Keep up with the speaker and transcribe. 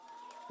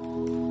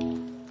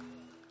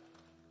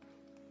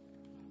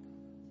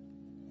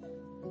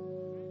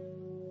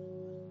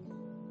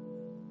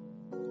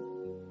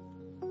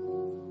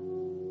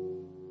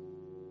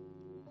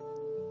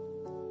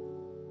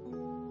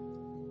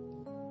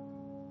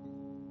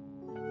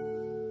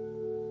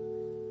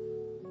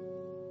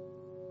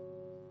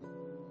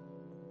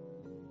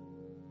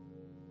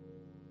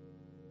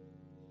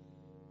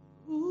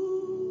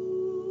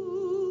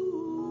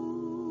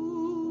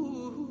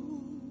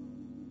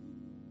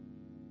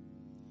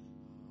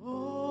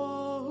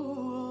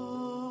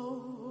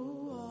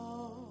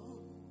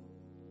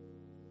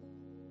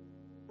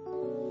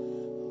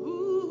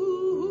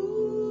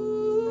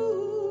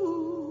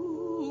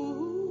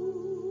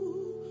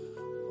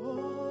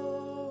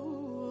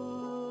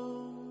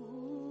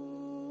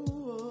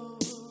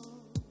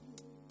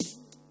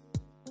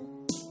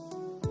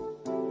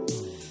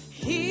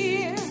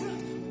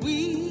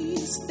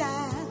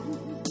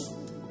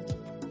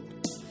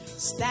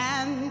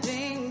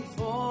Standing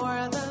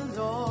for the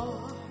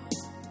Lord,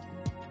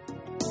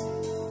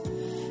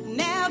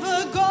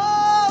 never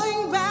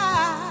going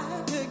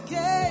back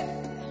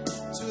again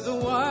to the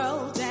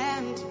world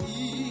and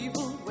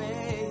evil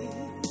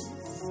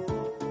ways.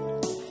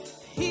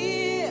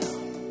 Here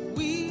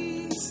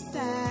we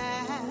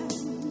stand,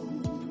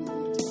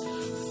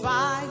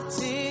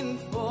 fighting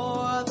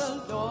for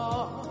the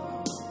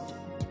Lord.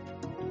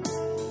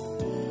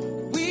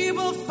 We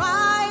will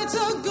fight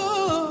a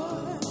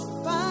good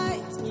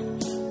fight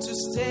to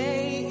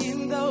stay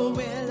in the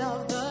will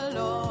of the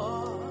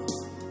Lord.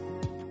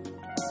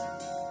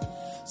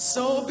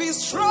 So be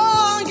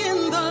strong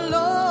in the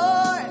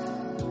Lord,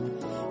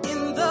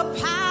 in the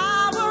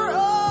power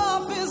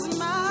of His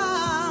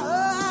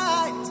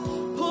might.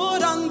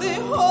 Put on the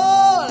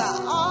whole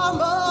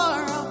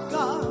armor of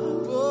God,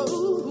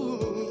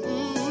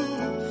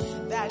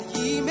 that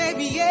ye may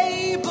be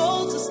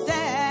able to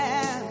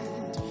stand.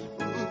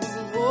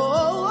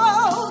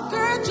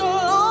 Gird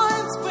your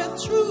loins with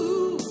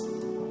truth,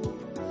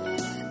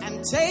 and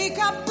take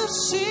up the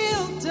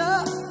shield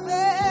of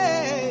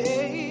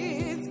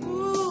faith,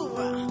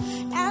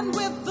 and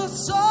with the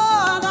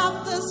sword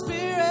of the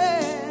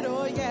Spirit,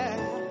 oh yeah,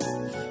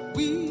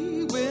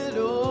 we will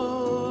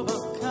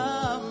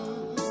overcome.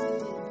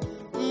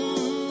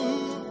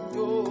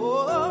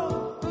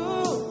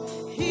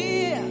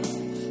 Here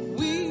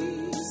we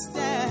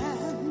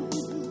stand,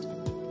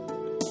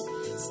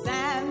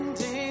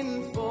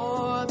 standing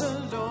for the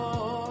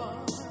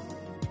Lord,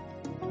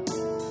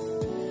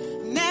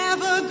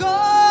 never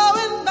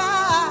going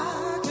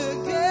back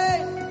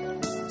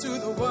again to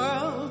the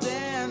world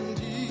and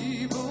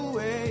evil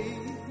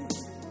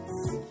ways.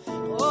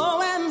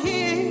 Oh, and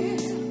here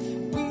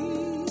we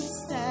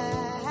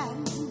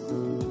stand,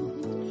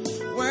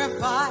 we're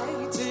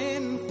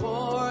fighting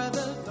for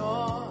the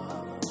Lord.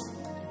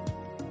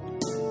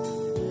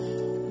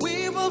 We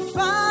will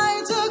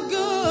fight a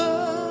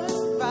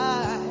good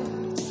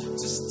fight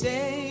to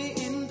stay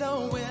in the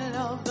will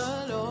of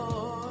the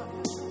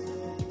Lord.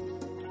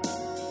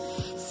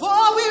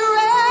 For we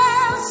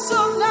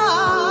wrestle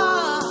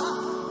not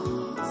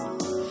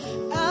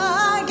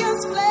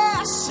against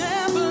flesh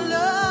and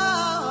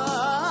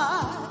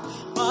blood,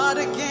 but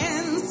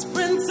against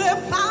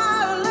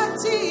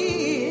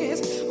principalities,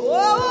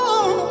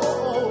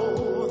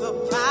 oh, the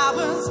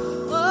powers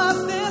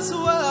of this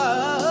world,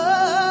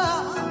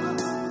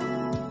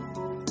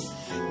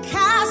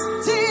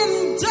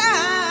 casting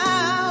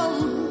down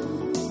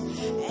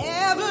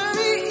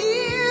every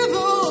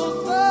evil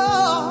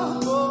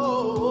thought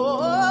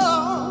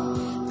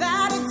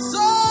that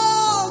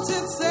exalts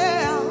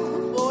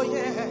itself, oh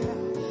yeah,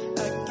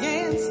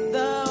 against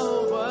the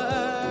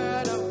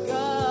word of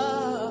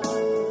God.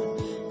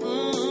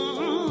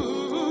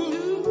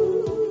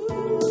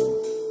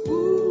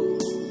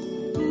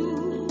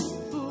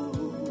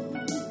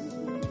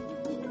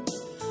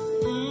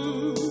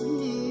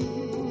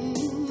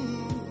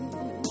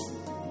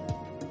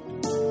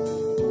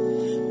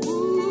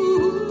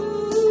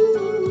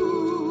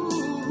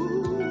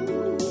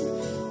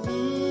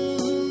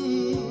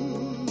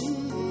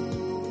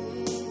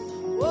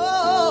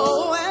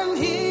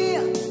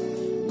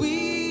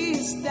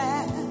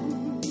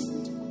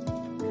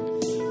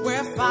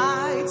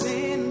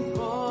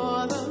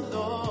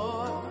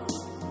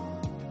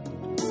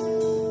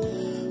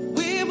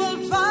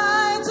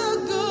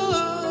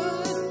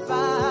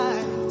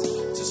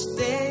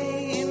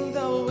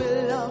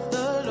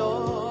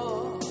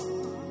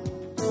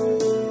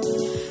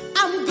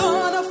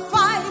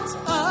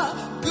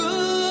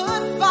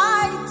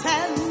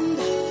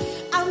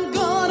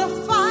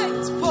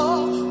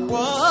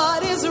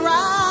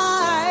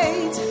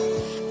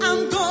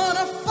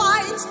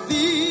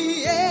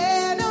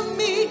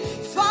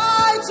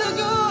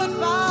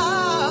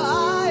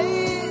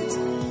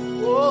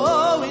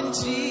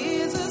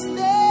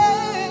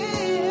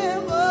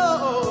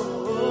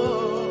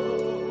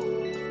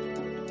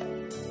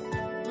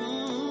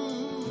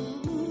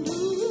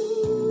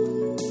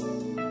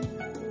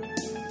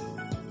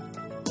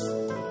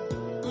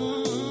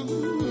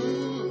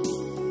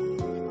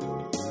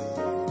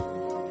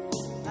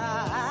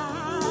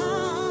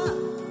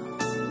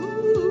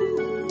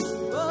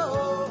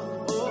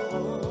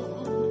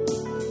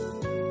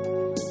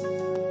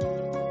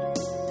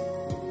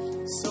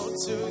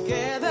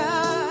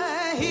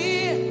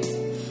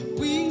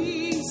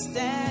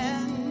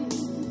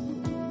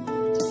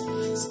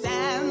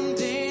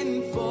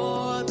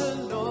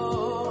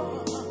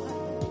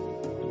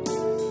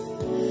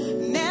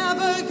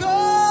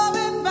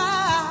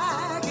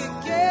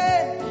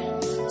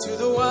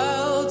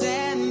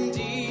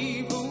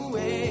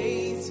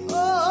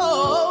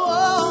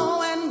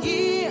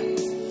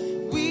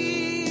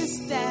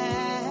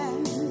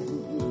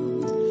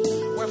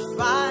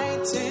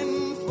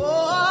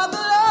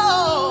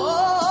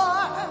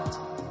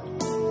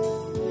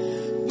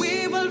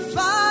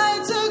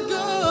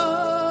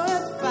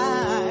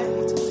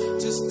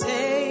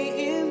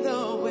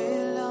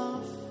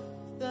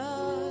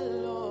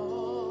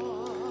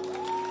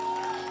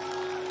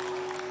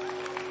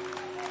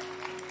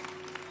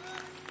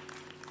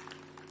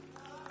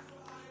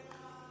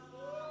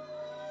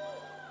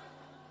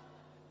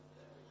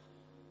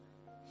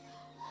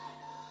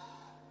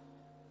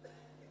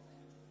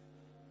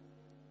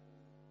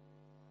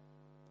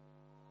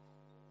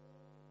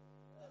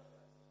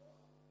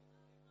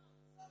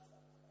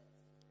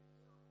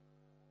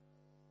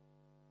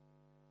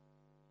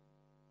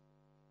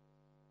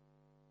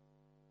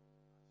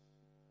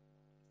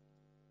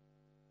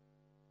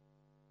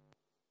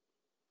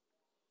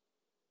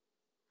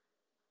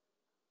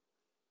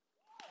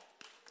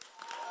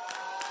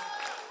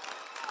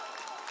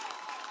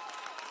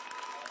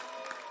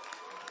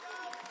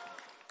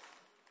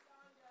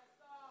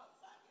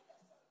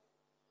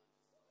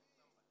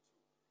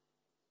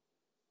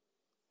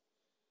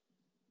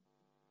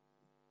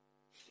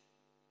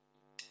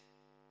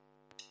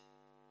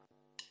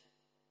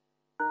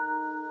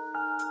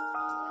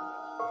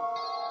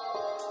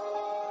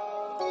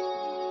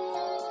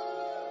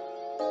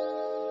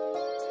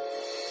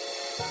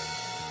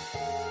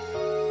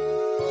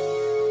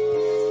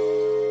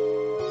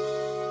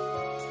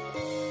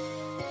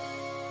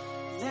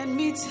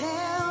 me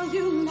tell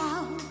you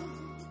now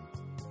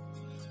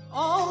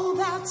all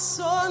that's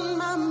on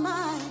my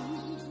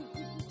mind.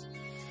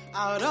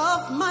 Out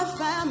of my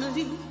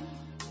family,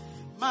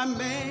 my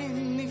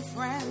many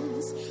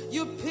friends,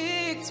 you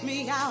picked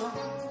me out.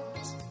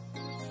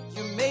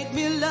 You made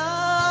me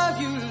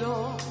love you,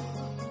 Lord.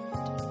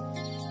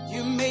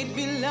 You made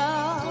me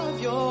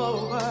love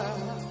your work.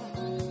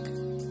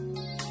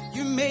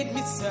 You made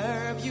me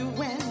serve you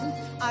when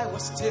I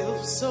was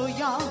still so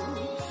young.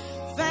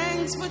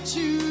 Thanks for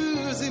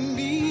choosing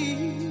me.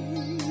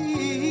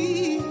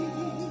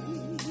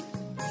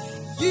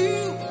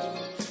 You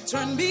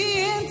turned me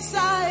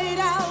inside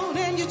out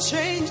and you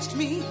changed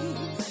me.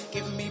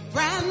 Give me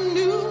brand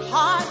new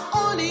heart,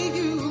 only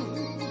you.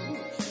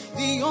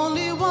 The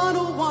only one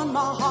who won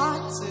my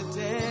heart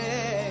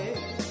today.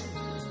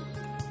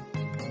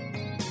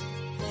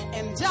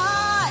 And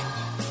I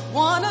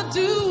wanna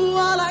do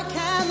all I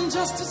can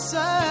just to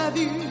serve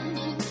you.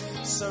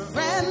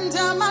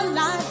 Surrender my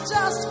life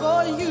just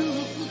for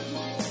you.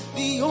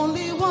 The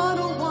only one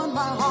who won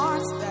my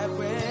heart that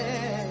way.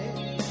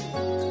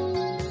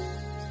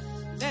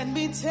 Let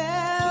me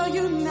tell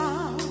you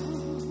now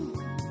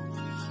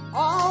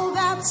all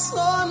that's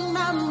on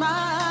my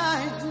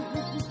mind.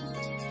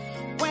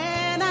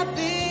 When I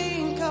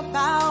think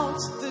about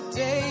the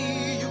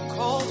day you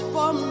called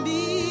for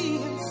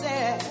me and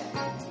said,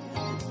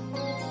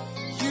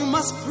 you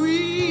must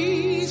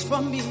preach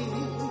for me,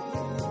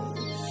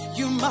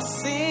 you must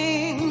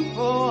sing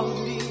for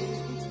me.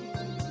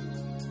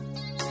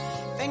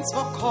 Thanks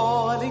for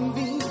calling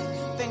me,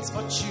 thanks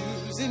for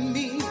choosing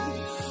me.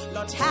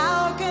 Lord,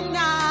 how can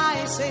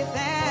I say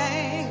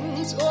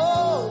thanks?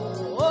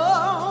 Oh,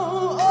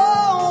 oh,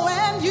 oh,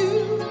 and you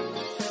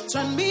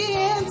turned me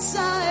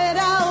inside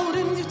out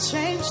and you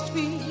changed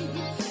me.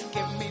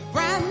 Give me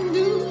brand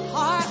new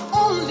heart,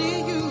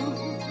 only you.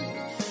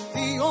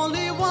 The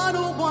only one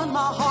who won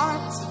my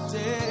heart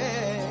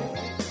today.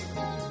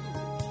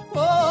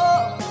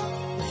 Oh,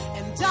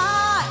 and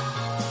I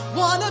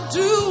wanna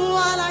do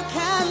all I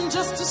can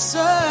just to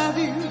serve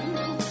you.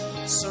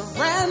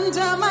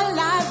 Surrender my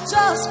life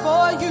just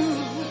for you.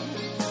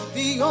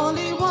 The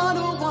only one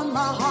who won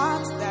my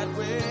heart that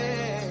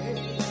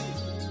way.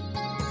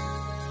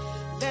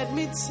 Let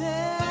me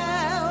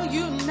tell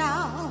you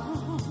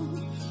now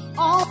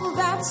all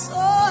that's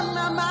on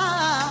my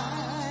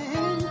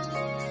mind.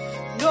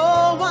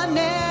 No one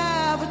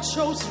ever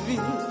chose me.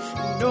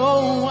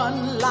 No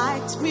one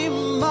liked me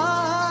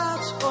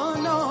much, oh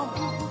no.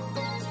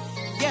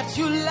 Yet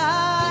you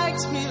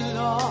liked me,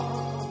 Lord.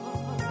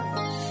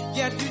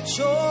 Yet you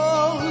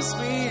chose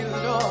me,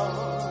 Lord.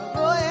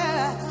 Oh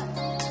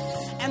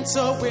yeah. And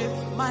so with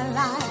my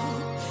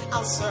life,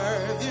 I'll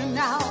serve you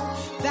now.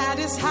 That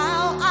is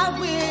how I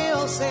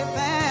will say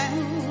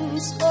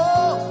thanks.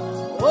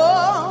 Oh,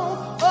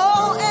 oh,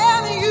 oh,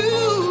 and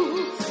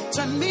you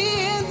turned me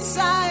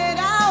inside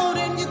out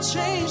and you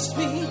changed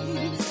me.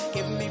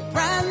 Give me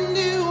brand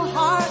new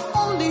heart,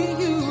 only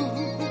you.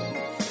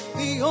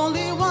 The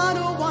only one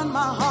who won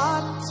my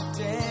heart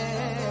today.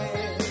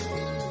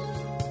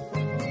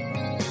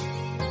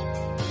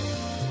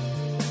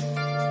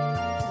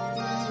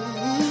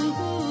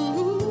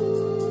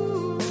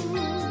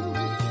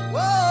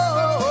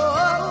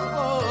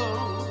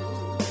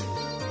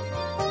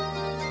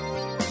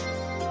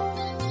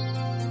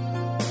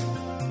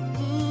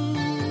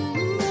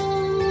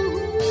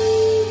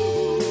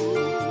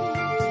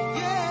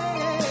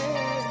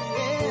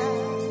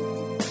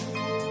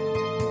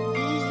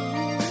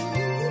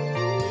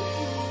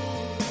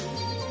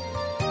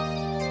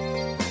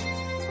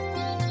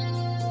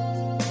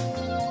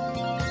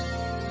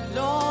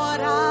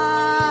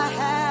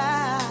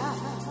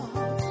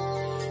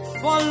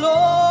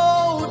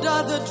 Followed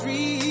other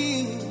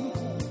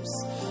dreams,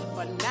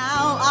 but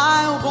now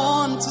I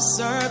want to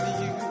serve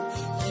you,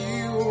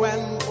 you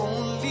and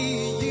only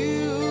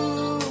you,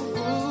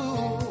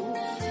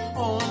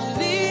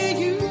 only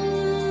you,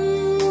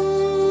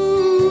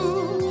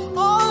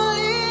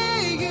 only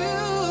you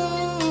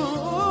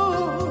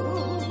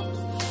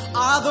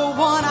are the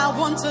one I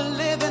want to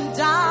live and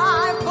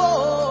die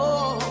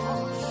for.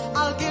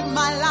 I'll give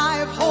my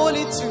life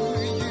wholly to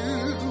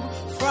you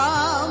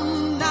from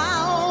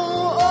now.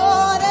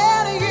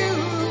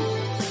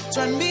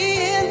 Turn me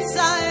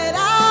inside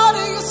out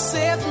and you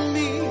saved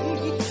me.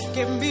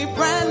 Give me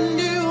brand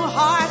new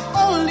heart,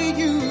 only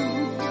you.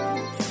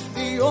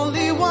 The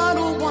only one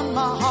who won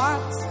my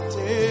heart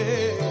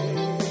today.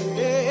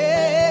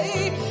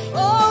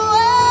 Oh,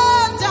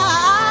 and I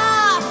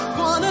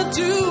wanna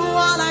do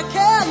all I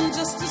can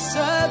just to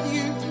serve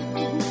you.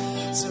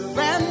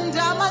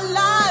 Surrender my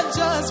life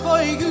just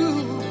for you.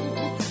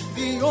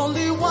 The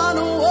only one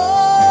who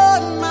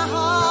won my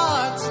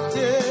heart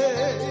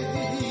today.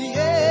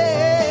 Yeah.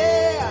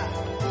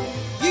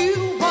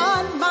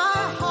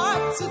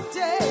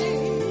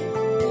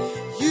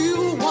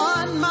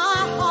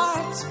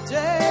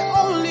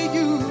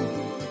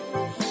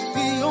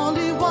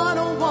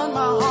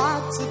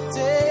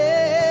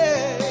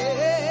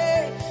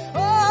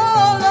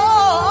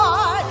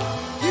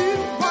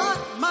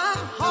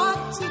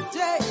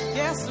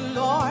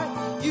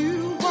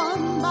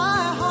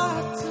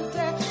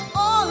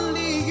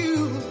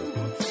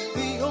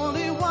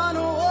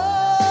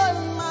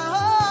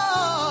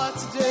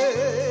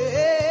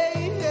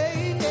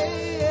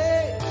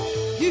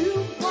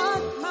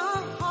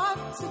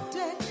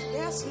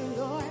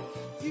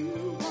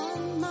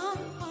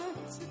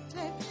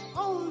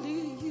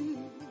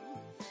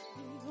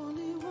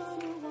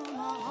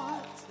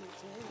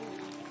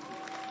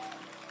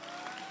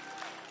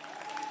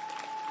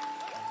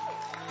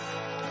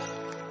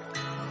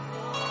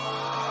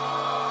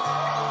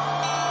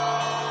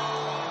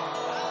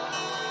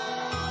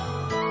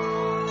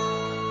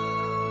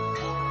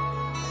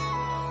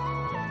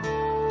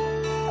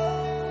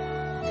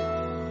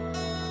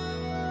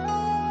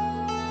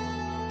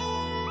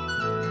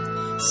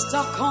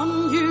 stuck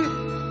on you.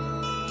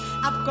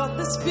 I've got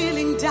this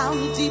feeling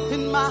down deep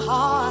in my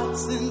heart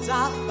since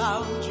I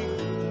found you.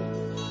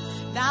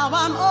 Now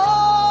I'm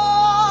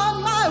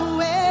on my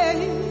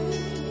way,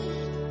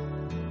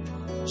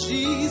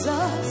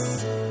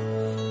 Jesus,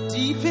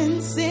 deep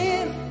in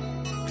sin,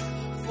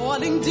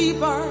 falling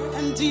deeper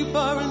and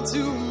deeper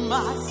into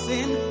my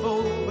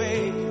sinful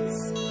ways.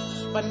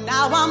 But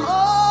now I'm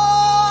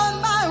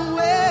on my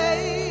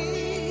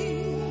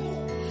way,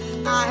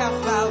 I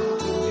have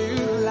found a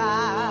new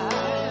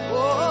life. Oh,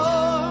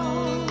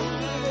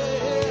 yeah.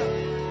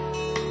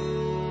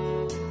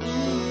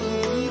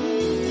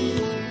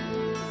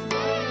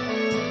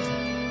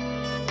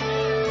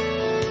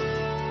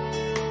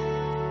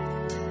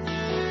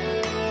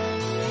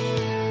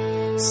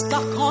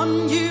 Stuck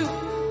on you,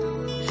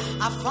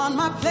 I found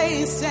my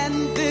place,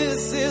 and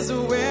this is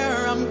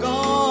where I'm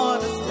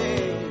gonna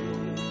stay.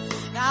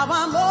 Now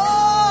I'm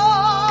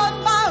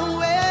on my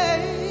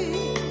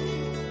way,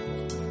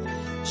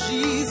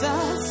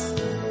 Jesus,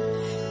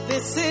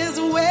 this is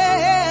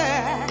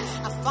where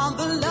I found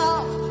the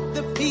love,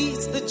 the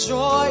peace, the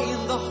joy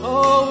in the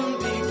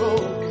Holy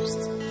Ghost.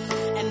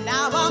 And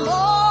now I'm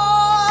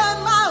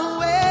on my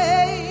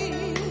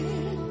way,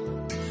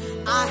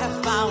 I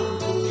have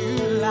found a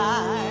new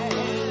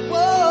life.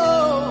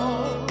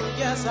 Whoa,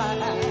 yes I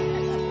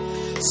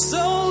have.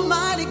 So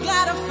mighty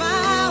glad I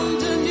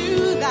found a new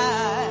life.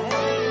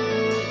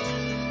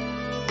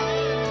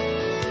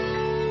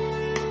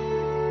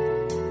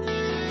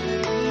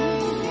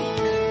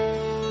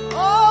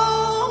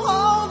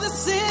 Oh,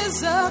 this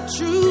is a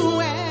true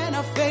and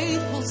a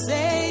faithful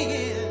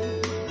saying.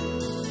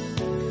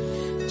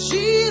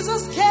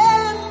 Jesus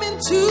came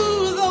into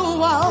the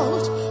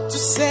world to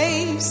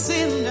save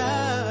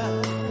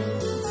sinners.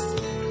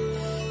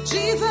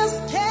 Jesus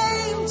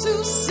came to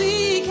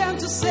seek and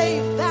to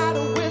save that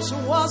which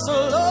was lost.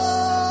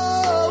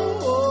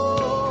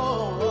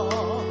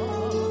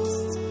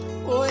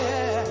 Oh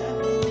yeah.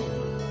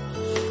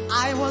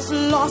 I was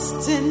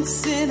lost in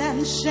sin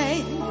and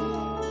shame,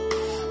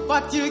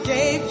 but you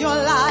gave your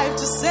life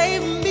to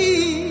save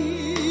me.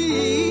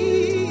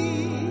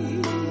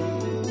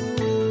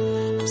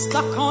 I'm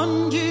stuck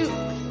on you.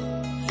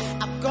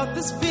 I've got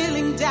this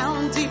feeling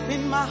down deep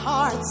in my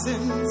heart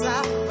since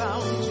I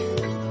found you.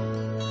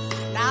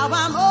 Now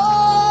I'm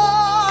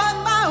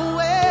on my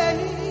way,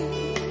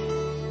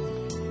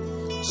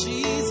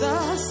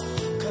 Jesus,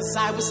 'cause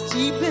I was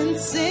deep in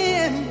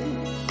sin,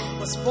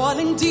 was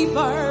falling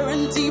deeper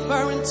and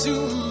deeper into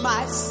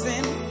my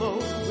sinful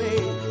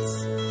ways.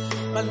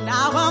 But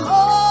now I'm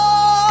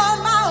on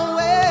my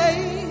way,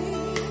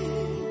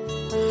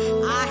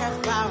 I have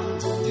found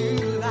a new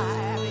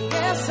life.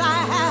 Yes, I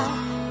have.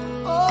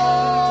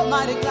 Oh,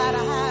 mighty glad I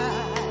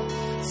have.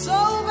 So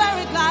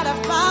very glad I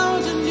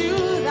found a new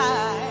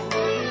life.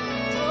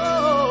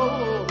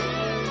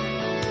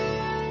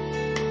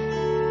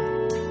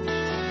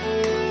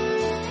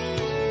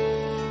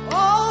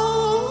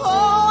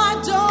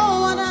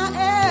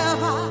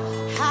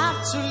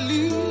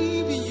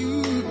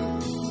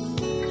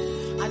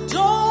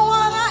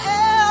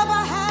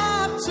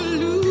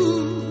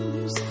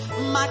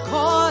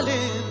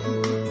 Calling.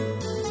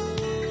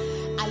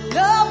 I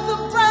love the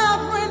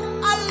brethren,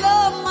 I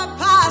love my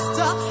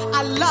pastor,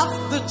 I love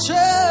the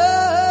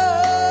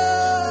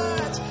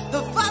church,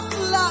 the first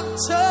love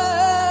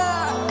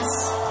church.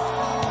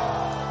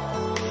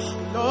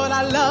 Lord, I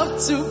love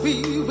to be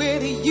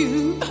with you.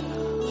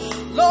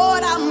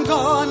 Lord, I'm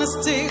gonna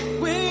stick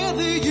with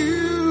you,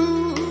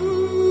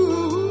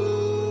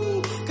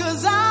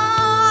 'cause I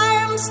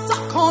am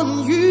stuck on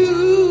you.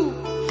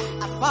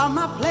 I found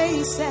my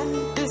place, and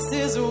this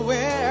is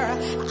where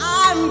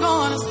I'm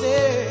gonna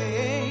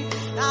stay.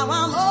 Now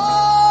I'm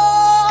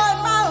on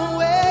my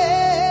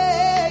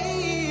way,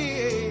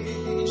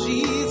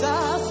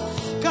 Jesus,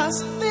 'cause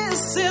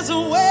this is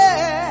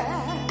where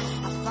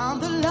I found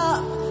the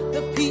love,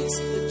 the peace,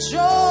 the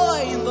joy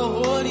in the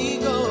Holy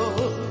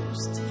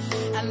Ghost.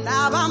 And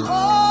now I'm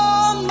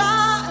on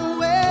my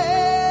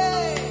way,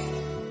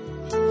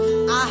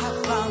 I have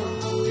found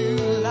a new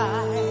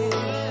life.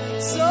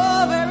 So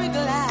very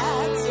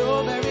glad, so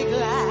very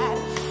glad.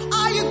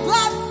 Are you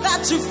glad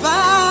that you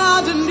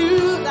found a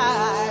new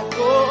life?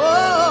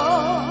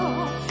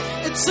 Oh,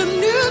 it's a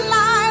new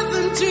life,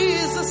 and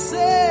Jesus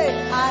said,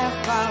 I have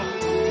found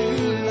a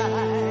new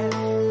life.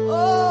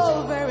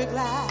 Oh, very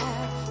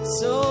glad,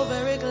 so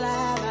very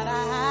glad that I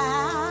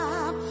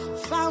have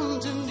found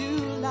a new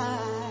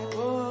life. Oh,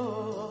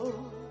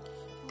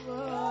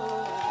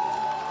 oh.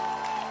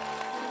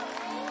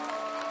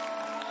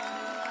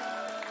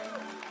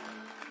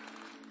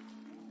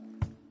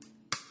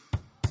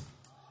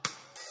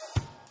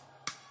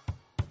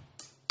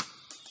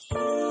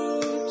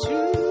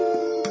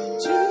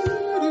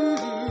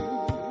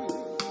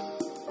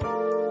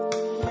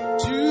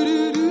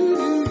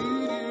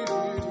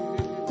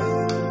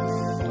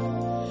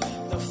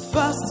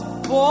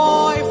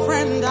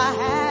 Boyfriend I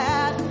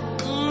had,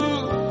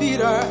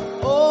 Peter,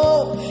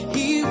 oh,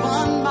 he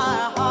won my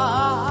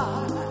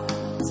heart,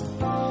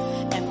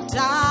 and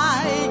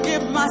I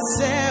give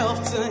myself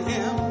to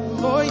him.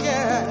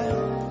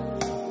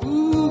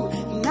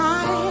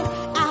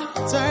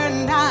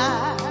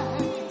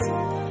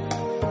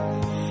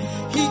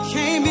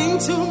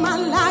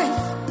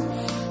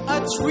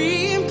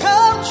 dream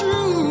come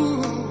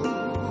true.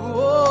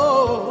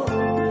 Oh,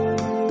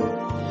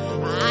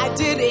 I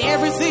did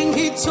everything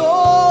he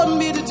told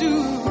me to do.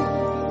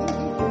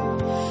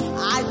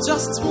 I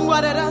just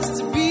wanted us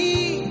to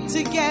be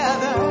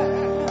together.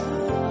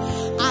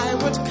 I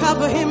would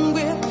cover him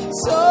with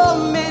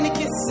so many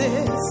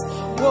kisses.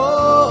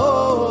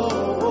 Whoa.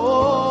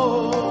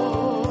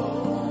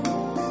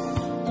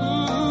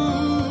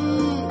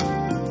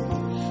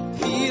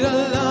 Peter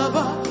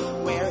Lover,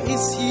 where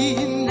is he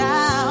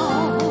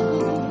now?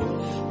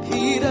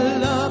 Peter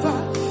Lover,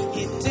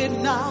 he did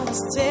not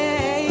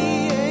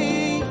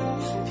stay.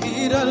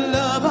 Peter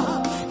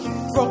Lover, he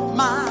broke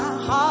my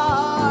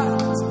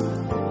heart.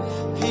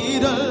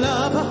 Peter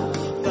Lover,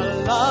 the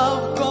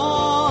love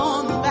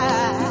gone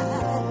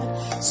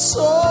bad.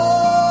 So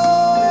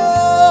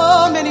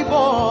many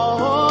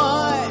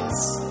boys,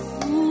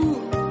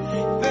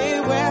 they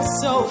were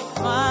so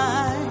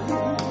fine.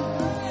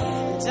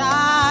 And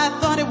I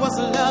thought it was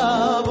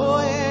love,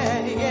 oh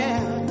yeah, yeah.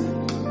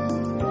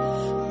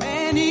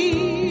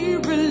 Many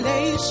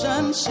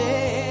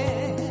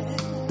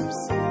relationships.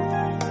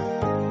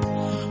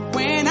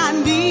 When I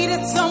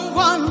needed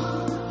someone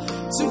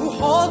to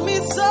hold me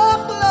so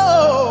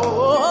close,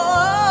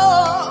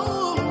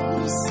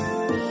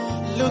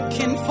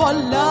 looking for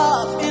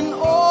love in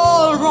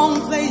all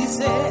wrong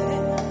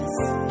places,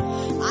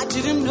 I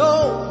didn't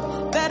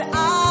know that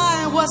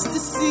I was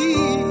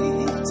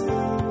deceived.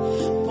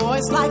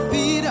 Boys like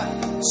Peter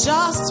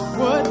just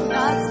would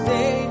not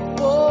stay.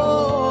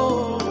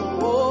 Oh,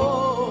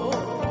 oh.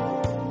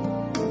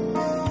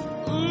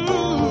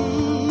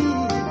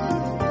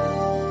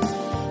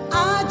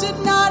 I did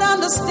not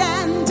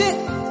understand it.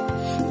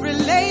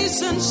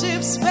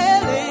 Relationships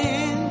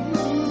failing.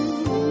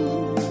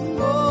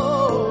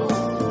 Oh,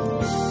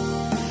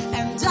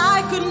 and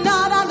I could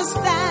not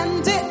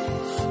understand it.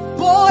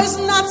 Boys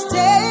not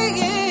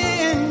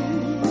staying.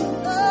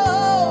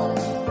 Oh,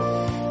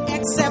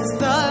 except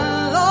the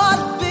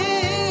Lord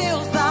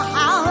builds the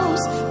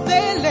house,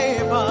 they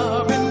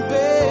labor in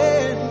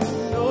vain.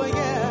 Oh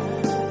yeah.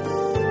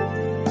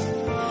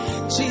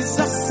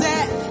 Jesus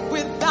said,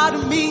 without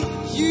me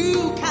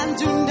you can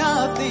do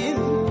nothing.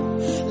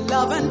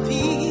 Love and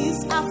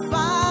peace I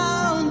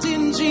found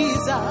in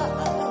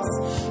Jesus.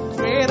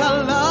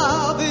 Greater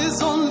love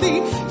is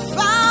only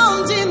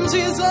found in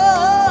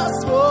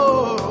Jesus.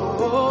 Oh,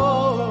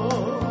 oh.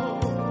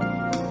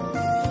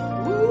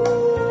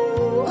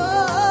 Ooh,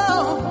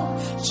 oh.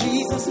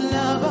 Jesus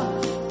lover,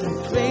 the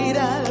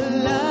greater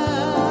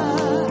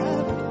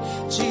love.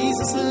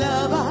 Jesus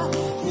lover,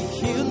 he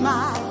healed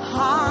my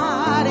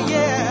heart,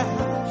 yeah.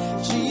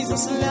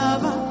 Jesus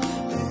lover,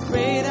 the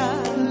greater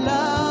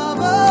love.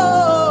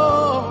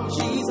 Oh,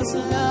 Jesus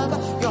lover,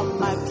 you're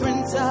my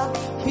Prince of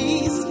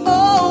Peace.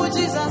 Oh,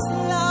 Jesus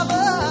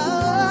lover,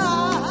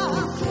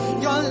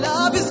 your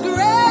love is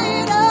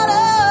greater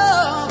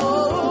love. Oh,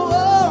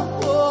 oh,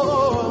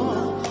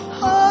 oh,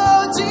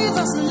 oh,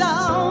 Jesus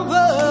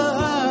lover,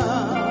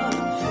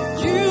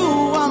 you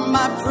are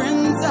my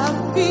Prince of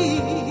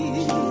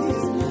Peace.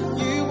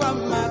 You are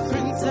my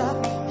Prince of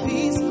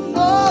Peace.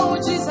 Oh,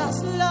 Jesus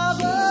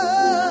lover,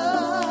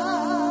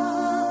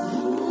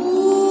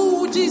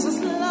 ooh, Jesus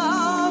lover.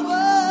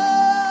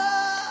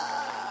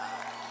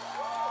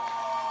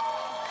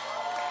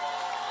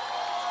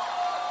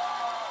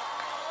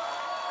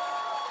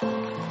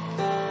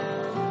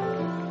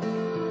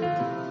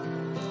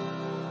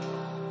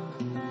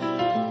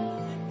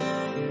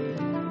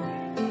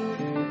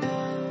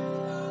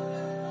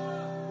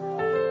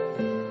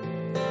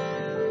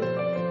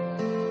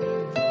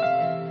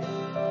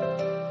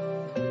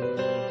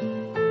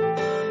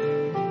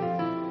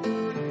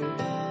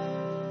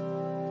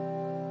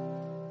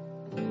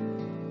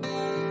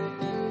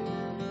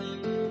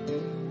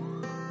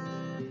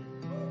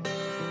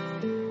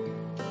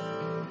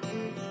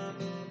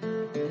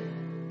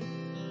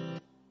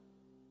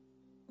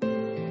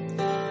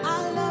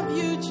 I love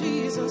you,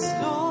 Jesus,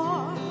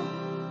 Lord.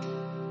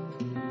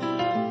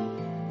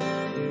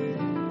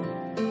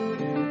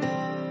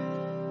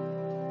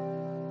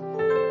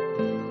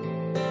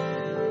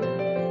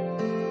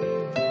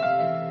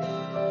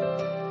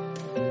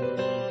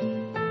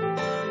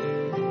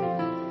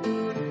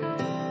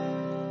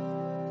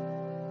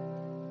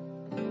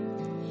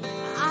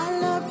 I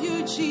love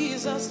you,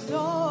 Jesus,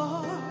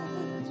 Lord.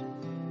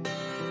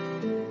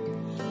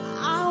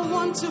 I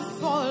want to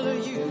follow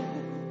you.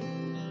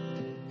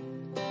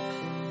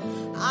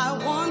 I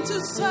want to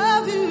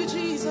serve you,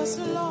 Jesus,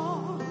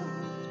 Lord.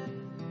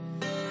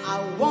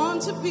 I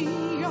want to be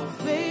your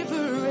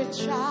favorite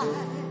child.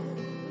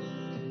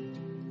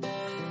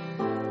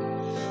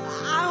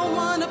 I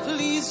want to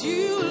please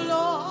you,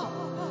 Lord.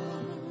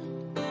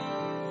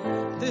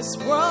 This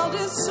world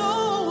is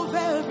so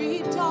very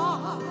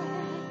dark.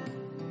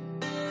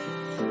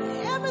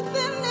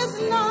 Everything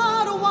is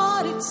not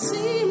what it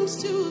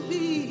seems to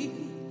be.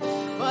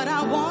 But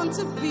I want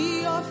to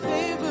be your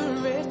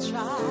favorite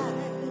child.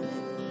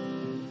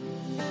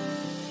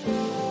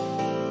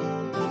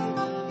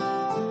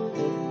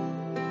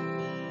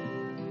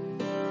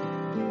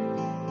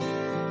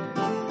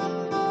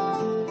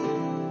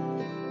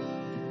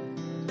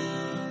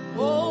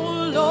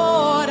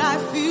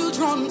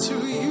 drawn to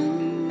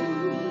you.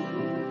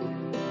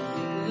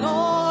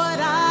 Lord,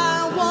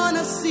 I want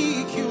to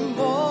seek you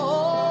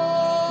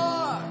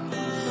more.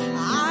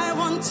 I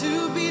want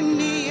to be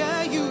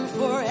near you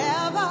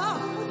forever.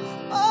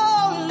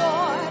 Oh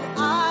Lord,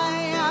 I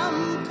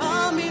am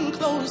coming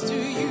close to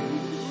you.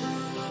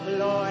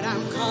 Lord,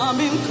 I'm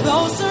coming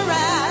closer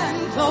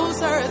and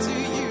closer to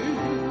you.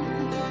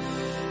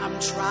 I'm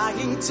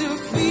trying to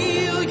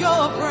feel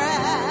your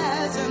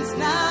presence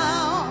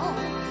now.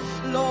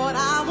 Lord,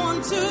 I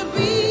want to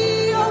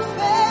be your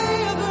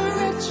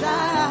favorite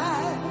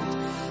child.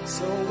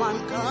 So I'm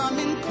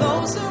coming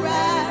closer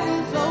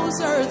and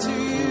closer to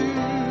you.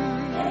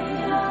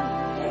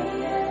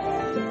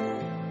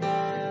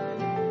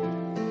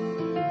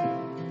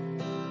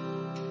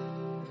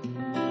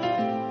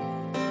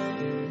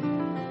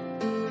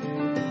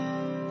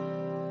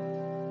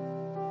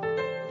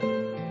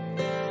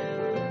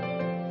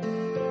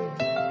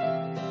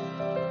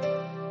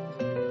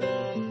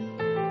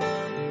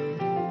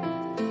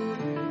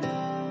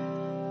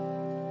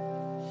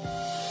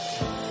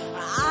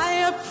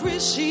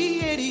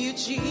 Appreciate you,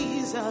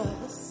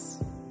 Jesus.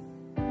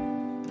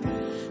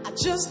 I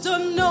just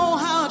don't know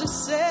how to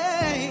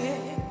say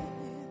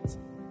it.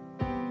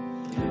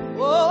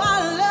 Oh, I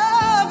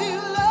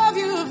love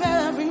you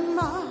very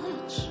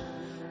much.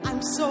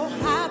 I'm so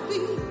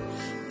happy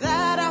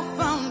that I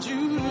found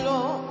you,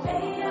 Lord.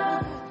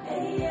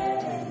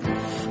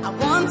 I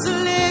want to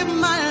live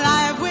my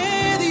life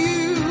with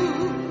you.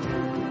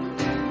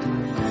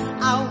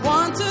 I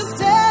want to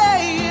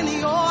stay in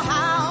your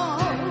house.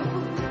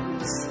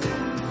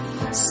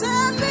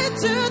 Send me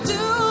to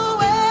do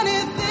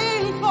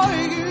anything for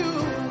you.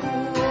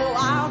 Oh,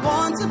 I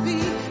want to be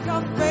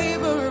your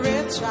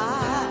favorite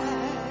child.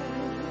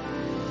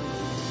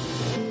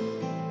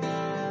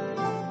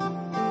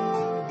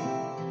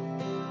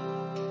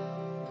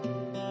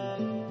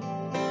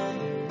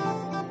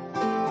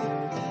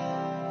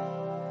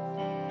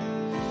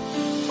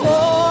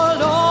 Oh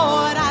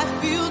Lord, I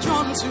feel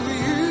drawn to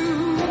you.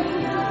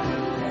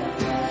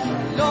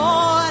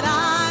 Lord,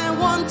 I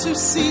want to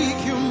seek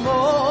you more.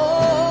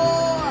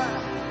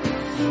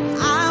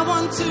 I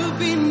want to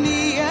be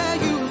near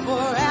you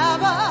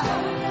forever.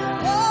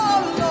 Oh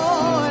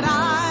Lord, I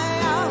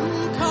am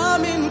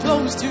coming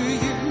close to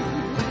you.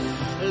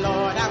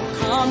 Lord, I'm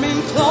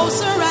coming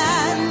closer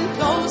and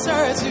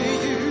closer to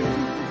you.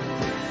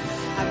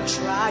 I'm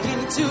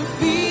trying to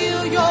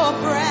feel your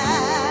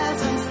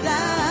presence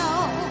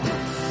now.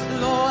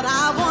 Lord, I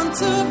want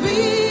to be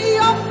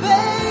your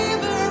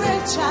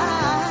favorite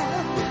child.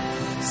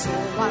 So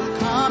I'm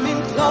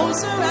coming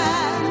closer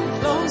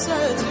and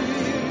closer to you.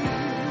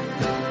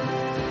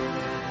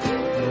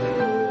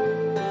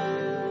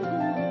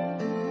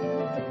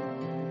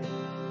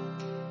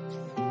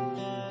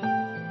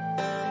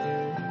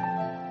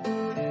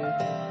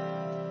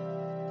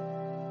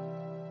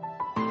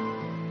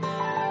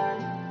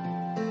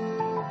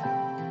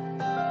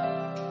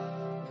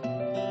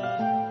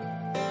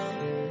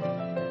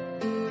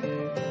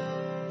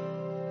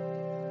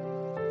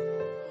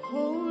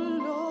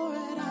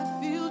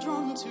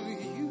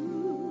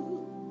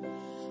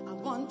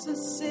 To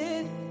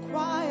sit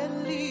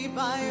quietly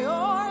by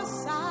your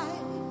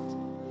side.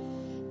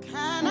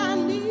 Can I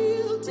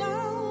kneel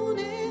down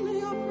in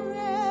your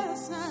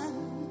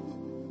presence?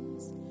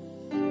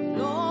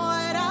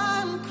 Lord,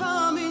 I'm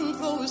coming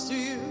close to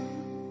you.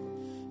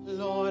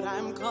 Lord,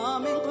 I'm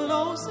coming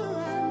closer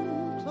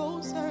and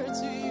closer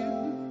to you.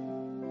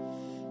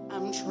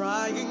 I'm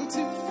trying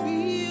to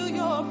feel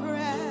your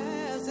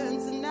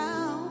presence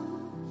now.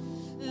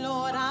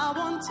 Lord, I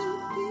want to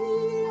be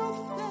your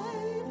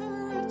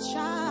favorite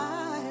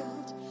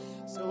child.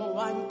 So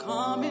I'm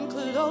coming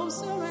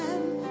closer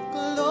and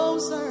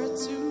closer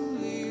to you.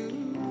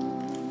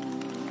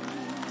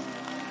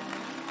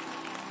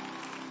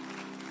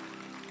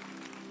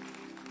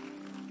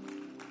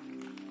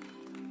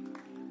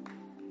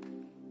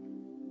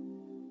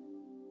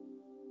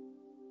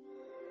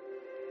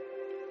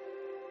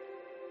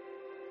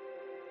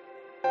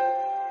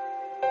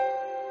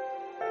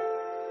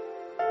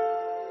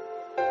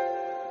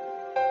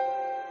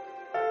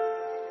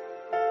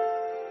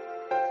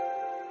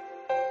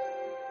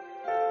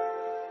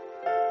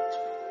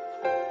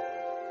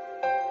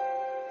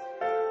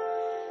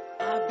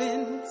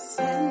 Been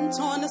sent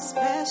on a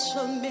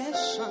special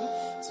mission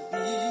to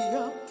be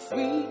a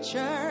preacher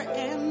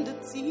and a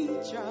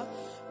teacher.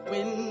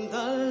 Win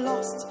the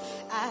lost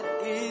at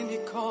any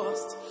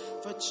cost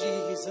for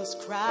Jesus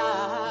Christ.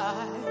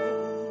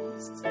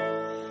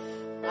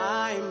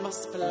 I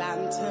must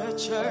plant a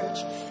church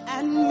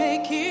and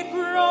make it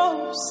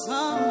grow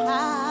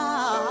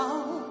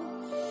somehow.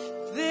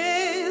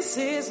 This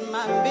is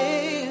my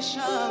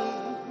mission,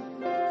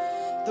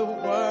 the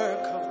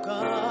work of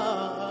God.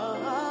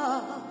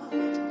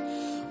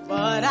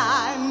 But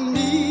I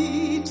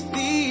need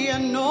the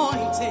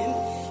anointing.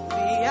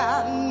 The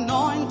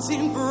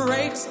anointing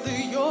breaks the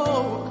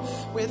yoke.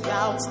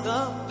 Without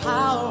the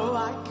power,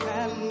 I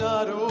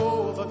cannot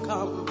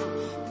overcome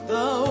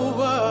the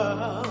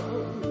world.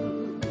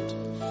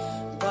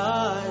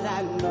 But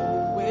I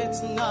know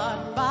it's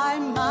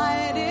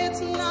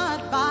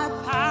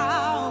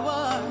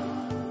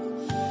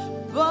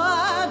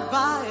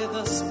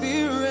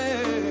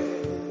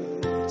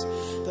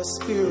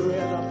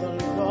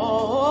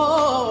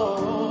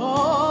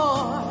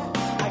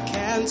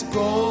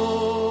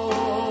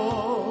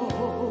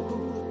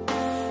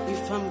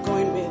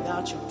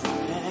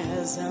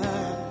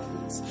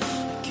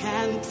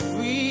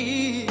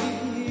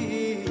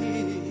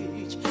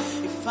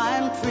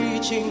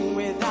preaching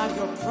without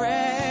your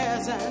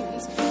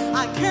presence.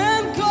 I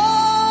can't go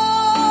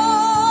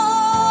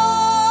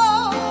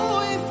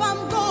if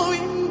I'm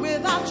going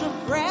without your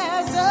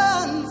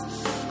presence.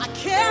 I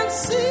can't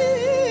sing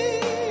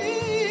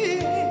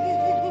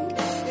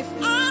if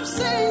I'm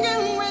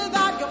singing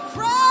without your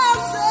presence.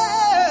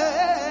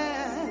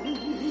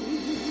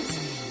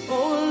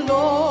 Oh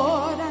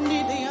Lord, I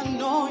need the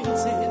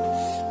anointing.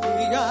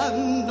 The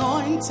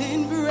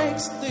anointing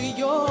breaks the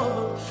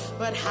yoke.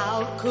 But how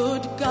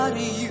could God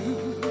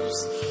use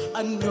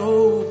a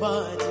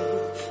nobody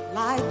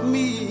like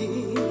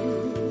me?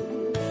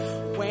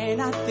 When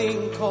I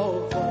think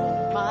of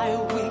all my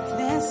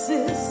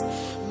weaknesses,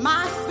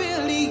 my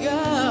failures,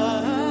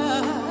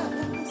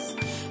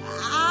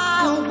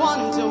 I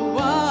wonder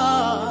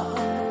what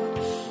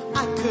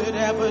I could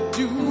ever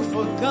do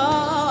for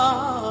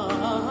God.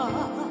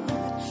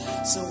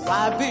 So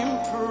I've been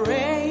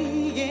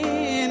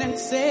praying and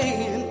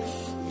saying,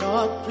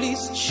 Lord,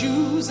 please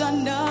choose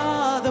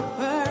another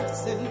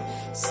person,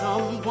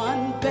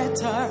 someone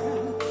better,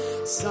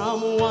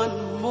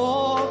 someone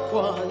more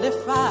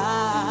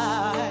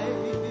qualified.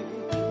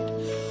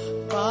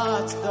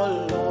 But the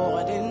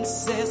Lord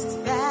insists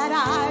that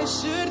I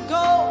should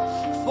go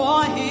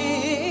for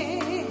Him.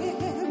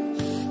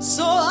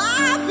 So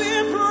I've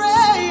been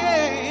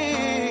praying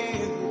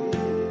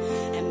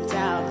and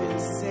I've been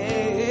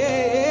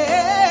saying,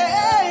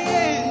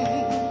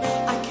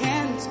 I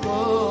can't go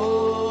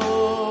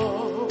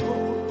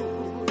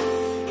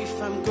if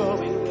I'm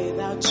going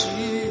without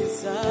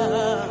Jesus.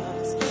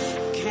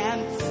 I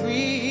can't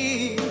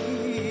preach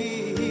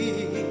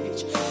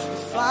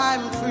if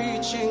I'm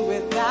preaching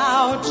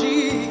without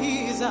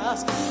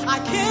Jesus. I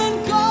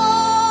can't go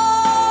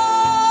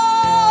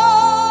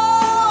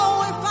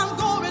if I'm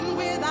going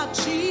without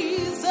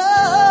Jesus.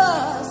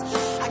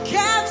 I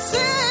can't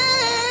sing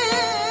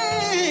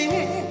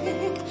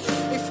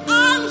if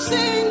I'm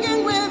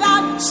singing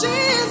without Jesus.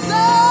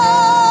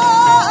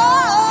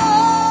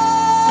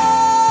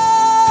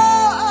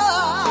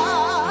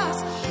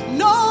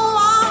 No,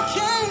 I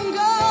can't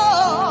go.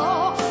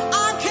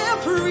 I can't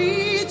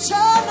preach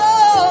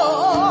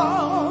alone.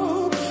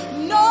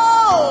 No,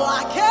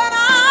 I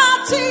cannot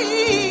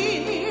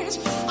teach.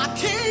 I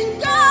can't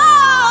go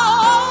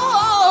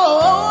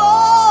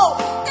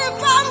if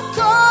I'm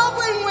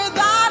going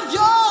without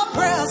your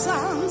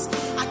presence.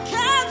 I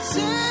can't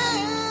sing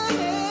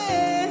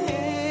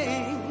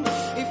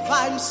if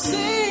I'm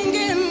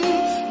singing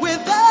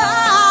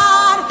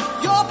without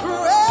your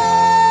presence.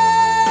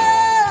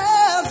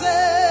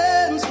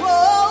 Oh,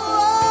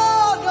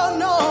 no,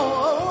 no.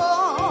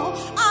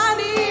 I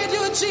need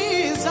you,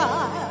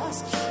 Jesus,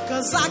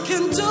 'cause I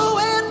can do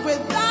it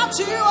without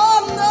you.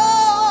 Oh, no.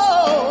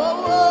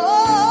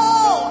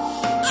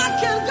 I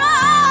can go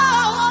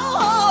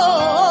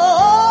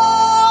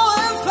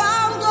if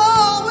I'm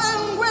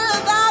going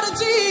without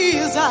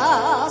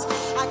Jesus.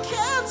 I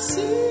can't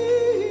sing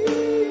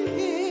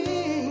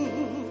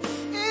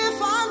if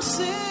I'm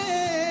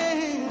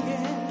singing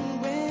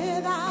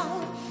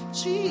without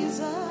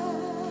Jesus.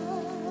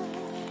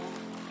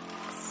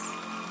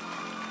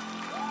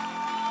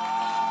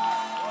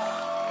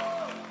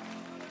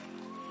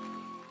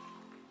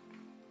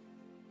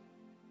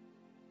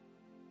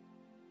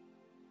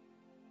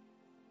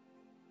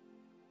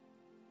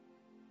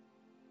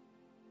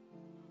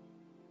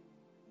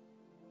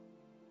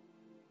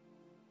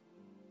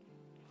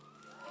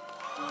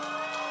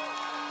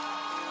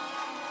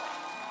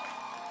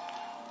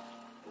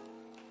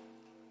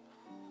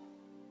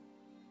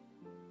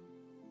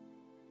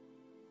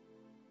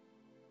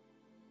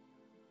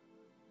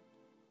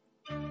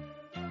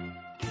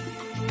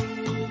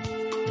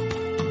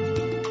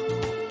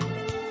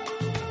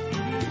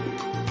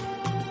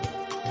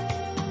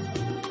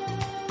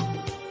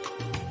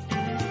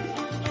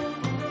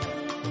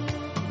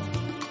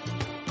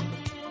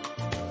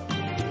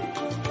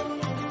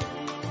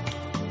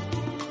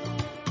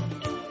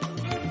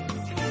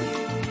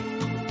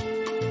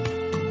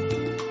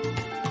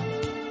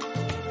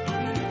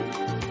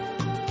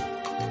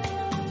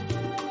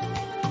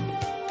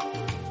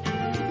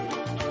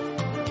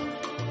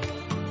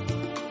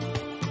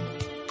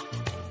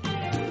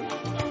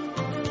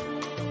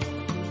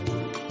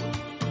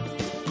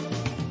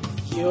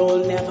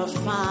 You'll never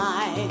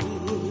find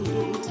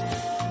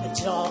a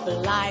job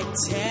like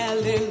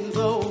telling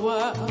the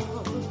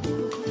world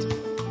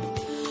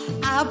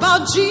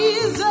about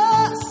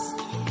Jesus,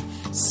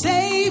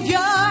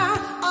 Savior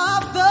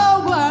of the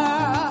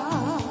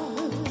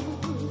world.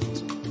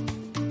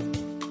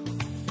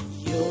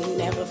 You'll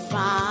never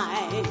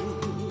find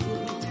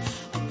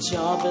a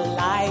job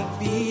like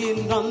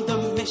being on the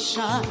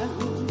mission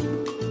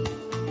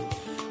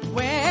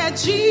where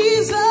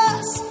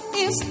Jesus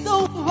is the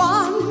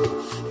one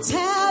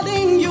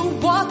telling you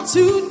what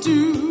to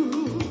do.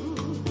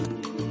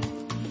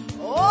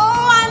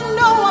 Oh, I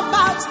know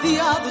about the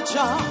other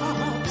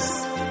jobs,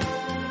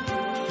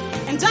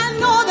 and I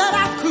know that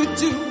I could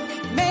do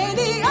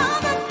many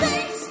other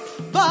things,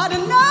 but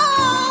no,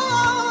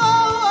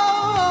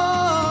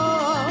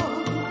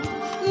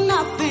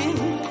 nothing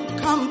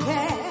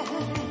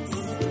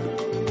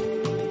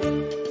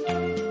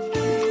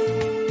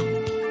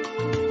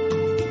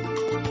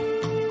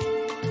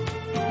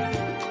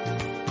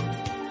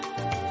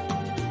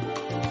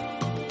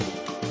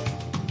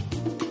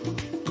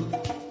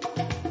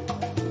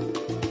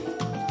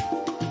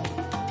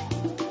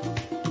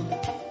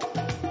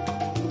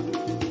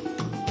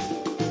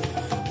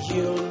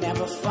You'll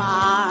never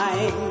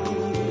find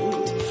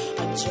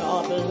a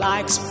job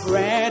like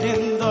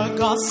spreading the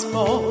gospel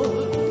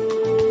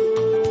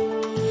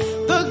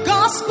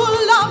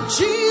of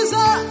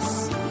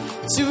Jesus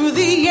to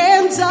the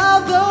ends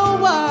of the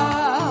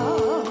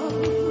world.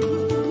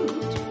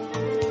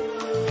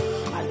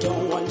 I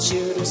don't want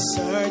you to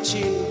search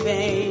in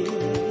vain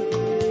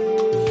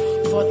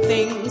for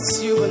things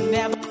you will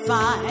never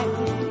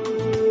find.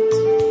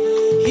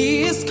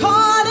 He is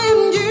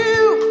calling you.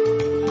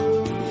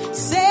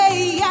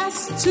 Say yes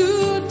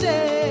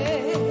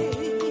today.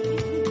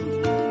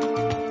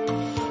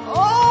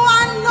 Oh,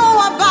 I know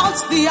about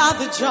the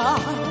other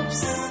jobs,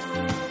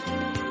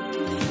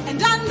 and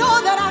I know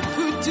that I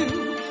could do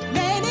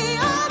many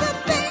other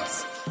things,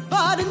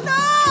 but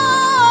no,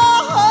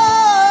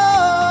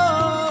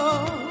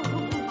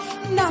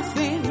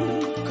 nothing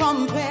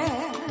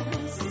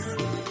compares.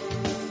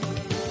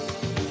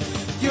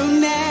 You'll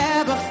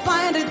never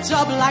find a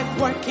job like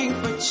working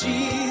for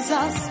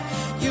Jesus.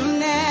 You'll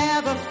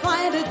never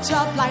find a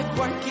job like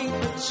working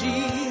for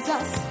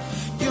Jesus.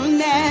 You'll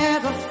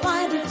never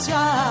find a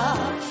job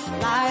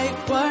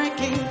like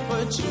working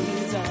for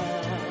Jesus.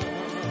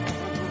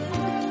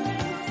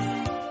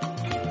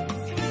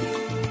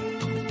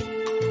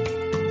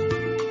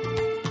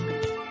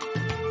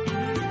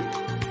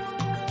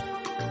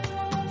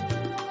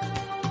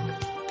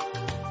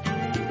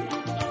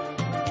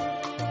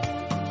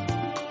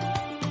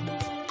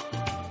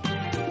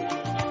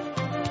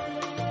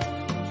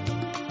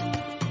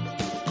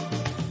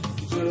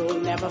 You'll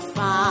never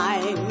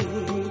find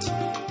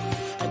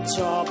a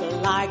job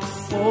like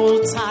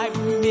full-time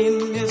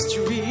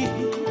ministry,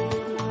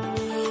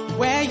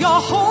 where your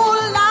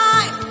whole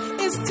life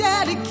is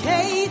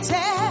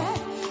dedicated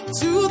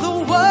to the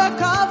work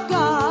of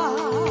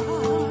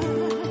God,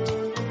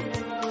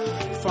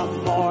 from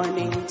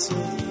morning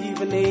till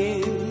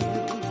evening,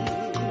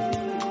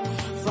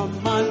 from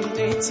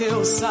Monday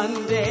till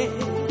Sunday,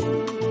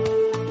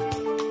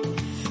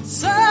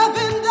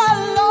 serving the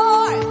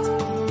Lord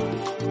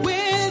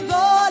with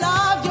all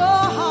of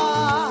your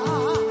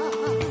heart.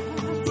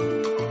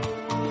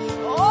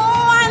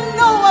 Oh, I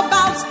know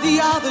about the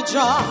other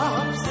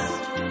jobs,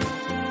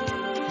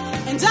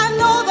 and I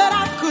know that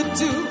I could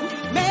do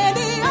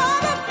many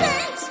other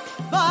things,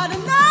 but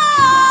no,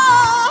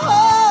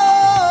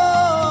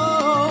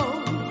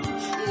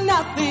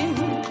 nothing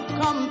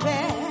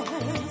compares.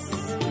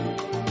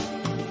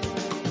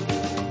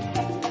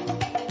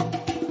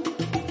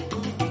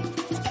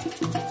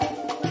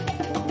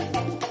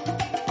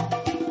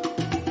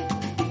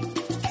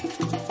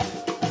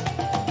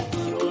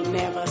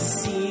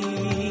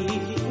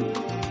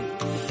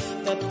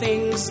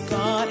 Things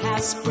God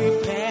has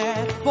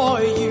prepared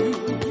for you.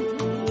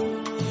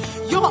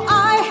 Your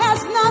eye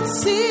has not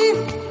seen,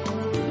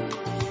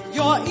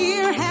 your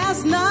ear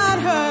has not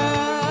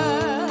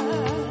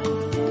heard,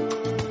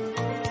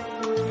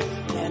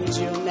 and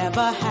you'll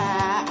never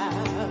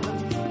have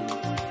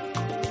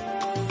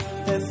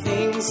the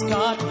things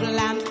God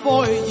planned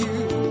for you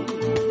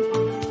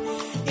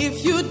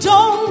if you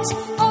don't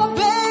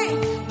obey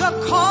the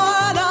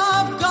call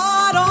of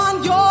God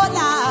on your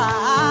life.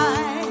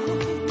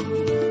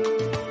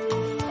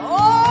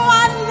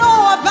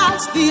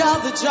 The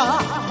other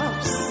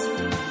jobs,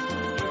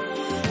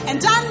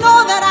 and I know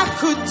that I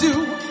could do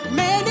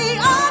many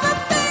other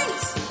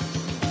things,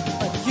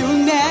 but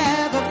you'll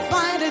never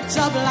find a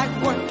job like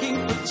working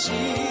for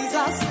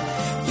Jesus.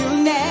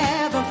 You'll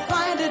never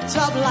find a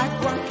job like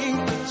working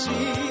for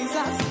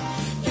Jesus.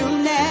 You'll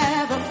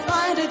never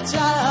find a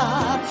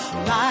job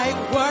like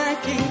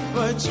working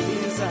for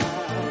Jesus.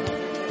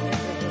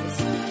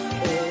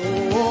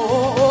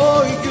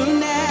 Oh, you'll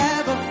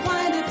never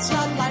find a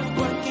job like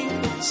working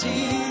for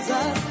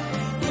Jesus.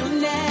 You'll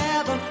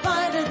never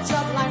find a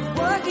job like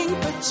working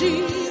for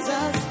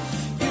Jesus.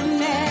 You'll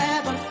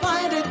never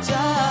find a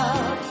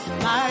job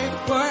like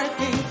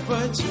working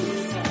for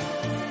Jesus.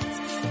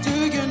 Do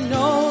you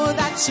know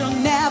that you'll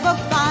never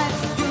find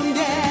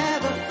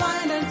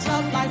a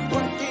job like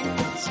working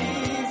for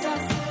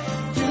Jesus?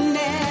 You'll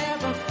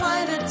never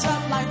find a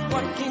job like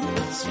working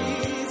for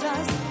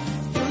Jesus.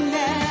 You'll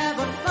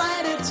never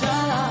find a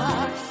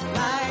job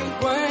like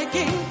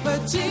working for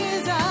Jesus.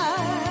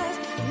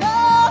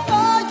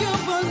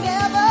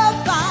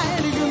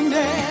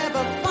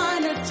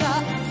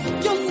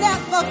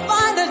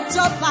 Find a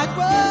job like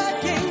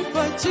working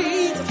for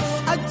Jesus,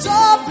 a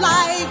job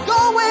like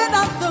going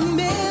up the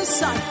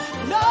mission.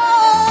 No,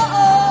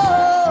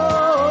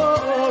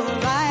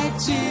 like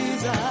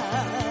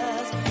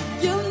Jesus,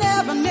 you'll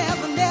never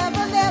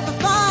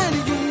find.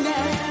 You'll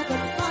never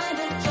find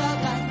a job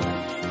like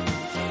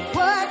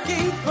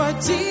working for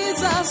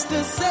Jesus,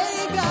 the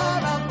Savior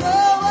of the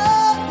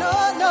world.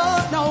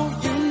 No,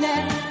 you'll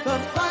never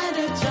find a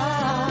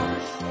job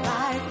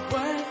like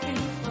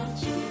working for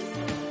Jesus.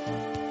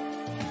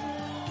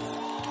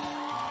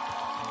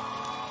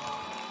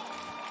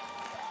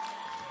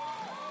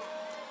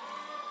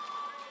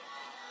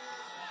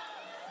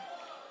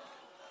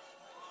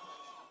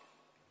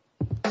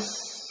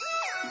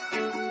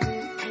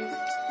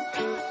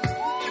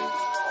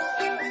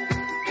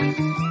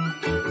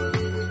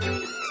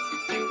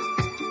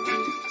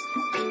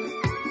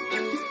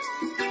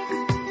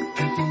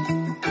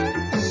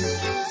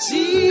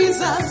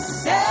 Jesus,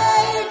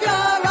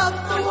 Savior of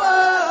the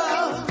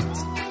world.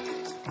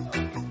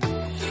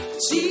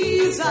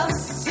 Jesus,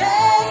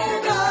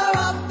 Savior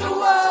of the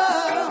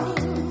world.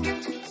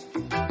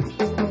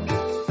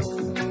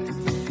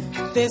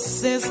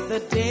 This is the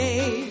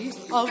day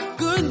of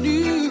good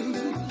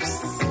news.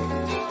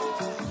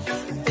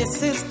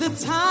 This is the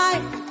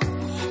time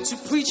to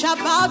preach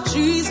about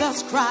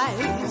Jesus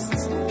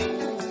Christ.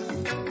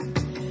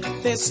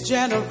 This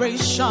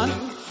generation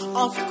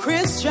of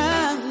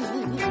Christians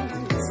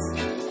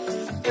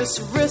is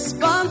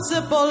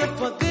responsible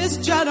for this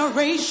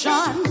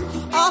generation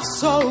of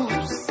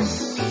souls.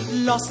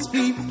 Lost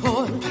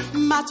people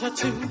matter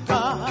to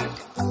God,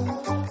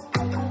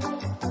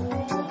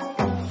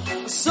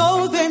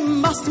 so they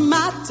must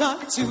matter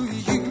to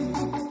you.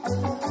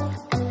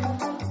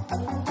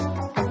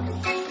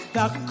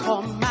 The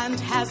command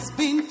has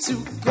been to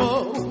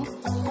go,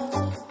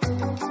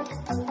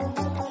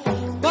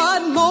 but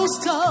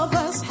most of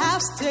us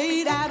have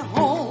stayed at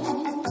home.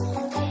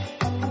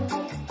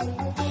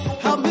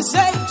 Help me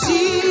say,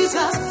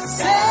 Jesus,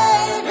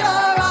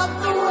 Savior of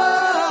the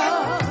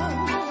world.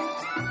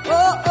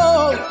 Oh,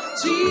 oh,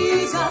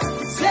 Jesus,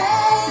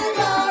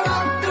 Savior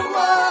of the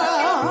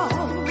world.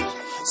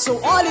 So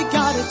all you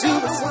gotta do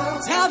is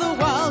tell the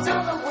world,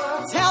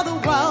 tell the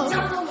world,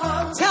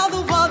 tell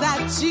the world that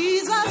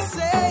Jesus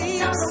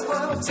saves.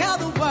 Tell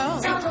the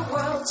world,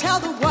 tell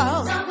the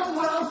world,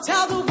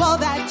 tell the world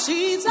that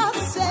Jesus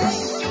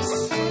saves.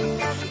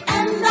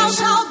 And thou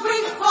shalt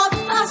bring forth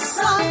the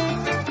Son,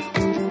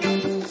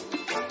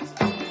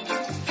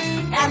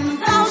 and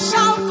thou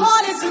shalt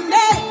call his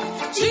name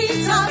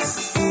Jesus,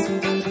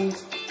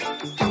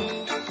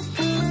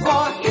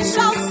 for he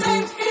shall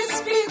save his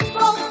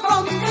people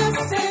from their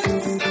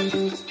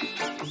sins.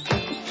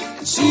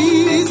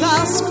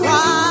 Jesus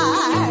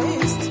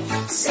Christ,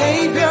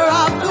 Savior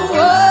of the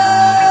world.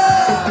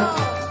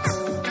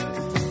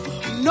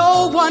 No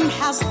one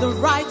has the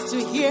right to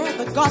hear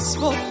the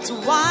gospel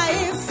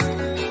twice,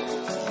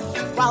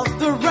 while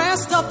the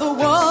rest of the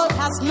world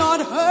has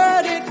not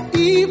heard it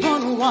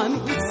even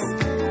once.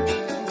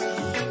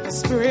 The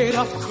Spirit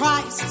of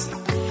Christ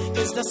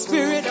is the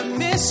spirit of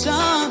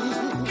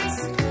missions.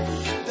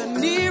 The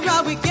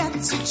nearer we get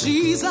to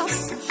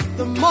Jesus,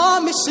 the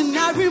more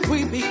missionary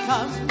we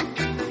become.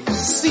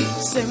 See,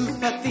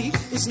 sympathy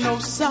is no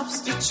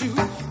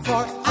substitute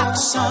for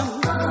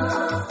action.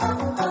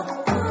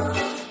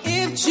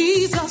 If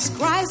Jesus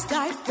Christ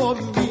died for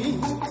me,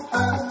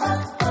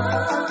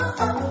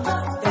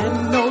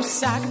 then no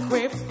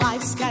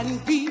sacrifice can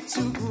be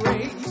too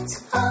great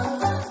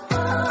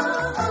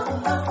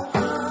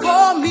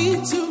for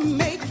me to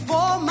make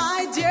for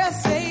my dear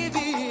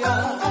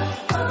Savior.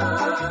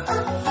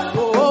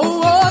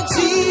 Oh, oh,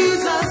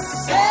 Jesus,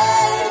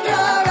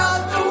 Savior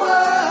of the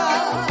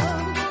world.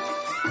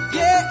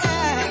 Yeah,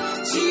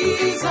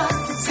 Jesus,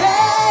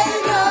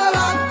 Savior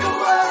of the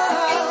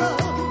world.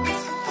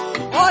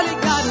 All you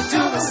gotta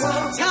do is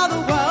tell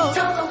the world,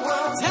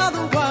 tell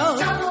the world,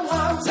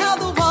 tell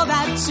the world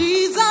that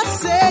Jesus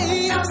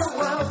saves.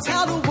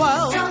 Tell the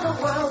world,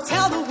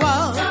 tell the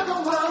world,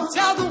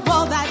 tell the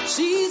world that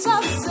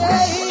Jesus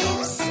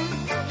saves.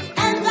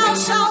 And thou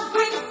shalt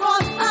bring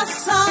forth the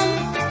Son,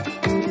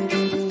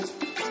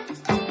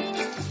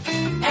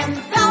 and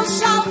thou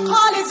shalt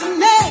call his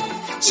name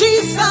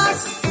Jesus,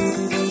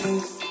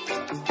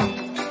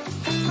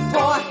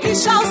 for he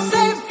shall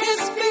save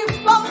his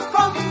people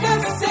from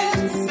their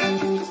sins.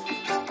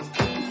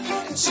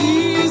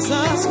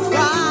 Jesus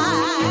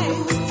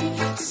Christ,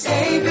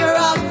 Savior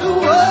of the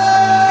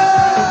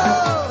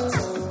world.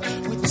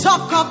 We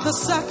talk of the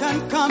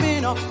second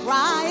coming of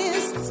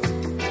Christ,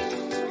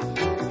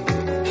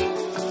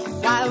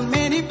 while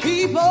many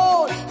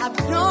people have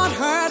not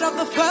heard of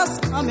the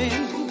first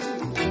coming.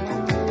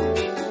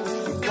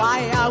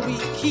 Why are we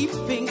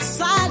keeping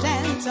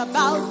silent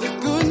about the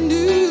good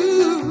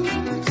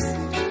news?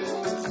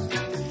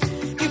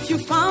 If you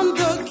found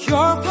the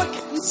cure for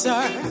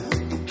cancer,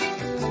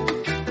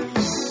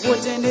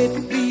 wouldn't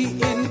it be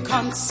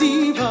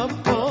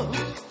inconceivable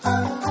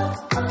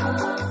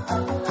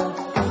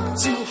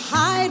to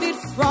hide it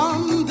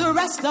from the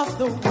rest of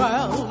the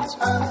world?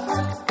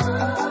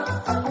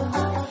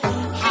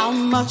 How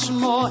much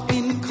more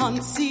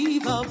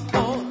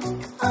inconceivable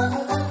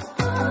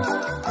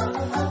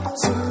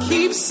to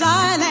keep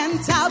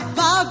silent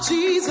about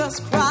Jesus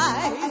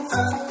Christ?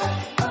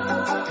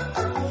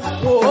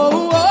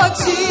 Oh, oh,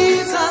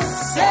 Jesus,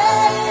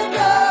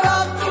 Savior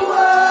of the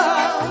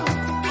world.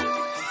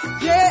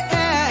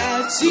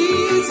 Yeah,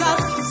 Jesus,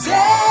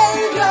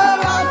 Savior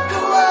of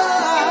the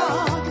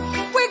world.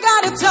 We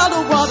gotta tell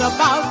the world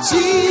about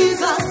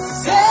Jesus,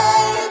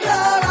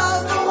 Savior of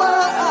the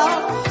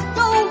world.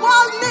 The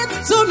world needs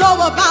to know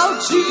about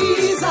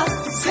Jesus,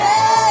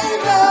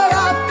 Savior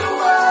of the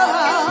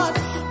world.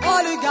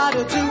 All you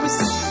gotta do is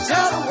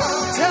tell the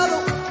world, tell the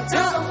world,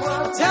 tell the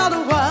world, tell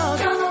the world,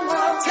 tell the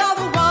world, tell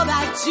the world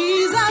that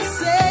Jesus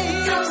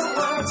saves.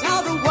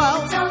 Tell the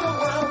world, tell the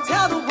world,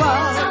 tell the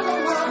world, tell the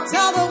world,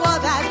 tell the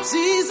world that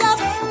Jesus,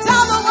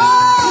 tell the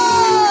world,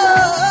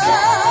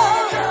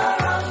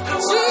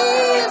 Jesus.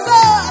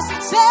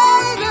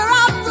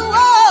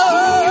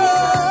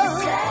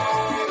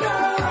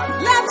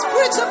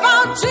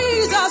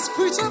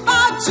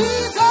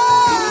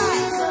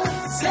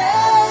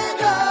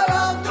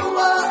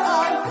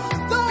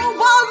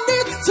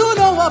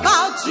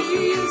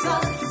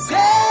 Jesus,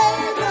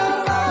 Savior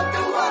of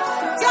the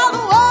world. Tell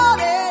the world,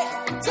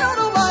 tell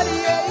the world,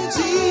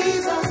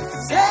 Jesus,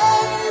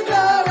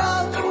 Savior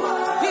of the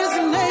world. His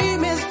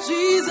name is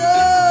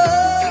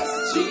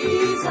Jesus,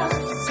 Jesus,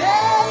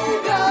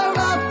 Savior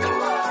of the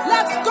world.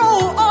 Let's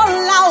go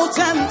all out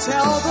and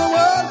tell the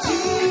world,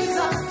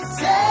 Jesus,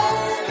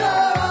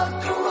 Savior of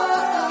the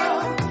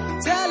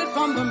world. Tell it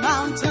from the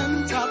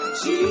mountain top,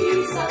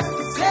 Jesus,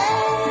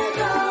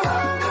 Savior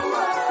of the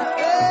world.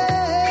 Yeah.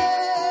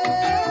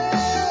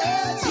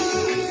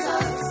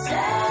 Jesus,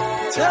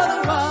 Savior. Tell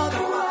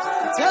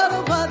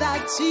the world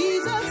that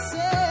Jesus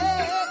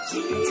said.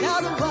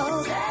 Tell the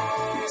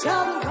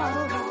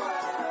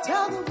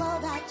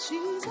world that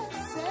Jesus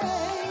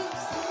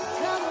saves.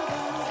 Tell the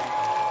world.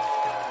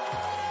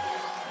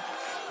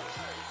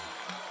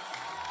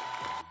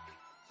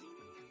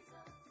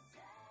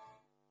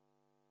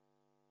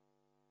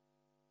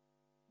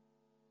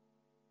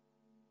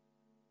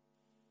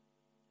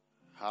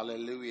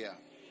 Hallelujah.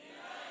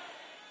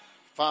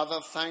 Father,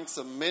 thanks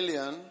a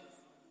million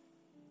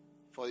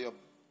for your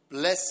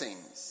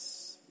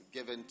blessings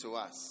given to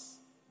us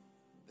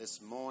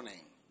this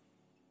morning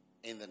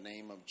in the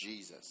name of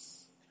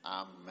Jesus.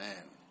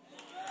 Amen.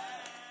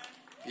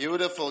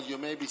 Beautiful. You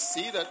may be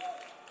seated.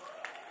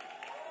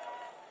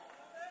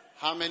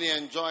 How many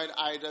enjoyed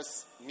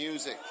Ida's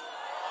music?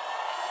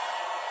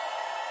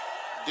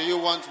 Do you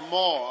want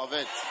more of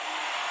it?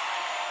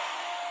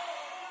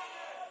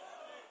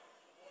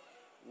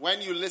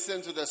 When you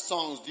listen to the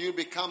songs, do you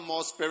become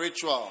more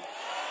spiritual?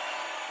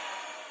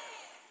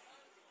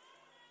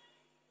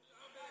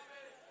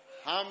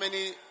 How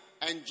many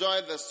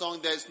enjoyed the song,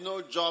 There's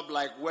No Job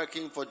Like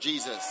Working for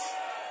Jesus?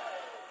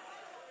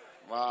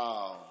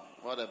 Wow,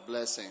 what a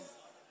blessing.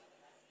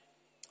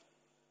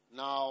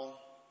 Now,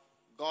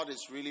 God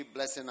is really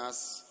blessing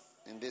us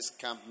in this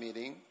camp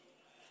meeting,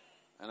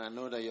 and I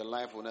know that your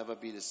life will never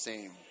be the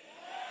same.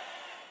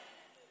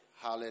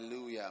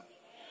 Hallelujah.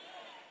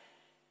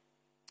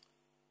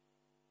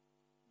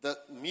 The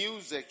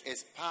music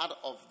is part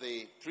of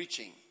the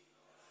preaching.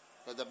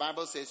 Because the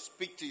Bible says,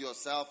 speak to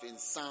yourself in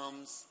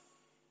psalms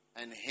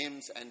and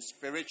hymns and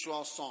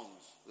spiritual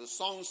songs. The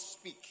songs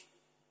speak.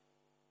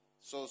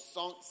 So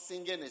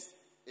singing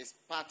is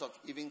part of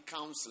even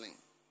counseling.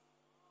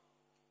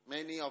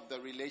 Many of the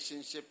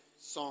relationship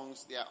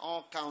songs, they are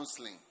all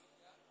counseling.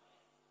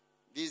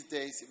 These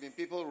days, even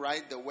people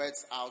write the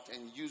words out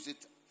and use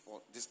it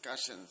for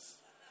discussions,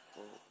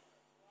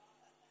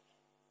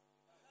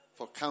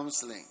 for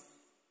counseling.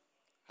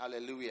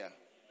 Hallelujah.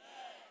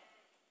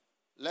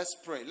 Let's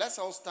pray. Let's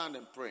all stand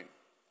and pray.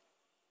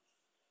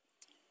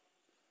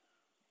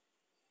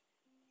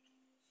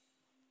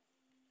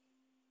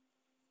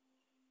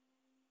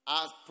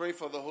 Pray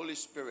for the Holy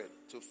Spirit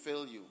to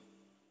fill you,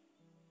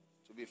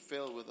 to be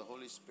filled with the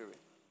Holy Spirit.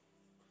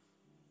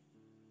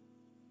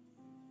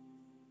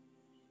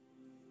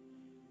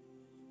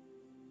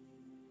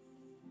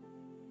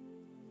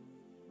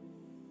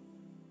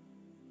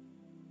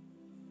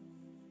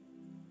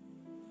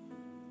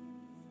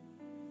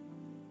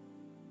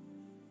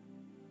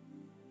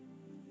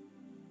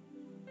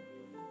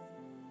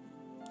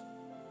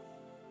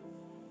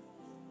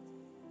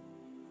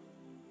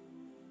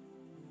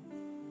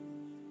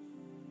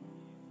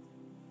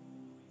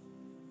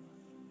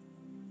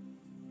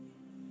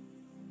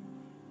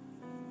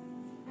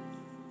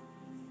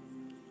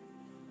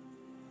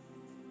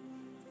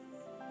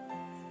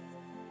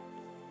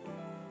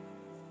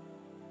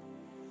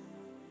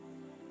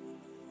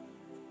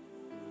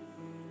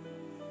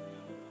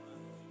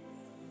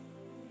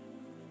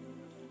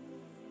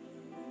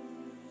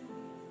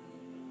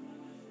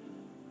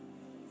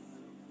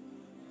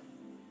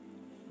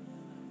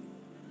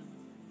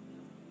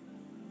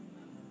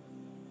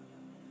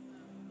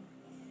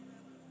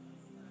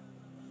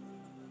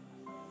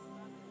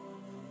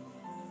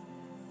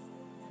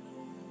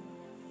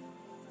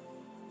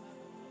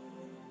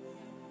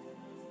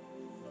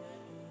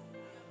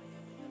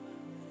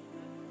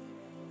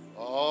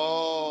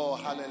 Oh,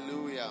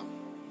 hallelujah.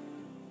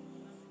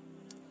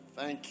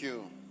 Thank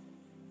you.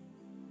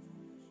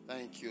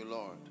 Thank you,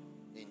 Lord.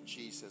 In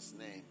Jesus'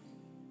 name.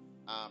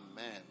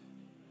 Amen.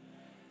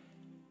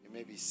 You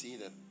may be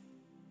seated.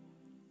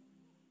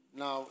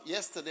 Now,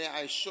 yesterday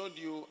I showed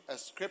you a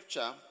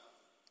scripture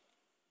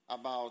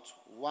about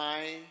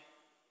why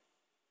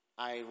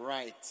I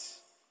write.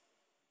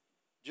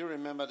 Do you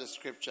remember the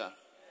scripture?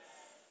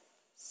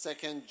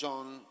 2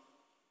 John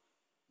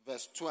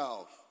verse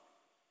 12.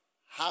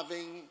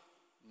 Having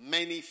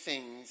many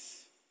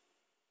things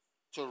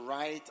to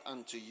write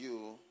unto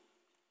you,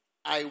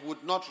 I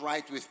would not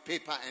write with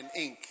paper and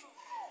ink.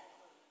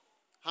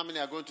 How many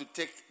are going to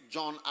take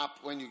John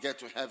up when you get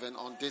to heaven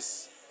on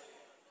this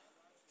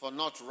for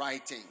not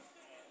writing?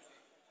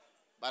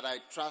 But I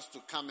trust to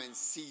come and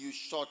see you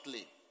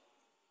shortly.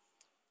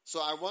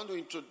 So I want to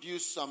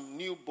introduce some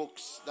new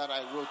books that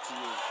I wrote to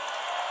you.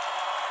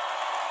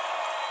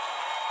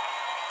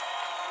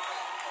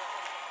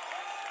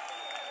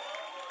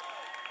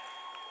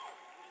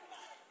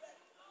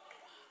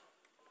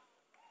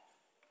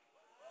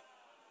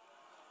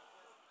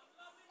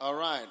 All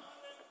right.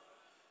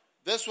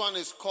 This one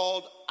is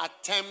called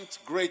Attempt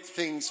Great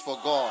Things for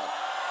God.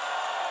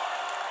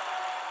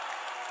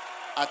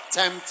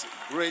 Attempt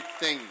Great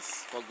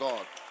Things for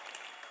God.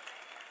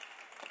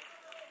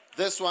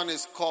 This one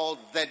is called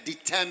The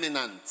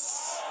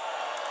Determinants.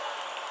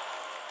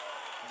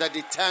 The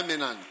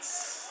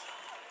Determinants.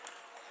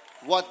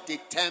 What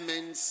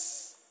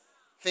determines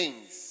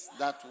things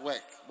that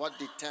work? What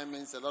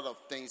determines a lot of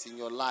things in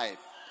your life,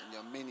 in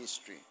your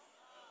ministry?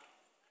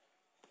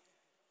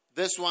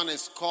 This one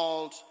is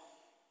called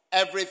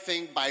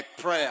Everything by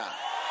Prayer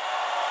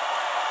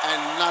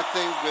and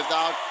Nothing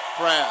Without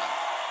Prayer.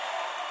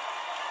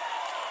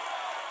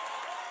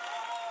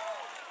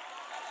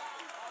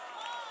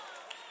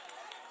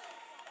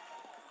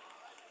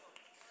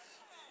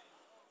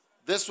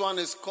 This one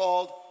is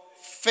called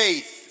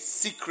Faith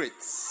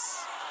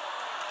Secrets.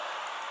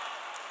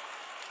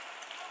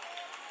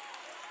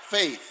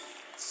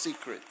 Faith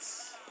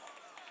Secrets.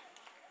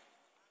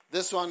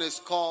 This one is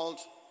called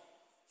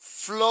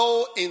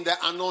Flow in the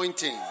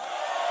Anointing.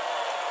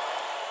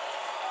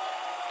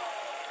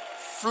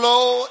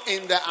 Flow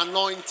in the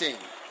Anointing.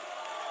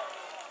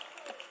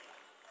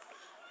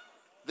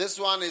 This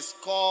one is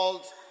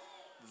called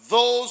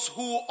Those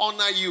Who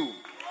Honor You.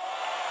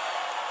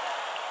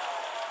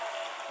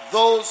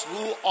 Those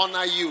who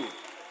honor you.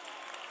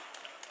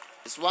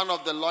 It's one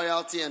of the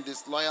loyalty and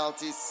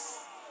disloyalties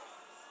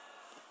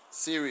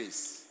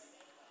series.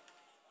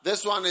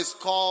 This one is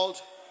called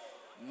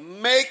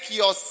Make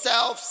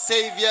Yourself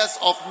Saviors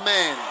of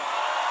Men.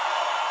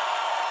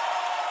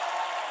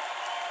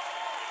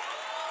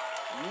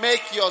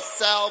 Make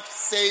Yourself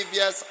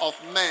Saviors of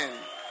Men.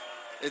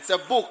 It's a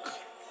book.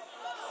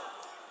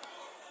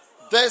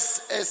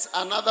 This is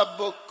another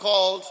book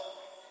called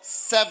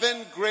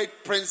 7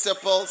 Great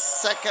Principles,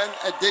 second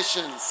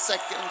edition.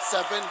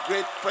 7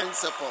 Great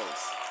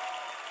Principles.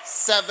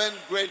 7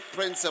 Great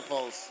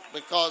Principles.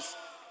 Because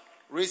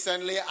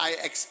recently I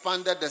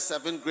expanded the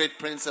 7 Great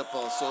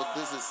Principles. So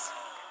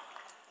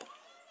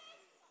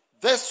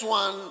this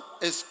one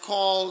is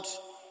called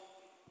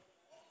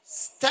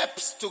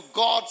Steps to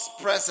God's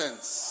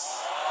Presence.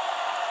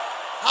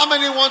 How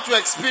many want to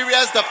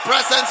experience the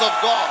presence of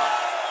God?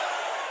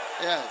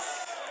 Yes.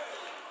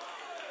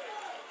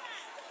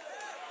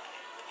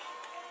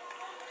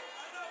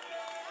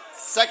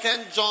 2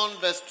 John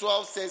verse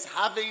 12 says,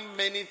 having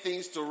many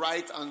things to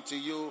write unto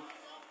you,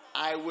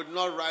 I would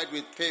not write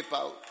with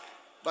paper,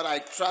 but I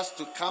trust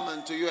to come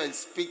unto you and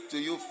speak to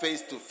you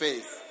face to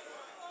face.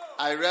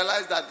 I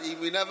realized that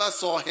we never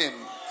saw him,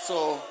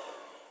 so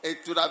it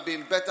would have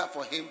been better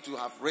for him to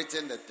have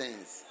written the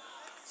things.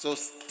 So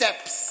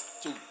steps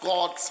to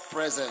God's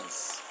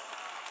presence.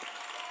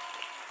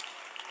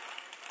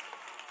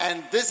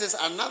 And this is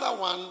another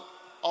one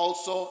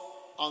also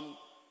on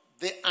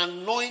the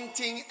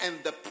anointing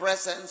and the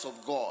presence of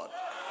God.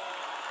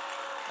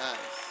 Yes.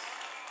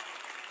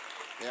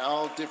 They are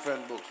all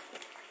different books.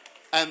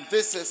 And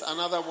this is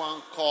another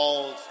one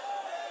called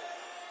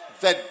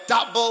The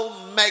Double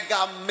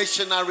Mega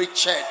Missionary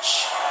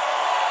Church.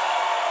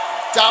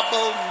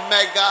 Double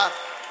Mega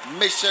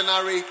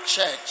Missionary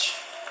Church.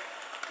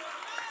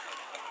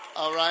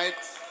 All right.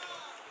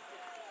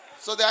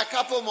 So there are a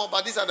couple more,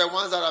 but these are the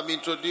ones that I'm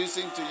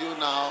introducing to you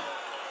now.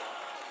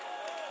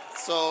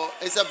 So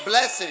it's a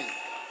blessing.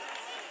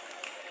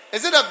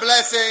 Is it a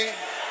blessing?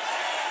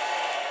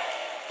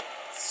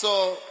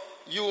 So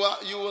you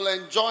will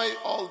enjoy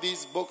all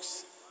these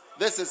books.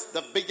 This is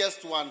the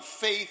biggest one,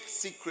 Faith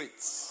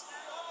Secrets.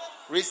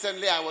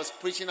 Recently I was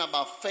preaching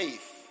about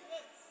faith.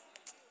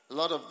 A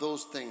lot of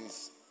those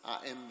things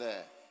are in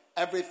there.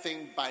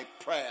 Everything by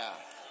prayer.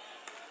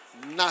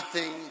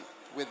 Nothing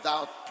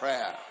without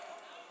prayer.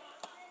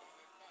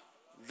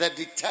 The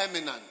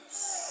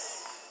determinants.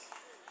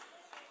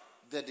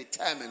 The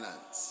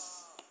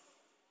determinants.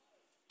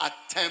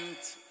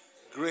 Attempt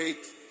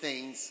great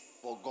things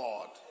for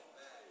God.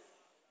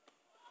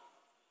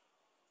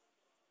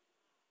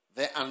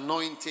 The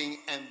anointing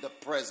and the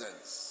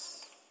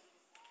presence.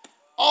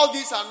 All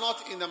these are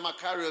not in the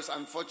Macarius,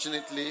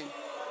 unfortunately.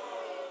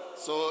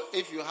 So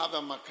if you have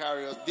a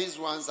Macarius, these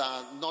ones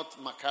are not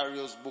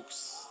Macarius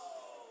books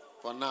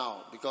for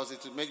now, because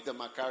it will make the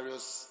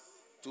Macarius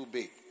too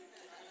big.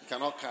 You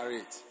cannot carry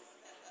it.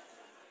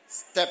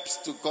 Steps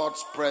to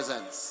God's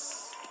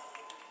presence.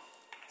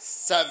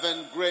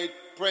 7 Great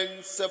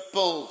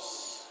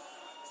Principles.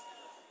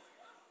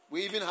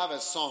 We even have a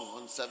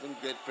song on 7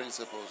 Great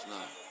Principles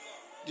now.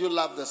 Do you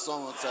love the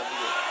song on 7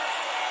 Great?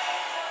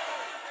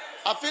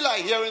 I feel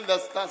like hearing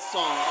that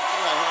song.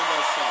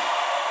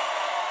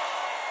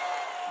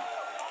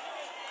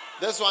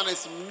 This one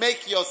is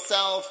Make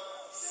Yourself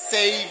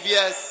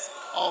Saviors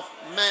of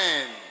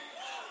Men.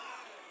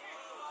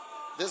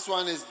 This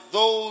one is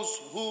Those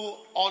Who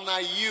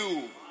Honor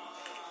You.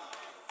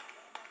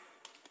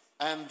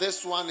 And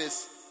this one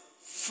is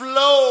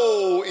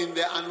Flow in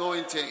the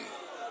Anointing.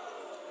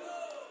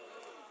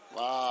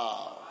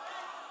 Wow.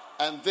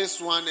 And this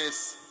one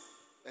is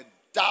a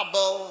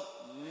Double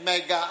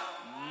Mega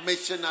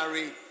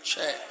Missionary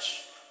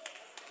Church.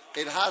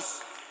 It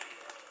has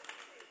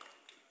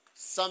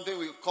something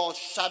we call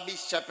shabby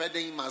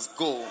shepherding must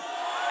go.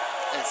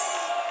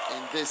 Yes,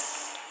 in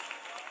this,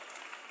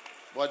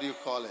 what do you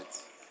call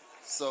it?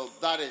 So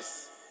that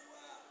is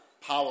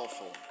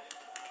powerful.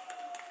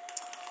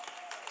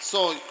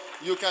 So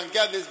you can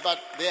get this, but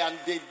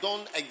they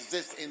don't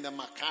exist in the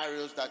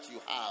Macarius that you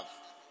have,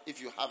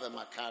 if you have a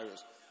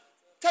Macarius.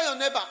 Tell your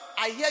neighbor,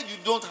 I hear you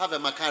don't have a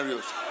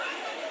Macarius.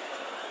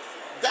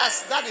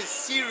 That is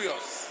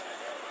serious.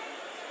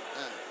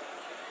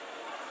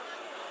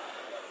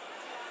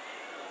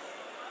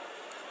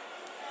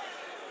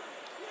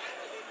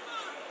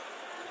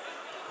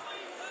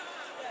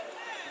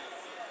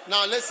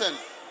 Now listen,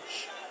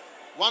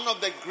 one of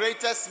the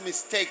greatest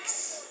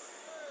mistakes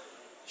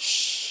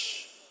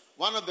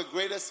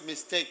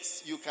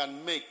you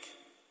can make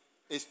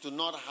is to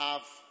not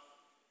have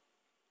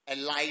a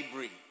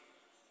library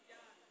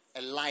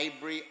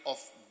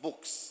of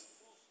books.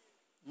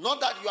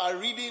 Not that you are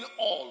reading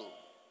all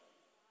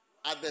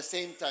at the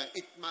same time.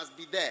 It must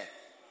be there.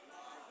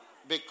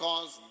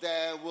 Because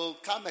there will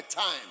come a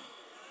time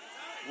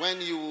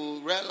when you will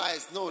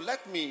realize, no,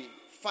 let me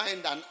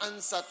find an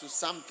answer to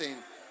something,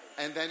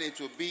 and then it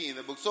will be in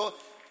the book. So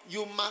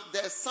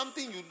there's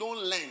something you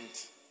don't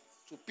lend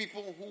to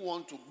people who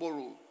want to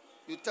borrow.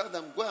 You tell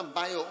them, go and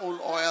buy your own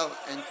oil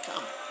and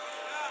come.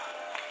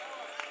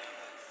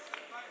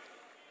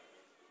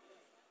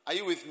 Are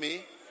you with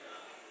me?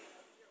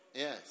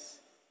 Yes.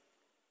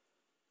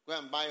 Go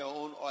and buy your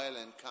own oil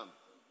and come.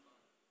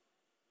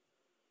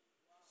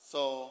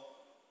 So,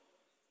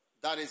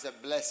 that is a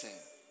blessing.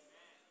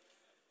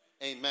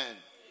 Amen.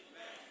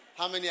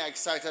 How many are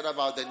excited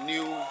about the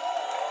new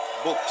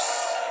books?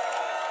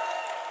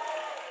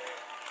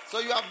 So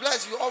you are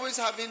blessed. You're always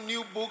having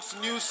new books,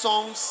 new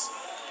songs,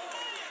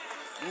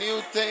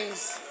 new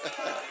things.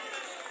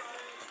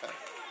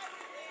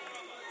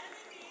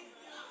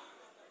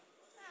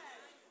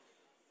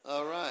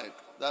 All right.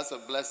 That's a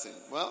blessing.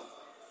 Well,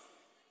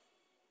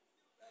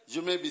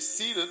 you may be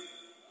seated.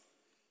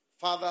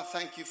 Father,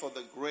 thank you for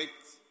the great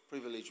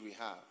privilege we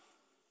have.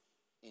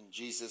 In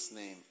Jesus'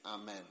 name,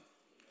 amen.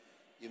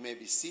 You may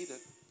be seated.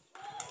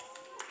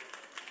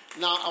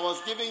 Now, I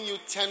was giving you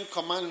 10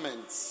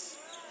 commandments.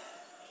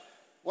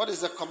 What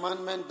is the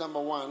commandment number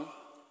 1?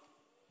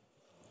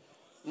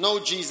 Know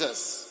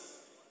Jesus.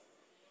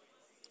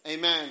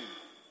 Amen.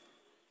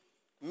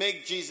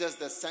 Make Jesus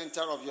the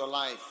center of your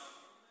life.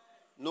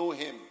 Know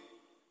him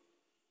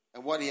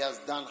and what he has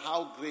done,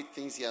 how great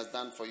things he has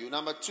done for you.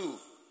 Number 2,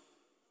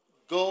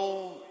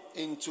 go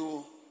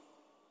into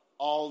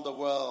all the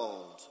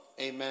world.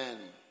 Amen.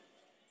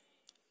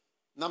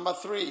 Number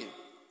 3,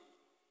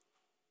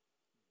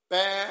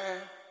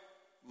 bear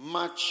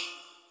much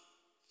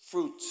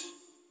fruit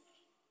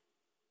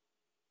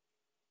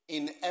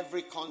in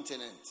every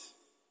continent.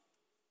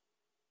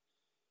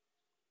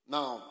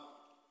 Now,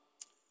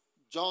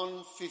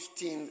 John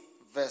 15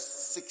 verse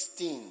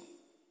 16.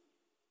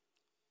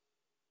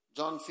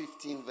 John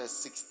 15 verse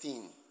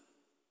 16.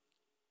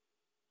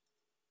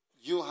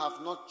 You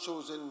have not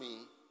chosen me,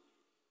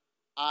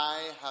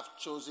 I have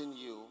chosen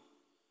you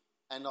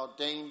and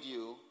ordained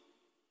you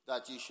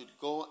that you should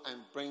go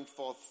and bring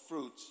forth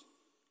fruit,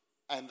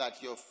 and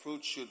that your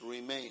fruit should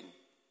remain,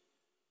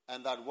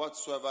 and that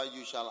whatsoever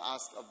you shall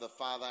ask of the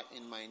Father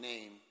in my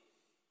name,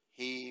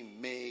 he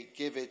may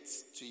give it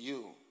to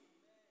you.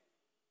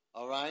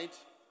 All right?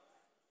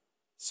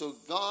 So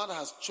God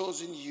has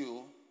chosen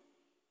you.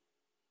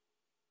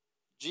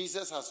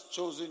 Jesus has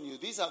chosen you.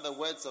 These are the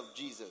words of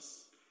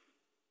Jesus.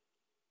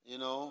 You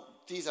know,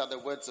 these are the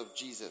words of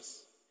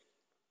Jesus.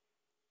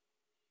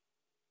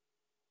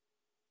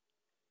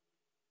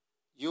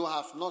 You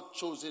have not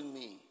chosen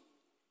me.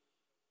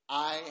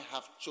 I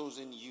have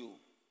chosen you.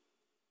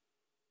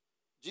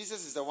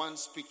 Jesus is the one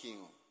speaking.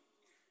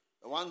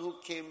 The one who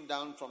came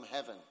down from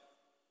heaven.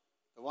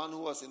 The one who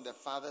was in the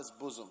Father's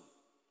bosom.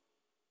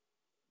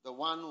 The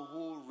one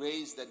who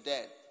raised the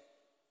dead.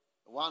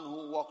 The one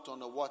who walked on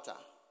the water.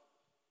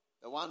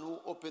 The one who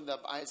opened the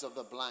eyes of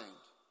the blind.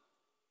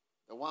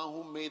 The one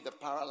who made the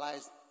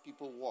paralyzed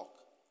people walk.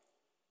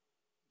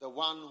 The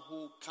one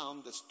who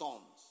calmed the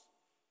storms.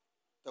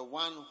 The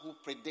one who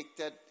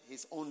predicted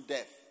his own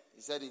death.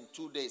 He said, in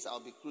 2 days I'll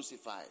be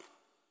crucified.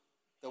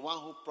 The one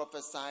who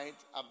prophesied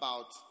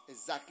about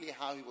exactly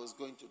how he was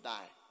going to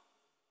die.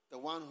 The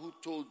one who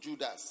told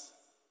Judas,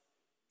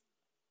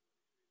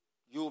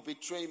 you will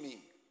betray me.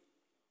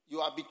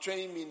 You are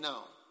betraying me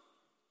now.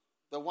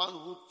 The one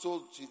who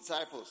told his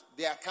disciples,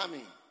 they are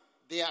coming.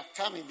 They are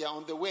coming. They are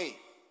on the way.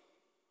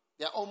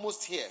 They are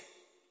almost here.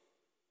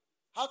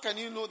 How can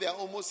you know they are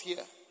almost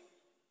here?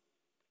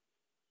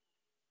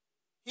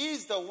 He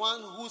is the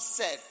one who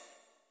said,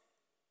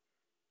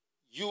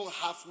 you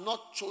have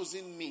not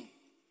chosen me.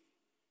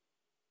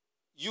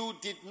 You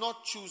did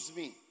not choose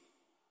me.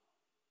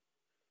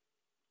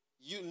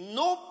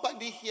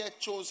 Nobody here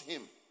chose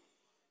him.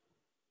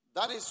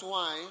 That is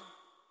why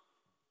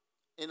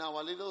in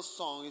our little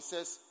song it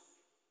says,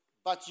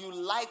 but you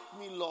liked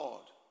me,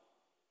 Lord,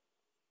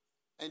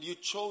 and you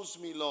chose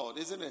me, Lord,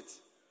 isn't it?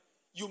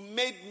 You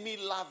made me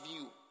love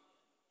you.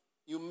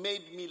 You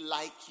made me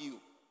like you.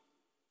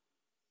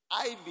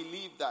 I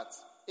believe that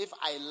if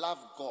I love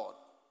God,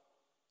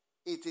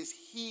 it is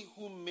He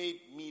who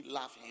made me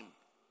love Him.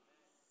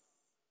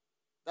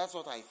 That's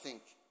what I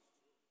think.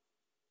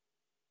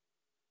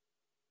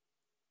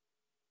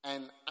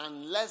 And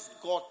unless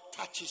God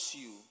touches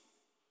you,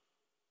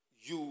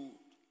 you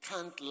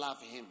can't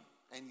love Him,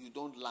 and you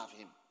don't love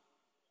Him.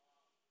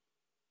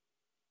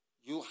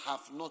 You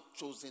have not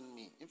chosen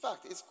me. In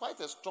fact, it's quite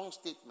a strong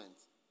statement.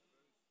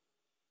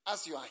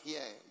 As you are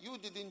here, you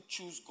didn't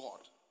choose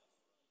God.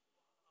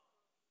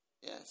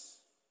 Yes.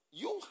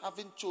 You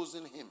haven't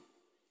chosen Him.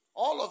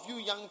 All of you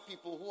young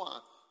people who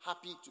are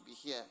happy to be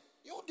here,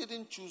 you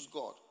didn't choose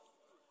God.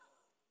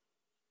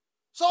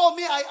 So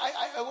me,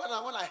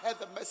 when I heard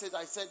the message,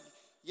 I said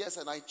yes,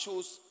 and I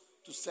chose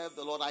to serve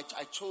the Lord.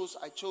 I chose.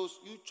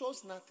 You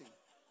chose nothing.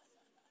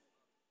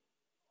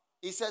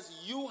 He says,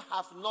 you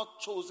have not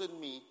chosen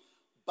me,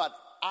 but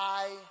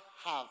I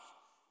have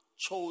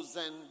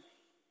chosen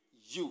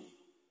you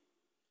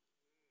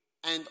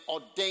and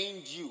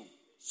ordained you.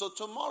 So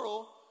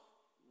tomorrow,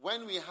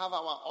 when we have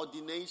our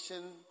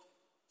ordination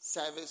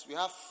service, we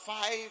have 5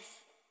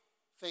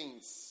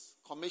 things: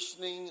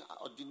 commissioning,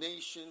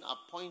 ordination,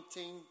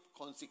 appointing,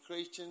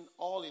 consecration,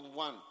 all in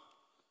one.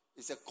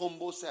 It's a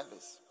combo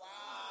service. Wow.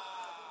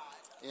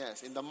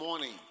 Yes, in the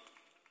morning.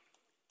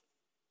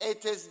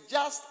 It is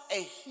just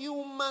a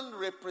human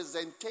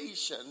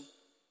representation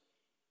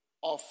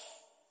of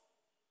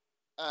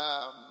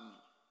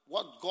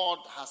what God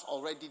has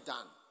already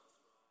done.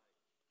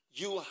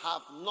 You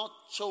have not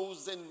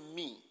chosen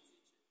me.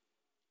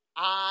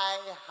 I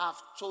have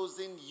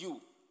chosen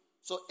you.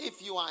 So if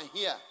you are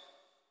here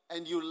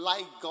and you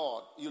like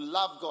God, you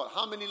love God.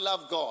 How many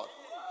love God?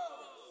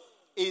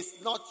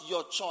 It's not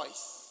your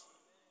choice.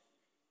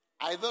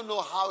 I don't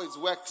know how it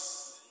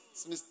works.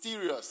 It's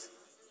mysterious.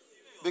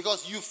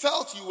 Because you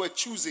felt you were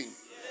choosing.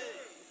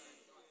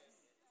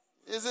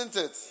 Isn't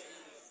it?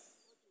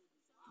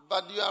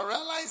 But you are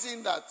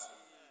realizing that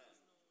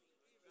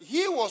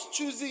He was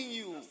choosing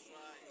you,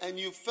 and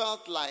you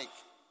felt like,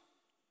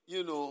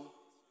 you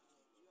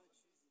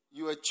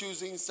were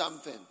choosing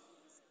something.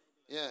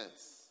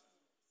 Yes.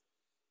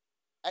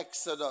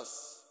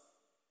 Exodus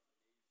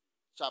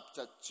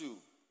chapter 2,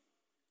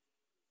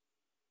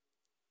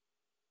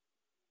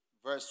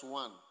 verse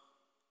 1.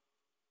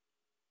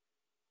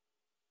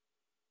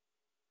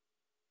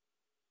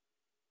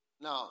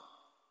 Now,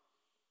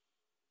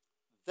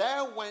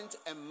 there went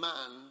a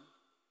man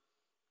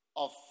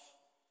of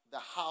the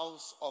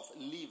house of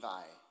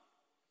Levi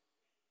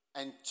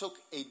and took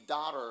a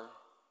daughter,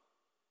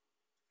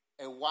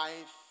 a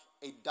wife,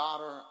 a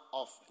daughter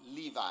of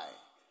Levi.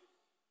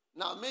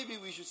 Now, maybe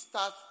we should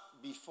start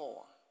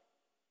before,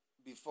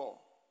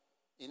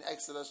 in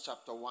Exodus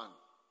chapter 1.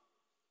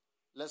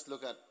 Let's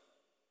look at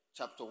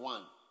chapter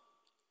 1.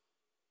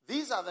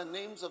 These are the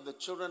names of the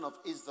children of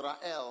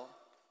Israel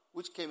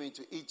which came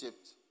into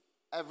Egypt,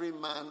 every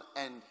man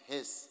and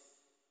his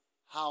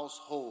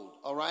household.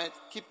 All right,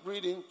 keep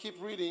reading.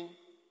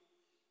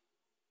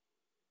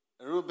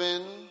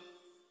 Reuben,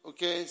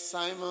 okay,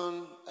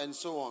 Simon, and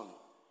so on.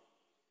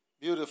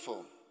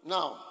 Beautiful.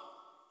 Now,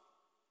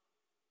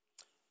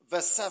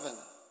 verse 7.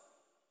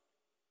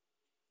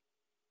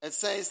 It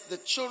says, the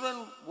children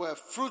were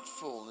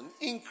fruitful and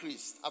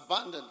increased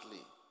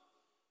abundantly.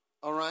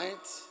 All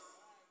right?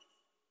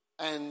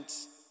 And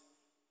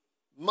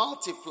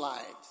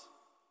multiplied.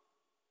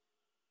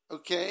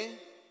 Okay?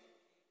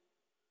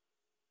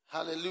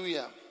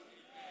 Hallelujah.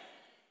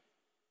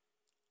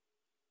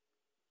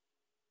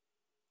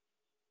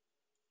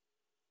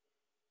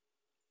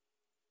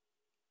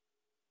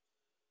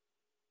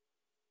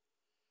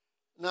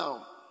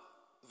 Now,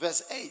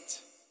 verse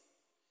 8.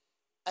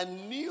 A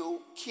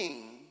new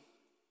king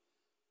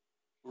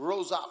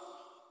rose up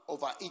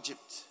over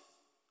Egypt,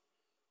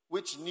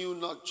 which knew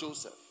not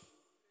Joseph.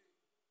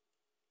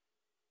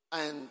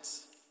 And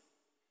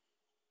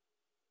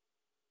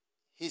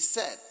he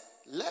said,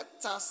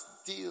 let us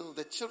deal,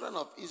 the children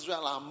of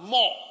Israel are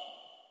more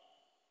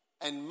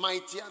and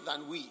mightier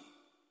than we.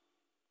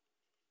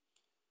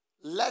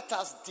 Let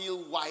us deal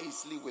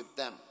wisely with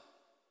them.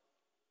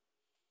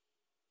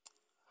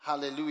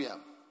 Hallelujah.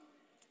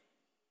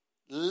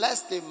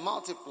 Lest they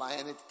multiply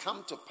and it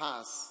come to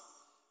pass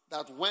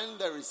that when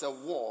there is a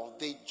war,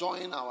 they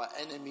join our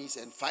enemies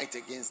and fight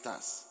against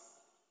us.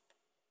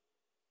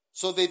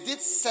 So they did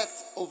set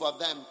over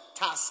them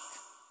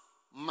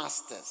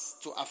taskmasters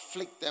to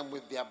afflict them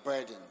with their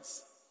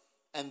burdens.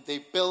 And they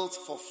built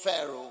for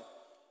Pharaoh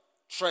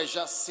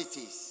treasure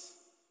cities,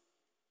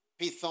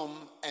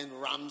 Pithom and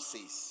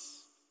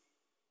Ramses.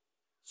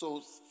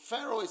 So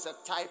Pharaoh is a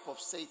type of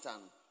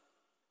Satan.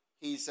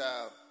 He's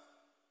a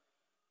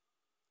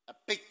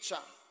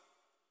picture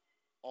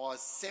or a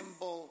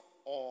symbol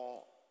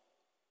or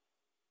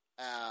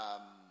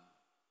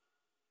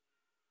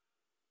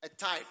a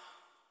type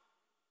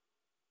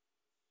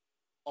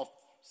of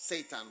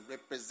Satan,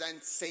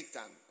 represents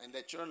Satan, and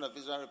the children of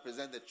Israel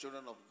represent the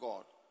children of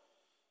God.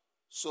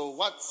 So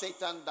what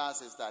Satan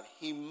does is that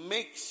he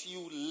makes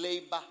you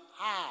labor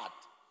hard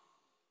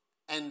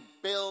and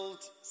build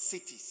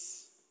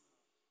cities.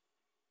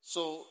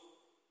 So,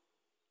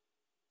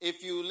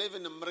 if you live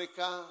in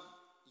America,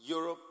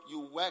 Europe,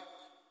 you work,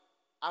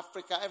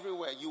 Africa,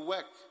 everywhere, you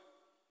work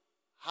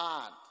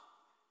hard.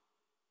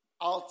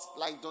 Out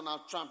like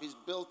Donald Trump, he's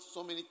built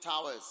so many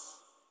towers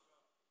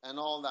and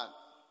all that.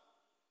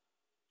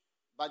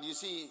 But you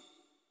see,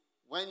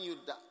 when you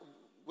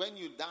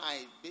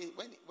die,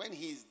 when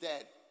he's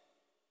dead,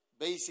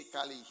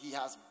 basically he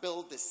has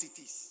built the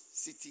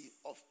cities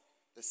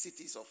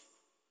of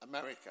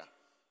America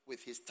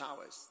with his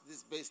towers. This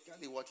is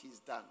basically what he's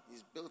done.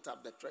 He's built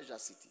up the treasure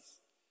cities.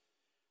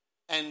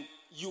 And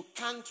you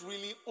can't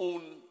really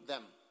own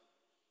them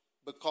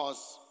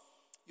because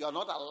you are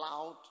not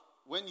allowed,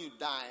 when you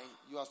die,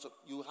 you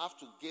have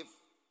to give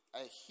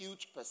a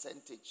huge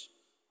percentage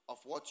of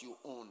what you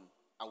own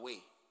away.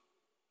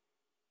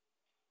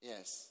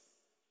 Yes.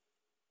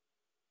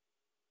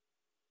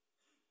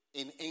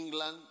 In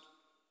England,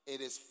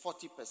 it is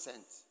 40%.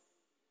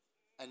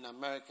 And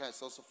America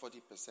is also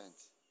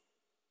 40%.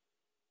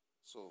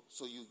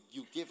 So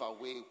you give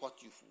away what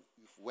you've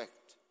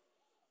worked.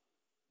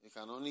 You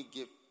can only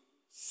give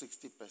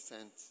 60%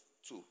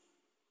 too.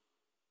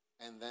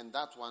 And then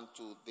that one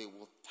too, they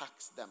will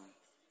tax them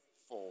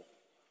for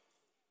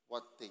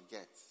what they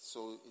get.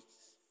 So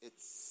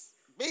it's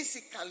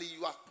basically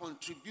you are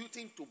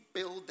contributing to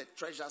build the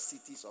treasure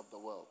cities of the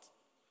world.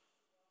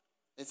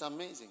 It's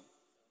amazing.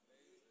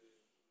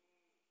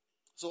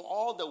 So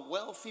all the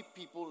wealthy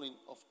people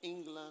of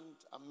England,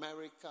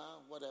 America,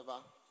 whatever,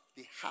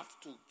 they have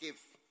to give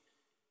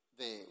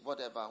the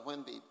whatever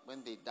when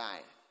they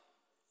die.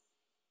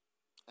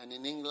 And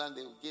in England,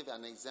 they will give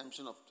an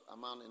exemption of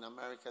amount. In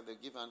America, they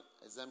give an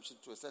exemption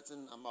to a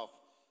certain amount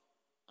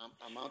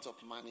of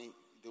money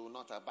they will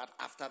not have. But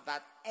after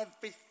that,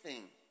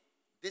 everything,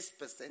 this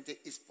percentage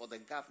is for the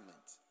government.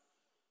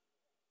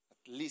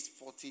 At least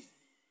 40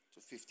 to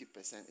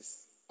 50%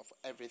 is of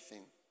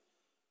everything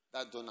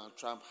that Donald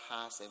Trump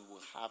has and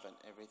will have and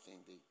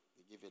everything, they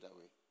give it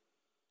away.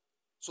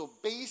 So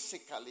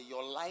basically,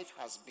 your life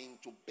has been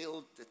to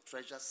build the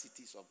treasure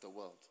cities of the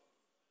world.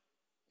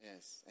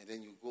 Yes, and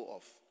then you go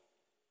off.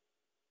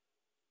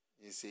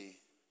 You see.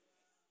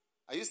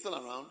 Are you still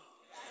around?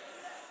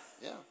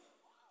 Yes. Yeah.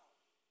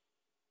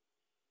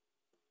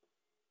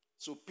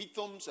 So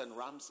Pithoms and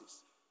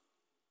Ramses.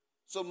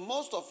 So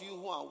most of you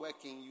who are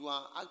working, you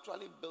are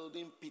actually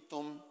building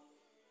Pithoms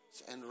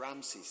and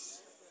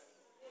Ramses.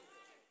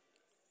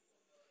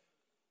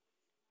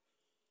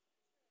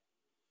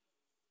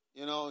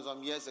 You know,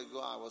 some years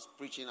ago I was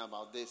preaching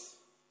about this,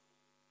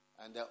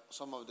 and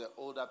some of the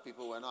older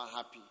people were not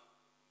happy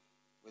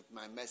with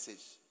my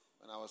message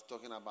when I was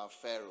talking about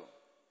Pharaoh.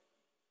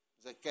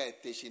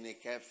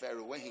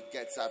 Pharaoh. When he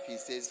gets up, he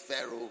says,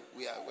 Pharaoh,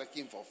 we are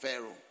working for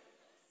Pharaoh.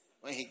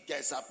 When he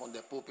gets up on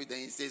the pulpit, then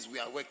he says, we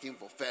are working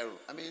for Pharaoh.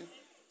 I mean,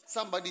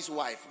 somebody's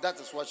wife. That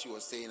is what she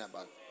was saying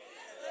about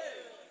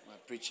my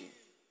preaching.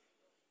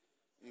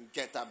 You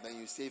get up, then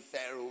you say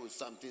Pharaoh,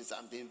 something,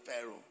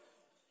 Pharaoh.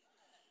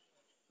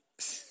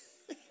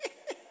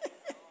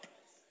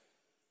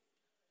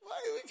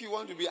 Why, if you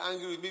want to be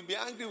angry with me, be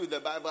angry with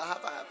the Bible.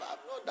 I've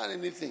not done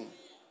anything.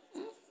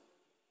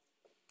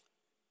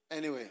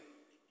 Anyway,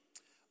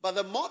 but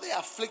the more they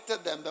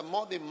afflicted them, the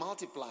more they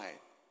multiplied.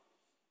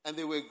 And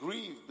they were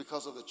grieved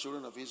because of the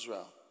children of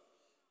Israel.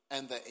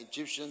 And the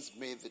Egyptians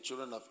made the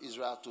children of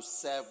Israel to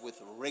serve with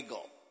rigor.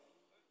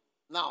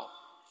 Now,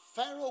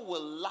 Pharaoh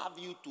will love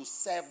you to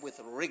serve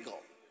with rigor,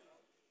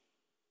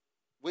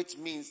 which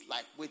means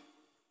like with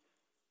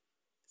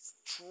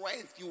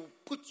strength. You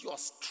put your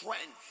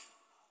strength.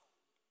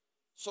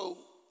 So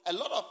a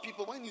lot of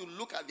people, when you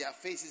look at their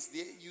faces,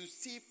 you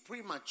see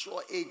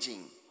premature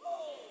aging.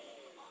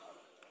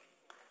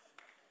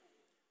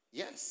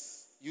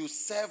 Yes, you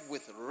serve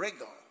with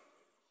rigor.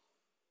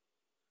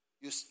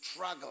 You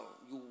struggle.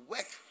 You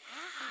work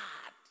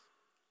hard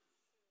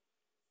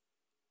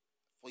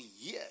for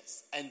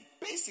years. And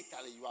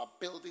basically, you are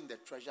building the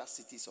treasure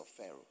cities of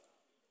Pharaoh.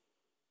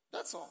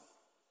 That's all.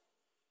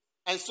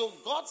 And so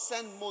God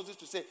sent Moses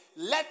to say,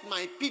 let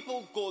my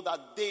people go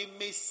that they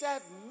may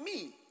serve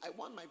me. I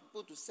want my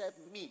people to serve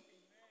me,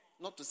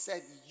 not to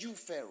serve you,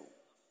 Pharaoh.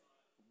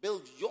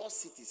 Build your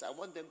cities. I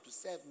want them to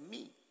serve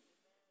me.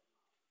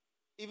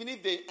 Even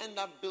if they end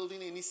up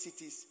building any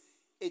cities,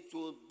 it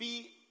will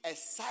be a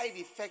side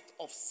effect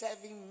of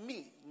serving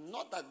me,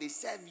 not that they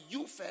serve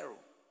you, Pharaoh.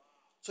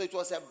 So it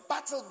was a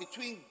battle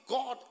between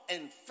God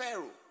and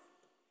Pharaoh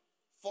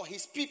for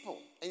his people.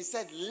 And he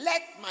said,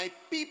 let my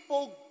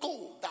people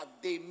go that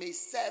they may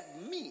serve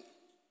me.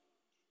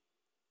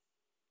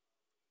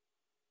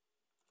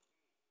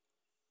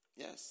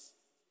 Yes.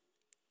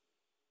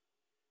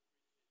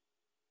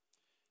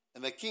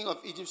 And the king of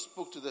Egypt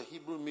spoke to the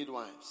Hebrew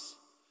midwives.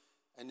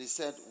 And he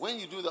said, when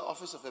you do the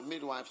office of a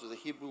midwife to the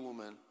Hebrew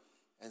woman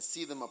and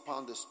see them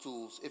upon the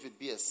stools, if it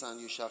be a son,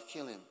 you shall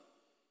kill him.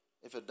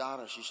 If a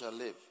daughter, she shall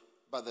live.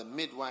 But the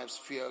midwives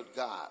feared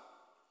God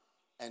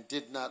and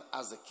did not,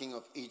 as the king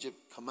of Egypt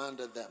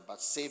commanded them,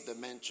 but saved the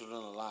men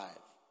children alive.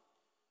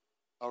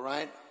 All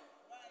right?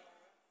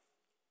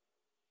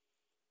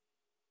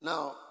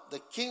 Now, the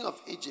king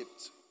of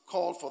Egypt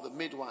called for the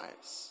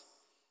midwives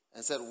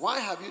and said, "Why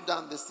have you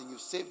done this thing?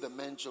 You've saved the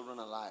men children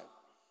alive."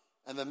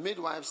 And the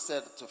midwives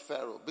said to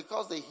Pharaoh,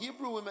 "Because the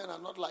Hebrew women are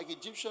not like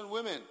Egyptian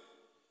women.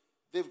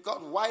 They've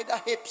got wider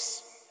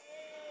hips."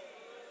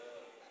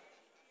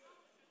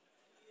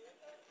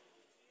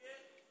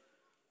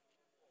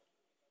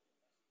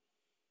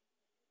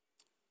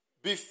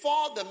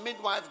 Before the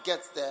midwife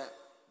gets there,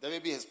 the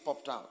baby has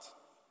popped out.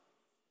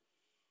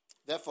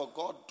 Therefore,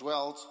 God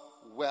dwelt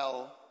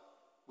well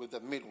with the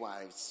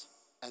midwives,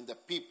 and the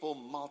people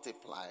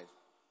multiplied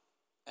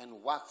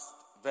and waxed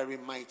very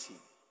mighty.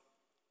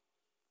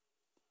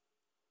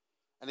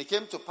 And it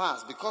came to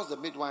pass, because the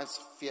midwives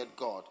feared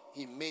God,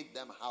 he made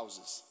them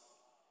houses.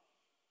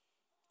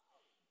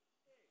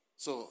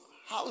 So,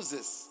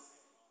 houses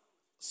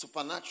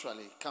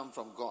supernaturally come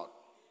from God.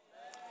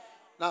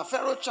 Now,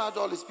 Pharaoh charged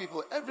all his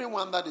people, every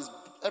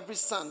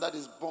son that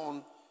is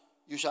born,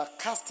 you shall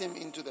cast him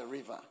into the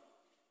river.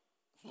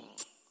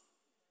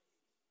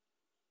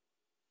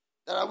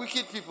 There are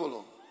wicked people.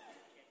 Oh.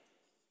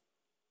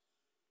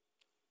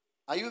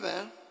 Are you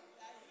there?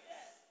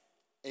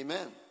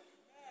 Amen.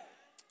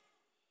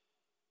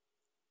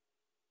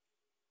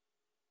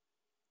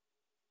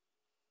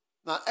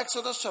 Now,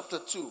 Exodus chapter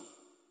 2,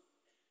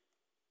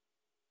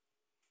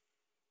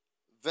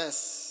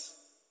 verse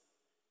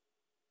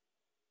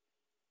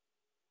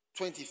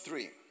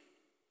 23.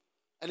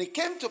 And it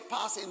came to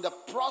pass in the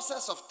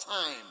process of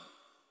time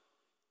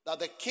that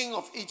the king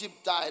of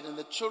Egypt died, and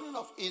the children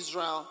of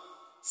Israel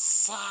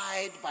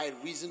sighed by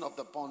reason of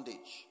the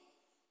bondage.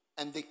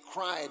 And they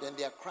cried, and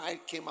their cry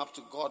came up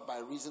to God by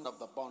reason of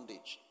the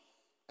bondage.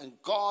 And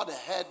God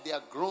heard their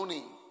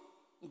groaning.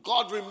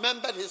 God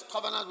remembered his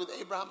covenant with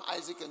Abraham,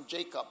 Isaac, and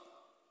Jacob.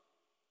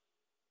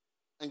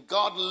 And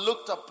God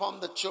looked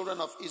upon the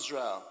children of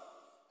Israel,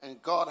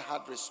 and God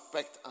had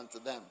respect unto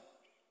them.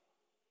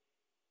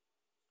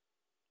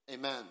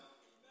 Amen.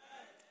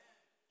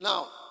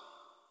 Now,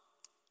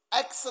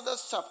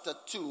 Exodus chapter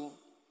 2,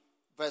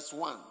 verse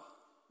 1.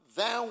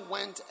 There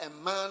went a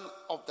man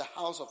of the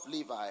house of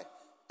Levi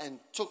and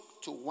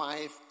took to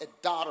wife a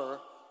daughter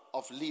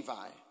of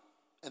Levi.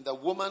 And the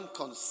woman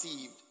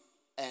conceived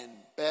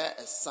and bare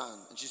a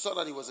son. And she saw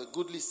that he was a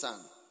goodly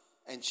son.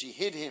 And she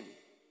hid him.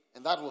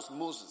 And that was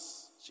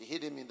Moses. She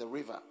hid him in the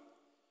river.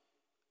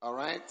 All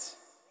right?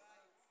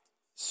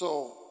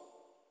 So,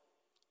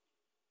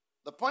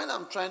 the point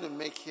I'm trying to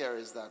make here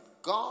is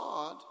that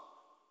God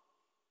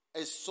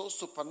is so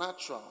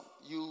supernatural.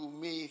 You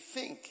may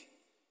think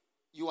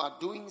you are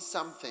doing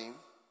something,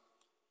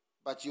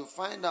 but you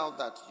find out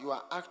that you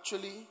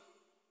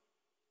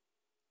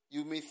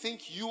may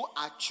think you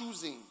are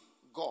choosing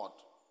God,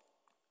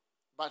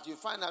 but you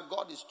find out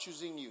God is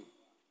choosing you.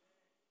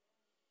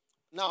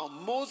 Now,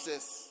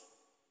 Moses,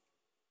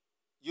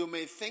 you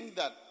may think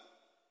that,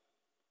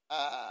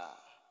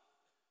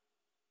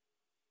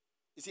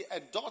 you see,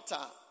 a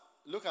daughter,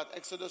 look at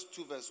Exodus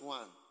 2 verse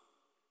 1.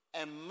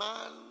 A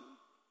man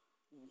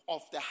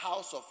of the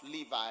house of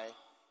Levi,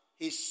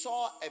 he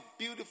saw a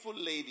beautiful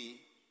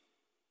lady,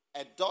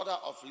 a daughter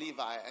of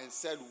Levi, and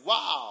said,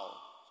 "Wow,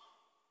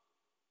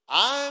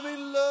 I'm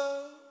in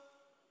love.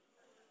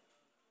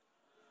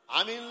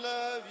 I'm in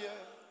love,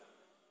 yeah."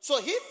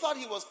 So he thought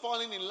he was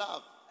falling in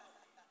love.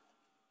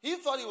 He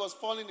thought he was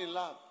falling in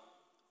love.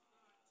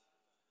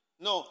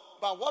 No,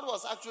 but what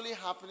was actually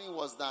happening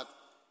was that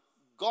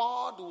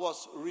God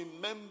was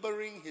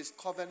remembering his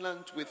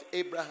covenant with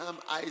Abraham,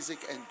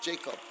 Isaac, and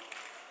Jacob.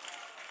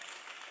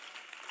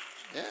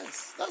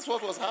 Yes, that's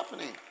what was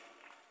happening.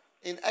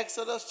 In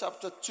Exodus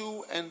chapter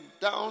 2 and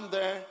down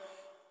there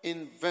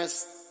in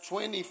verse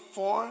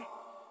 24,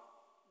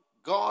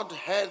 God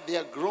heard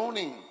their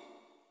groaning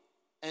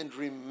and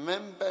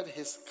remembered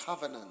his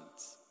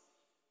covenant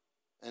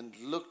and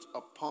looked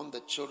upon the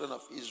children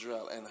of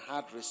Israel and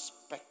had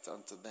respect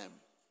unto them.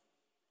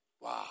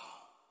 Wow.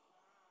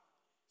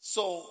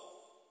 So,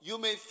 you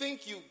may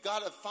think you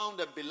gotta found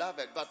a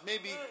beloved, but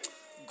maybe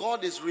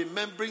God is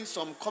remembering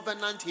some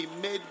covenant he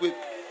made with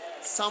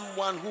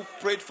someone who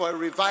prayed for a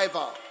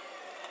revival.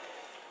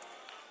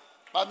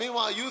 But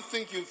meanwhile, you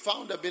think you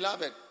found a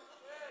beloved.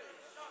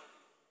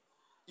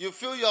 You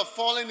feel you're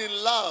falling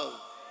in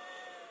love.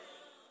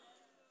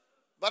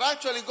 But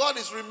actually, God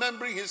is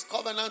remembering his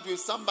covenant with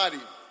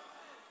somebody.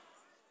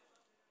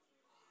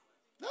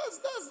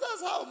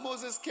 That's how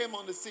Moses came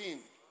on the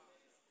scene.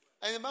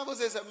 And the Bible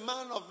says a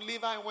man of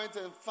Levi went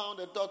and found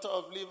a daughter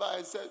of Levi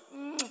and said,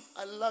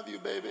 "I love you,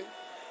 baby."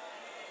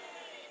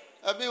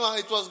 And meanwhile,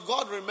 it was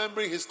God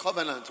remembering his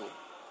covenant.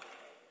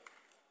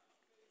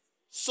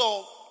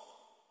 So,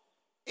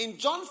 in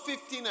John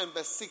 15 and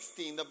verse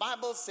 16, the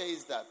Bible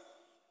says that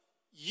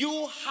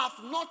you have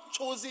not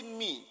chosen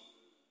me.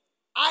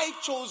 I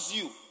chose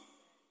you.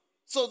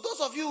 So those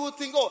of you who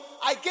think, "Oh,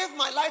 I gave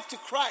my life to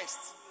Christ.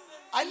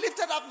 I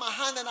lifted up my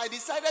hand and I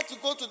decided to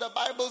go to the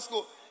Bible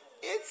school."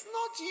 It's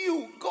not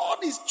you.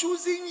 God is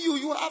choosing you.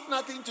 You have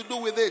nothing to do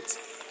with it.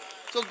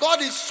 So God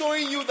is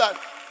showing you that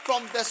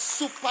from the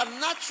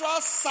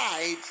supernatural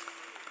side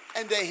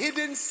and the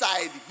hidden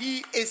side,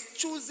 he is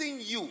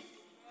choosing you.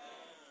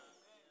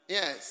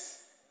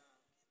 Yes.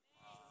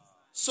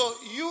 So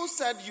you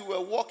said you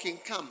were walking,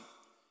 come.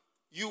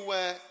 You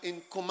were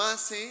in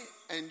Kumasi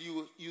and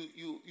you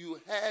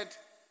heard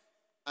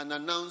an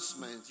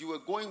announcement. You were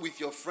going with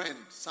your friend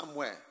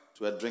somewhere.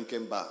 To a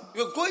drinking bar.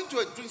 You were going to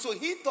a drink. So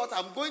he thought,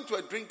 I'm going to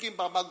a drinking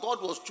bar, but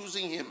God was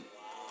choosing him.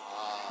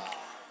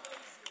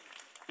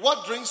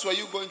 What drinks were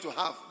you going to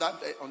have that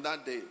day, on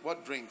that day?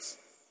 What drinks?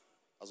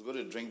 I was going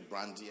to drink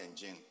brandy and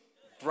gin.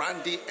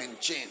 Brandy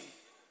and gin.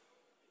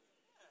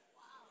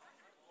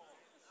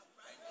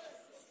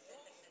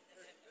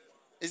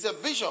 He's a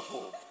bishop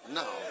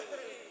now.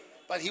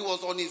 But he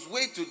was on his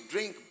way to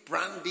drink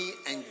brandy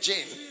and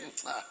gin.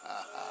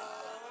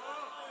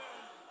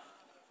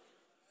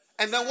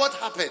 And then what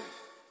happened?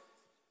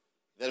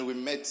 Then we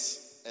met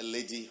a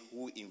lady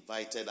who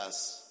invited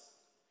us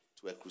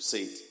to a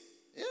crusade.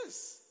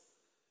 Yes.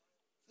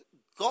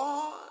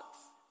 God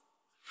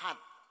had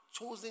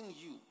chosen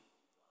you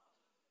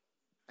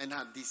and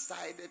had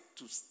decided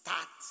to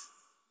start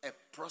a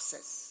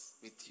process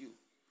with you.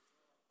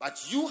 But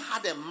you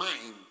had a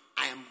mind,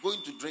 I am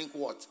going to drink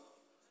what?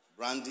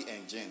 Brandy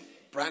and gin.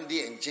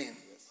 Brandy and gin.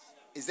 Yes.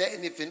 Is there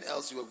anything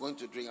else you were going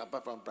to drink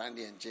apart from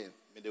brandy and gin?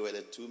 I mean, they were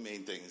the two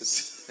main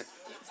things.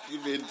 Two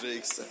main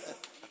drinks.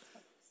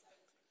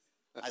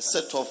 I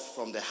set off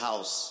from the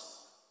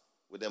house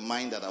with the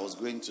mind that I was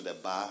going to the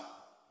bar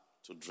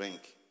to drink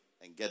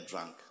and get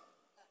drunk.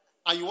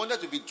 And you wanted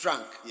to be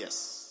drunk?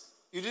 Yes.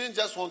 You didn't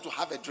just want to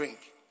have a drink?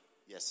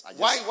 Yes.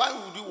 Why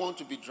would you want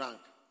to be drunk?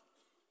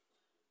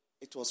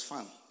 It was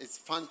fun. It's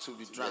fun to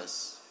be drunk.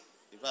 Yes.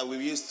 In fact, we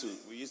used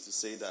to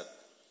say that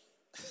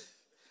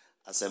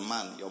as a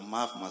man, your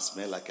mouth must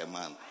smell like a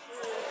man.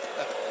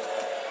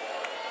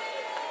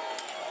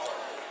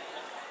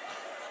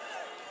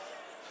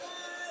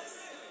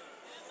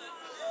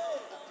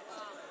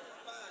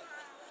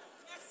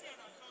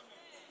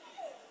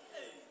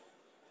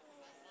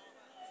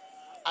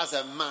 As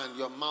a man,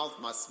 your mouth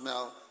must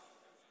smell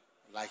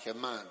like a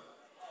man.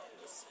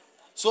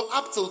 So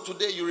up till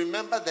today, you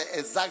remember the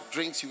exact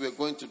drinks you were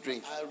going to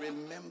drink? I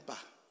remember.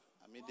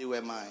 I mean, they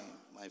were my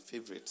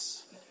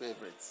favorites.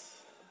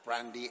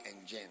 Brandy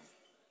and gin.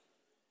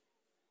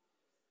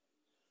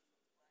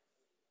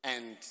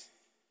 And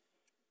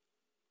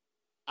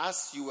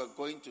as you were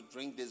going to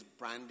drink this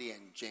brandy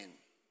and gin,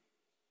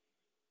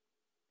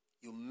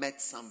 you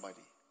met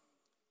somebody.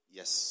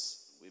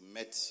 Yes, we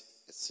met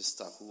a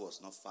sister who was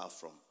not far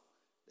from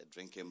the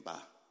drinking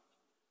bar.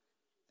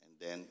 And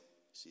then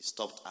she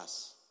stopped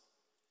us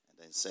and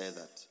then said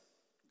that,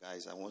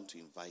 guys, I want to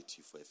invite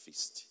you for a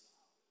feast.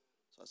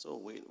 So I said,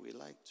 oh, we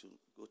like to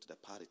go to the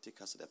party.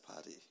 Take us to the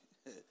party.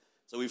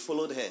 So we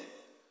followed her,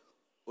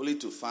 only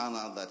to find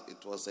out that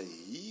it was a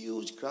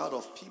huge crowd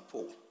of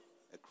people,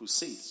 a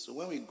crusade. So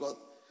when we got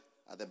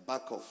at the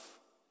back of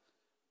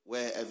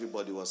where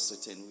everybody was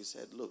sitting, we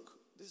said, look,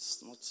 this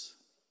is not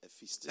a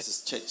feast, this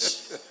is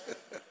church.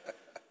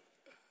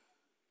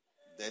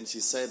 Then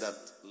she said that,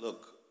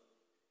 look,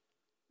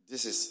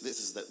 this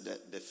is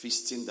the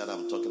feasting that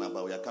I'm talking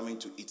about. We are coming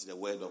to eat the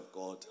word of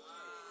God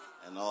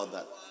and all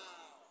that.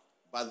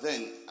 But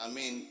then, I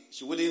mean,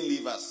 she wouldn't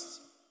leave us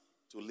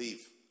to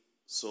leave.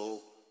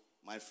 So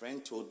my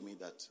friend told me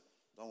that,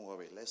 don't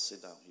worry, let's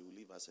sit down. He will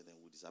leave us and then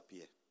we'll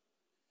disappear.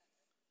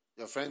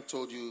 Your friend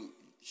told you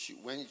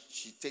when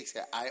she takes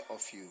her eye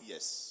off you,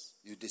 yes,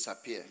 you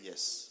disappear.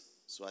 Yes.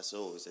 So I said,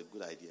 oh, it's a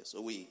good idea.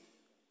 So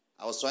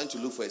I was trying to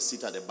look for a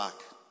seat at the back.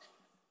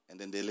 And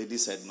then the lady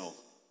said no.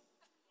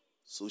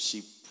 So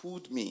she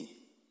pulled me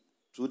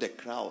through the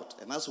crowd.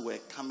 And as we were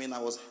coming, I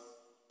was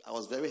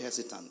very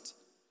hesitant.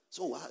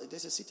 So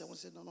there's a seat. I want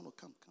to say, no,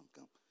 come.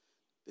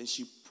 Then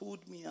she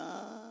pulled me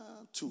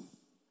to.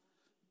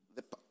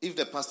 If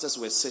the pastors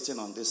were sitting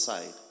on this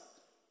side,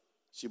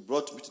 she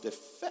brought me to the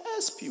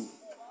first pew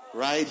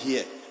right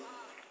here.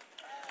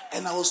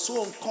 And I was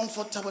so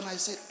uncomfortable. And I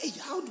said, hey,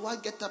 how do I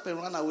get up and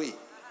run away?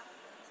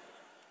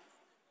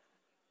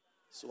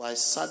 So I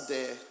sat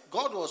there.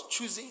 God was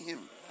choosing him.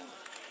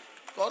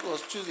 God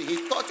was choosing. He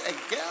thought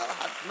a girl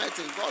had met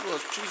him. God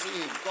was choosing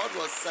him. God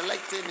was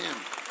selecting him.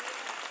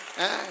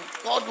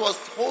 God was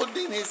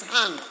holding his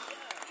hand.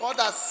 God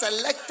has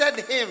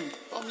selected him.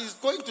 I'm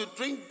going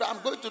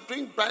to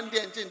drink brandy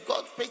and gin.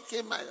 God picked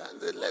him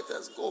and said, let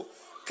us go.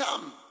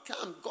 Come.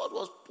 God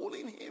was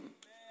pulling him.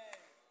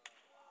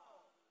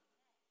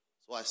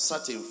 So I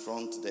sat in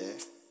front there.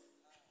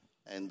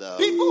 And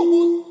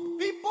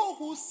people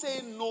who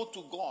say no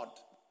to God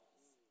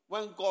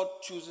when God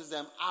chooses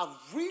them are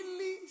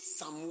really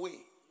some way.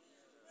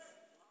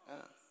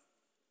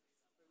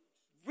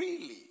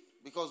 Really.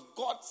 Because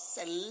God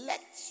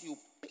selects you,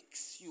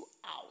 picks you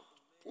out,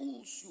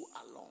 pulls you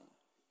along,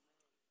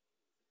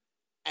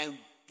 and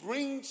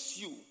brings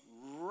you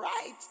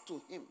right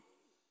to him.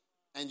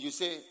 And you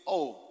say,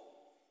 oh,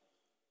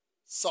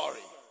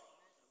 sorry.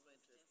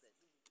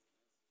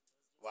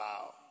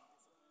 Wow.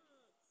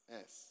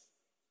 Yes.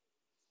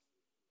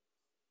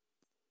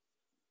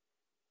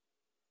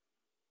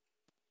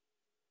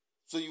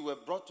 So you were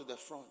brought to the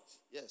front.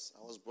 Yes,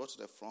 I was brought to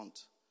the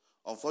front.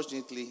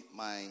 Unfortunately,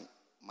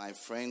 my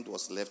friend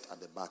was left at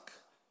the back.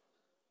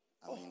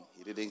 I mean,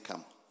 he didn't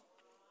come.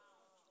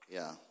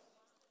 Yeah.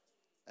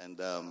 And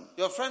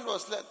your friend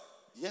was led.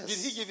 yes. Did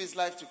he give his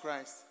life to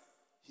Christ?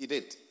 He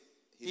did.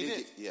 He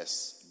did?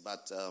 Yes.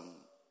 But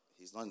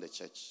he's not in the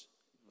church.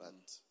 But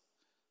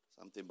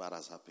something bad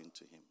has happened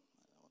to him.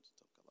 I don't want to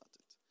talk about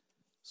it.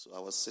 So I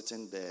was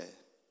sitting there.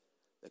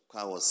 The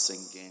choir was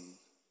singing.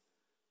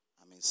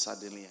 I mean,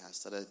 suddenly I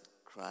started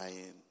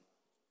crying.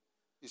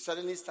 You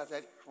suddenly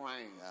started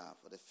crying. Yeah,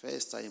 for the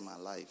first time in my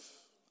life.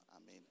 I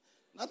mean,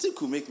 nothing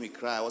could make me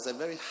cry. I was a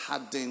very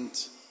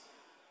hardened,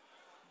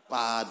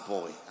 bad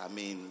boy. I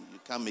mean, you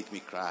can't make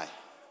me cry.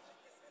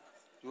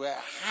 You were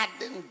a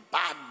hardened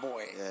bad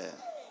boy. Yeah.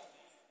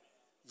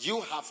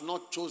 You have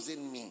not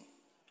chosen me.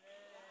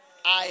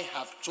 I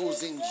have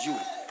chosen you.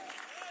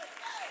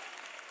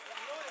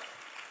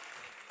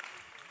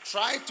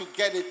 Try to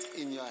get it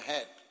in your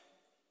head.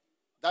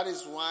 That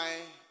is why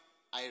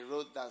I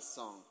wrote that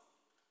song.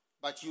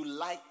 But you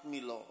liked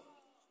me, Lord.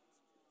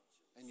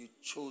 And you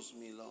chose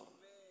me, Lord.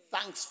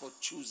 Thanks for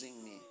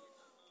choosing me.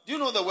 Do you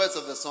know the words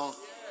of the song?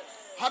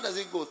 How does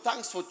it go?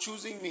 Thanks for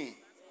choosing me.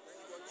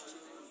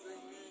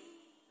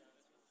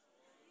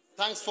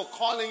 Thanks for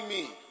calling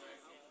me.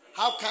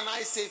 How can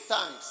I say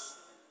thanks?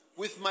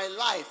 With my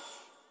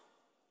life,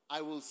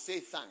 I will say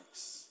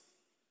thanks.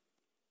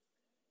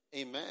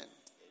 Amen.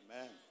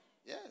 Amen.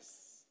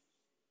 Yes.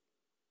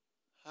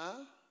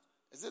 Huh?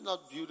 Is it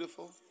not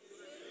beautiful?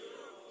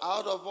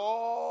 Out of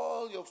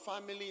all your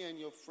family and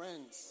your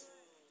friends.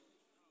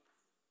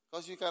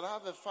 Because you can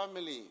have a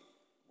family.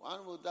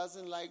 One who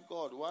doesn't like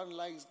God. One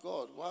likes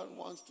God. One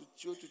wants to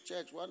go to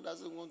church. One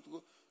doesn't want to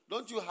go.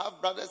 Don't you have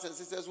brothers and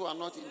sisters who are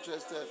not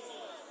interested?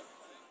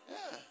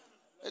 Yeah.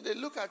 And they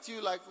look at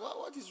you like,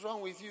 what is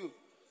wrong with you?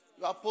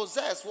 You are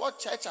possessed. What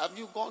church have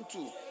you gone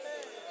to?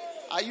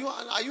 Are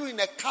you in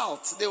a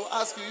cult? They will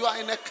ask you, you are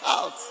in a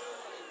cult.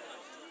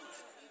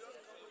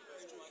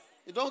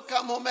 You don't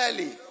come home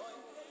early.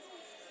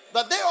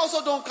 But they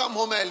also don't come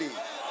home early.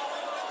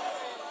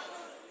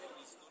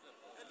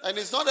 And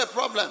it's not a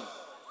problem.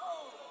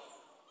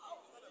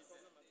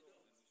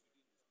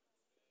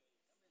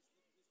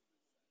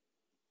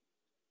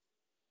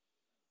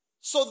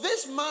 So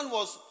this man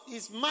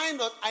his mind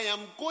was, I am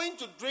going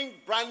to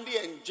drink brandy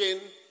and gin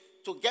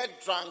to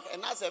get drunk.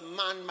 And as a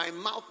man, my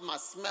mouth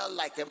must smell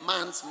like a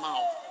man's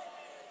mouth.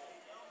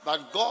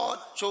 But God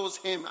chose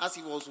him as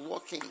he was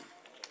walking.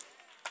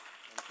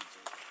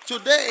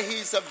 Today he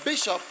is a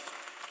bishop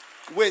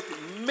with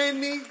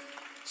many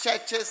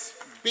churches,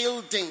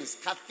 buildings,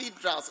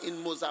 cathedrals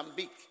in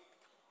Mozambique,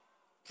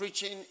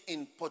 preaching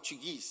in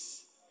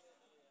Portuguese.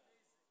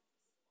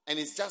 And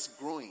it's just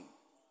growing.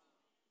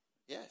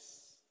 Yes.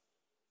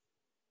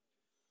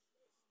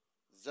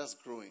 It's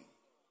just growing.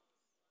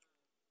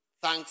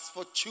 Thanks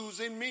for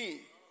choosing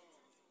me.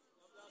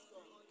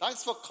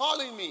 Thanks for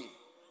calling me.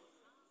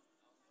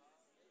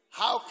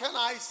 How can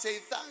I say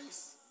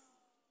thanks?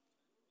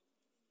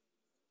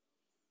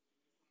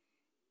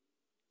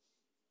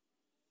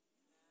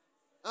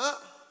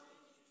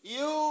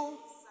 You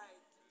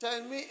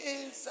turn me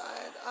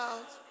inside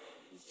out.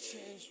 You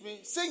change me.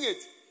 Sing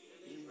it.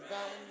 If I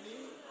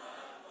knew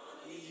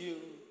you.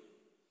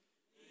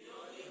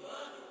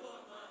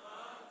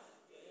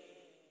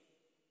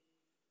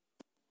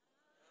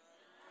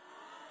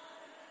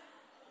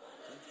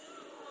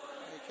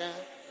 I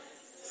can't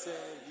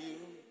serve you.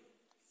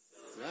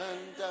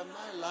 Surrender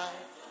my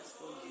life just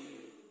for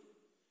you.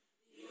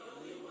 The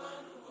only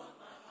one who wants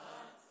my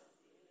heart.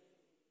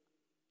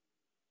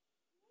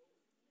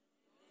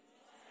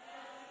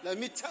 Let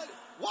me tell you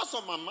what's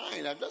on my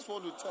mind. I just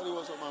want to tell you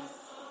what's on my mind.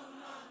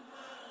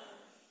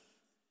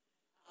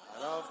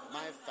 Out of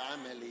my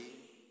family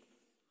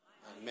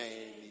and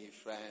many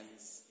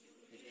friends,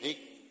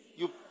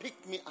 you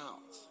picked me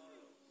out.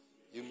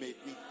 You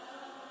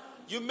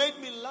made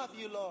me love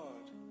you,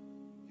 Lord.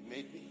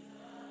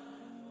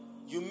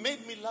 You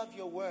made me love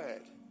your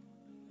word.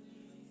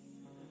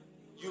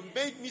 You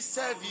made me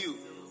serve you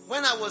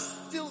when I was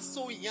still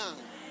so young.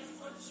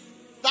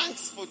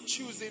 Thanks for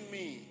choosing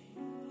me.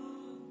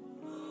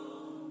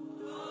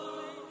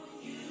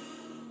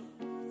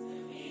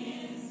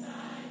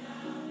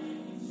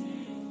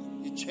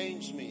 You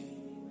changed me.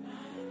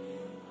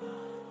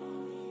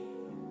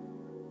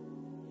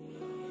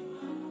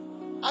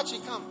 Actually,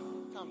 come.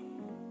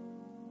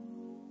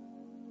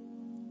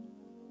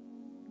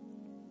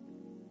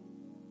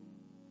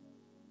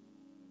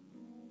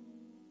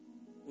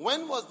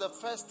 When was the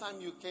first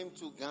time you came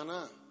to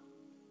Ghana?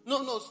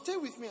 No, stay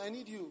with me. I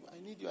need you.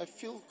 I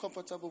feel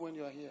comfortable when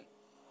you are here.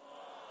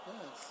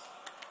 Yes.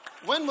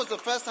 When was the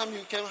first time you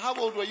came? How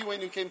old were you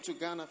when you came to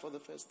Ghana for the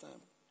first time?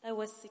 I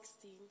was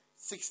 16.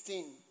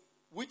 16.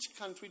 Which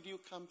country do you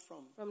come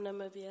from? From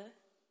Namibia.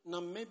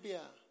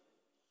 Namibia.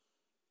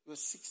 You were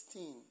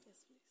 16.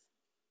 Yes, please.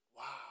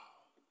 Wow.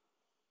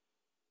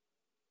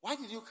 Why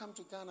did you come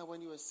to Ghana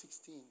when you were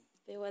 16?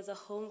 There was a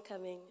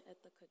homecoming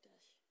at the Kodesh.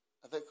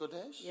 At the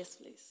Kodesh? Yes,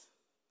 please.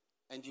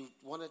 And you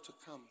wanted to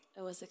come?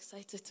 I was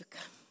excited to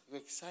come. You were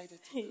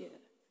excited to come? Yeah.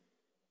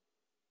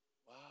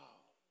 Wow.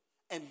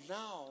 And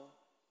now,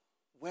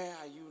 where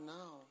are you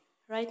now?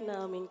 Right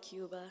now I'm in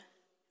Cuba.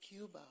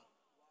 Cuba.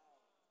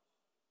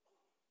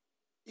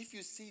 If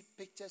you see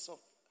pictures of,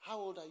 how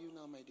old are you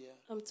now, my dear?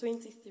 I'm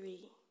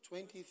 23.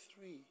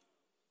 23.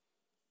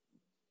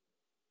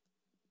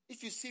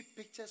 If you see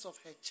pictures of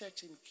her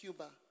church in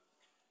Cuba,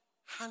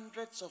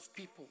 hundreds of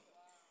people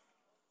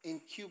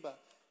in Cuba.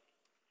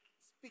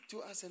 Speak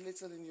to us a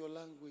little in your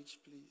language,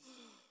 please.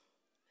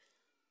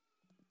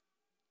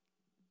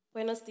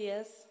 Buenos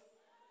días.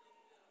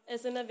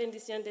 Es una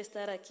bendición de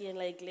estar aquí en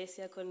la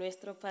iglesia con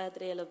nuestro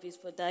padre, el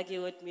obispo Dougie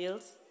Wood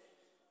Mills.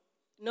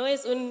 No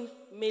es un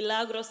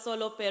milagro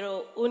solo,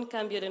 pero un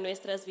cambio de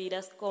nuestras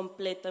vidas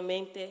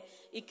completamente.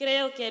 Y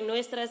creo que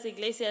nuestras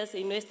iglesias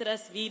y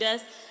nuestras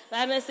vidas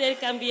van a ser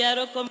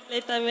cambiadas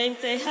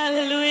completamente.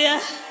 Aleluya.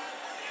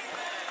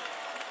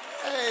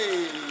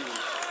 Hey.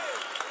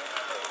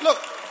 Look,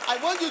 I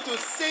want you to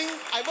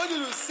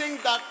sing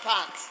that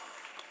part.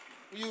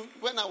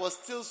 When I was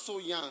still so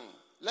young.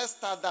 Let's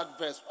start that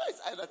verse. Why is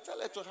Ida? Tell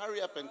her to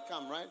hurry up and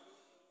come, right?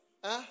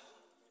 Huh?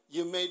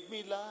 You made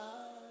me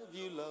love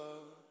you,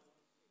 Lord.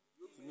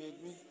 You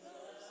made me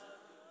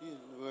love you,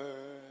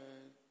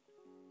 word.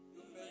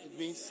 You made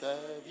me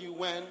serve you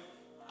when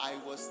I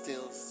was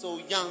still so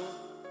young.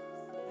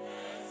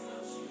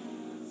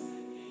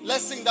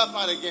 Let's sing that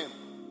part again.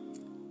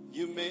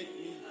 You made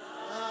me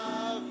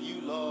love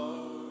you,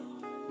 Lord.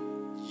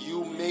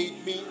 You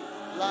made me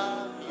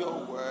love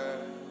your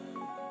word.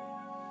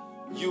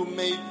 You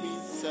made me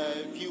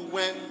serve you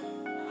when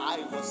I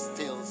was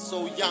still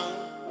so young.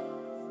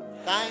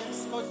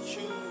 Thanks for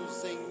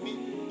choosing me.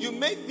 You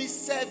made me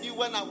serve you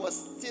when I was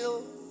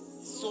still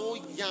so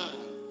young.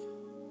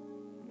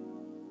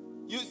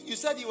 You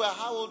said you were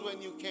how old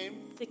when you came?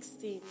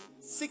 16.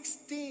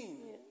 16.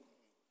 Yeah.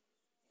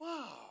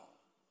 Wow.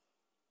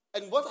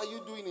 And what are you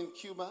doing in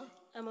Cuba?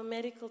 I'm a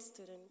medical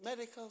student.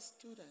 Medical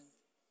student.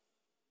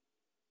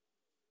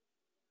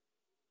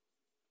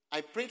 I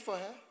prayed for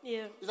her?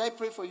 Yeah. Did I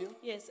pray for you?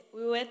 Yes,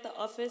 we were at the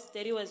office.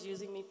 Daddy was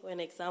using me for an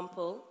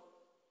example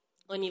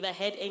on if I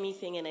had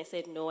anything, and I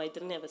said no. I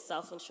didn't have a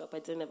cell phone shop. I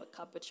didn't have a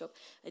carpet shop.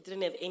 I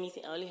didn't have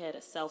anything. I only had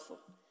a cell phone.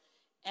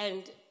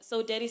 And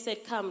so Daddy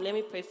said, come, let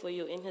me pray for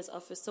you in his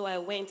office. So I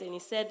went, and he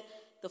said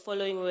the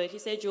following word. He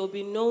said, you will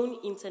be known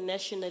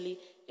internationally,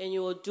 and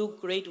you will do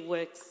great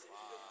works.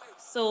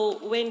 So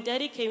when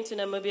Daddy came to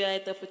Namibia, I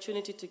had the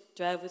opportunity to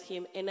drive with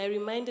him, and I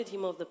reminded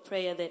him of the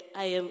prayer that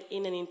I am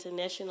in an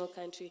international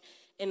country,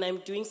 and I'm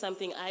doing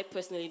something I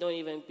personally don't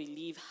even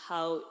believe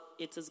how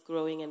it is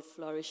growing and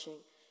flourishing.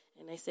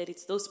 And I said,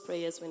 it's those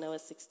prayers when I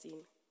was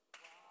 16.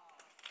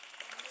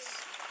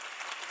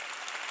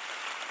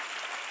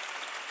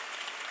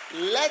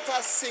 Let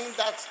us sing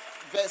that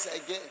verse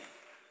again.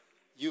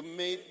 You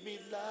made me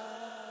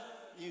love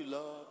you,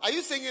 Lord. Are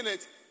you singing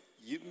it?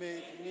 You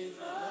made me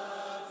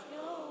love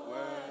your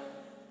word.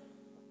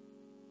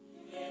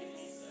 You made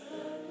me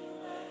serve you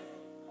when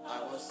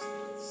I was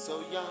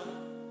so young.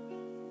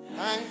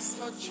 Thanks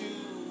for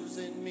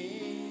choosing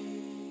me.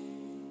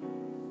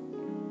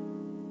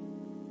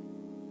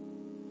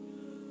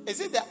 Is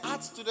it the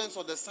art students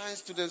or the science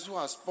students who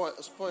are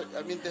spoiled?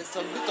 I mean, there's a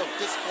bit of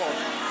discord.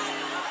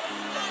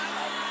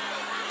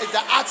 It's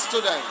the art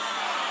students,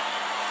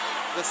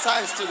 the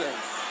science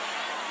students,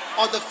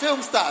 or the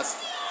film stars.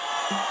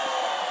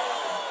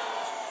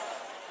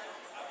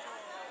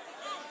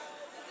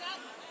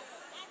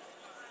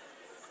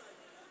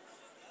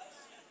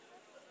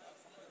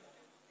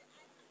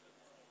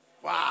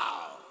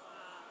 Wow.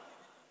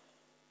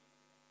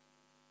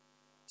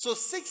 So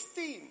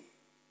 16,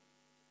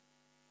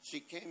 she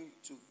came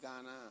to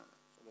Ghana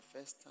for the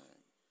first time.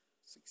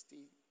 16.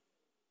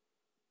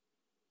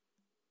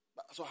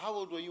 So how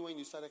old were you when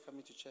you started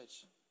coming to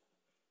church?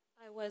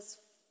 I was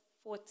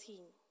 14.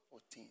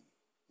 14.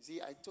 You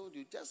see, I told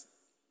you, just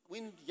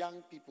win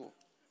young people.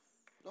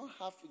 Don't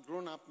have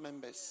grown-up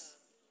members.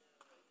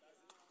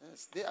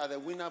 Yes, they are the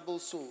winnable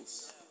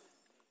souls.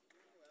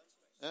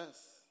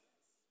 Yes.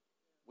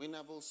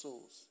 Winnable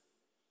souls.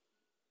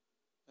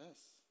 Yes.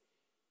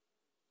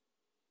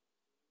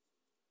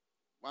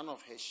 One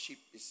of her sheep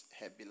is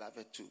her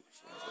beloved too.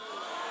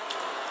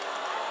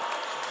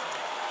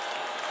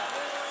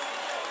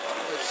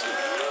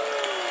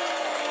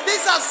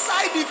 These are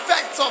side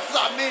effects of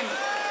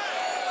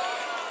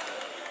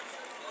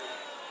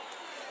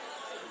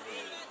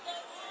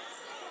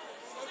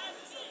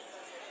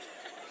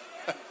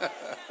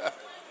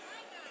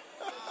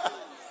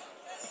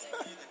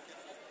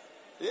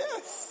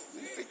Yes,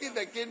 seeking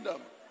the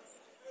kingdom.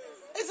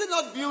 Is it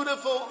not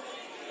beautiful?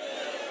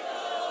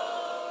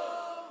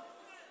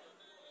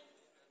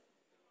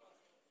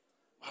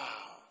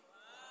 Wow.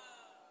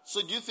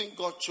 So do you think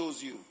God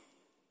chose you?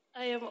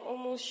 I am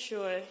almost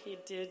sure he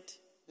did.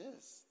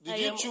 Yes. Did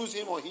you choose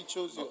him or he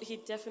chose you? Oh, he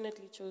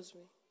definitely chose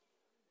me.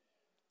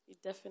 He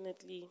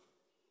definitely.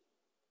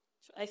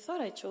 I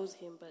thought I chose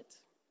him, but.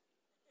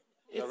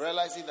 You're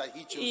realizing that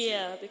he chose you.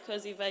 Yeah,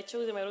 because if I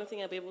chose him, I don't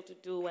think I'll be able to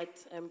do what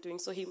I'm doing.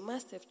 So he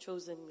must have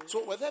chosen me.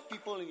 So were there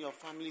people in your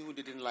family who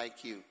didn't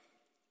like you?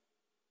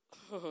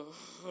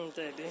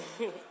 Daddy.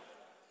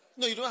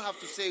 No, you don't have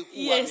to say who.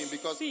 Yes, I mean,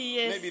 because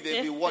yes, maybe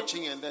they'll be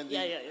watching and then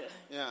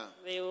Yeah.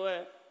 They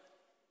were.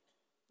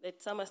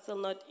 That some are still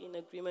not in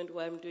agreement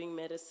why I'm doing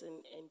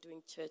medicine and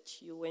doing church.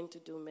 You went to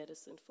do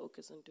medicine,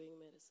 focus on doing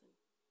medicine.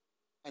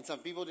 And some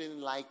people didn't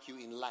like you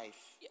in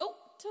life. Oh,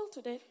 till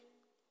today.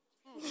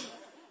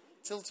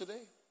 Till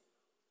today.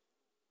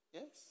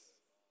 Yes.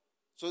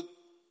 So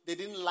they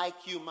didn't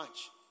like you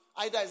much.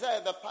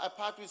 Isaiah, the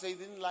part we say,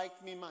 didn't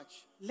like me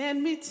much. Let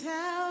me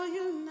tell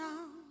you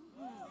now,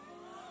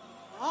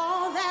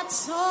 all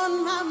that's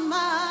on my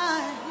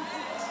mind.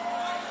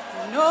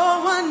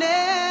 No one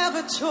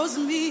ever chose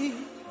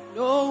me.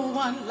 No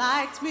one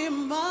liked me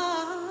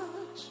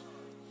much.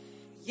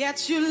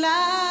 Yet you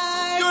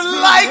liked me. You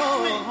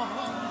liked me.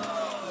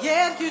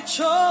 Yet you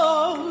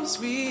chose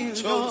me,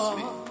 Chose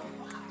me.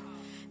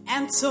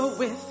 And so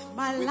with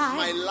my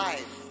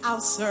life, I'll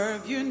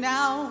serve you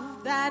now.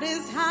 That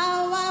is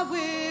how I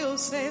will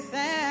say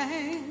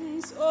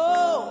thanks.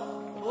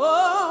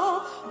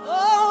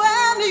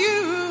 And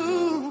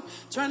you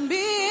turned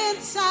me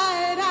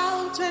inside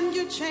out and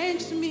you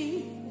changed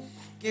me.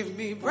 Give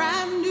me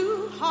brand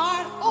new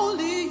heart,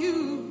 only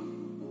you.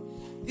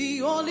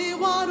 The only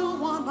one who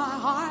won my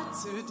heart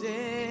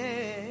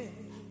today.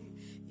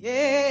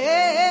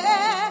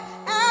 Yeah,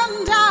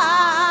 and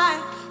I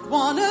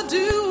wanna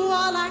do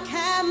all I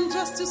can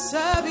just to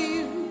serve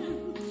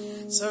you.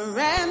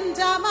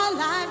 Surrender my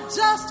life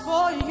just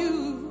for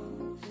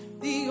you.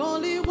 The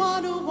only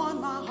one who won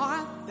my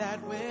heart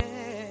that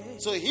way.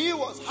 So he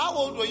was, how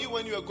old were you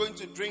when you were going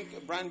to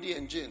drink brandy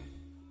and gin?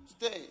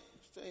 Stay.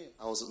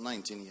 I was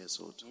 19 years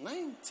old.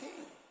 19.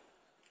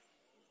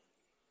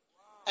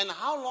 And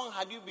how long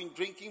had you been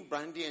drinking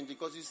brandy and gin?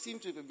 Because you seem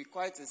to be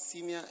quite a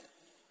senior.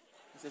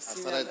 I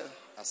started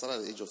at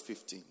the age of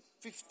 15.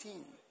 15.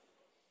 You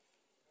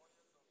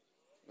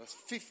was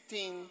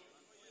 15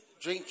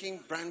 drinking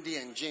brandy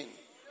and gin.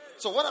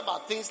 So what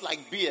about things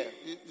like beer?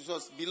 It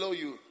was below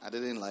you. I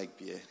didn't like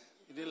beer.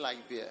 You didn't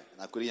like beer?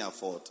 And I couldn't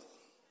afford.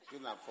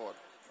 Couldn't afford.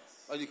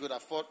 Or you could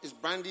afford. Is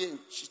brandy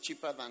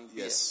cheaper than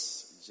beer?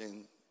 Yes.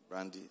 Gin,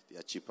 brandy, they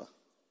are cheaper.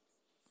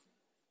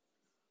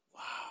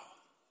 Wow.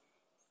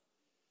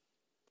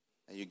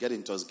 And you get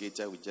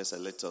intoxicated with just a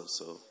little,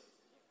 so.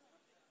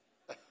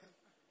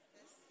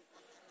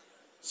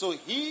 So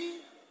he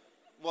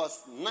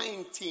was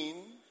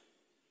 19,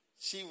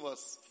 she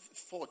was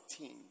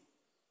 14.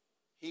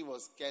 He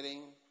was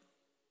getting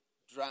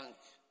drunk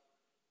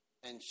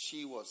and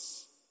she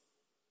was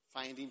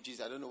finding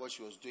Jesus. I don't know what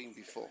she was doing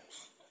before.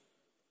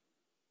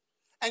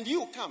 And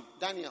you come,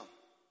 Daniel.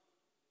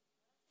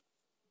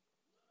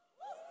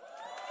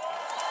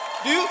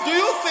 Do you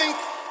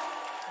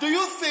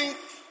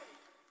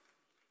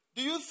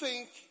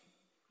think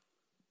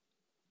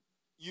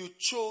you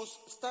chose,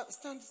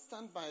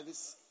 stand by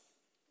this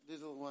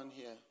little one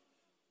here.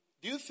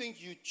 Do you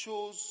think you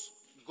chose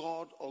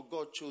God or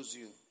God chose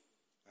you?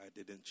 I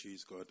didn't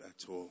choose God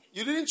at all.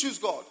 You didn't choose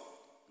God?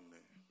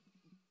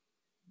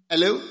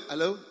 No.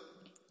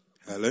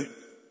 Hello?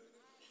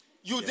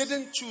 You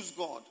didn't choose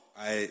God?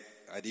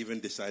 I'd even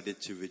decided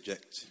to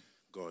reject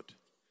God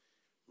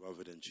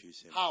rather than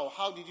choose him. How?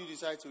 How did you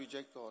decide to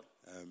reject God?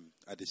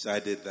 I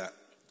decided that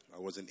I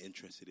wasn't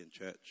interested in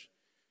church.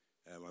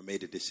 I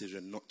made a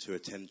decision not to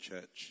attend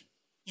church.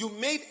 You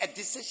made a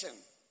decision?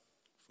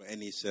 For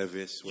any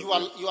service. You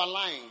are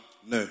lying?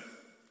 No,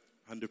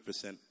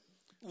 100%.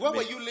 Where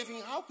were you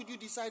living? How could you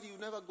decide you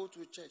never go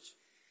to a church?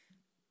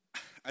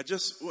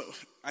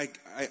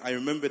 I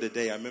remember the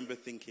day. I remember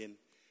thinking,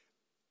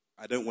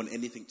 I don't want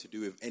anything to do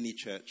with any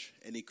church,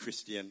 any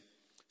Christian.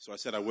 So I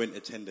said I won't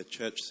attend a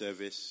church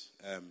service.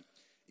 It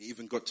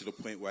even got to the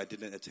point where I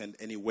didn't attend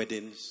any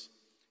weddings,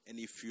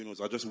 any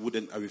funerals. I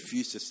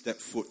refused to step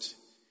foot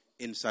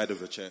inside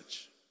of a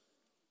church.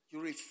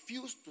 You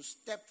refused to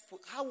step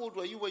foot. How old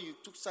were you when you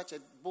took such a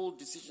bold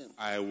decision?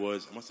 I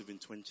must have been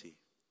 20.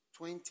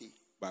 20.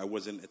 But I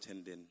wasn't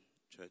attending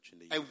church in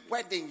the UK. A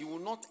wedding, you will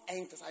not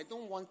enter. I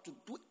don't want to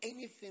do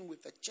anything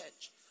with a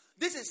church.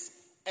 This is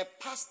a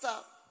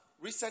pastor.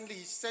 Recently,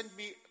 he sent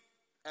me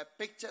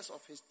pictures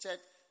of his church.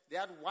 They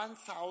had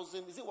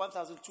 1,000, is it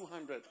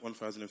 1,200?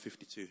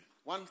 1,052.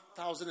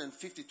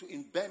 1,052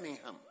 in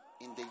Birmingham,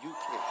 in the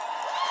UK.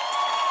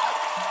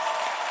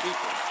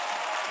 People.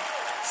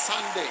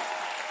 Sunday.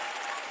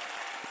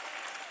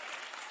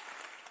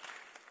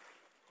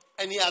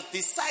 And he has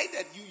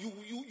decided,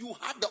 you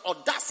had the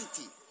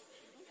audacity.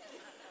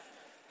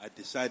 I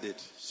decided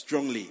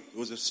strongly. It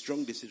was a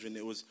strong decision.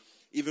 It was,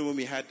 even when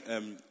we had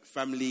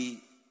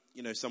family,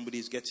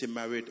 somebody's getting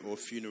married or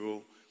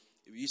funeral,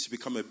 it used to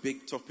become a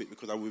big topic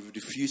because I would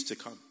refuse to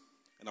come.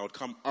 And I would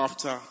come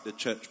after the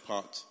church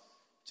part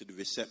to the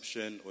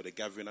reception or the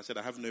gathering. I said,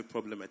 I have no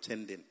problem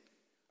attending.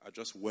 I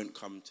just won't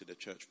come to the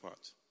church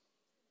part.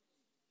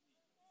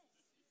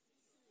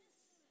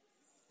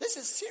 This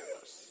is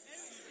serious.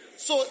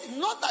 So,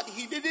 not that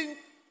he didn't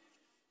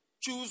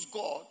choose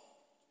God,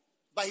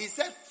 but he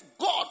said,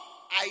 God,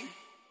 I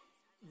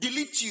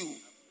delete you.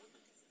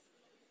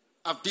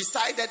 I've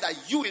decided that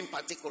you in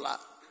particular,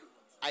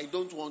 I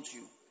don't want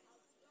you.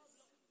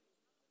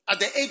 At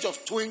the age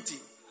of 20.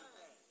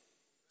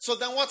 So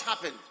then what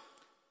happened?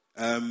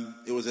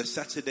 It was a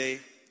Saturday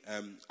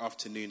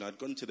afternoon. I'd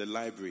gone to the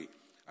library.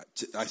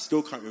 I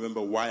still can't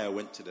remember why I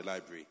went to the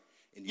librabry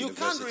in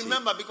university. You can't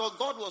remember because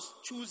God was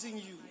choosing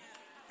you.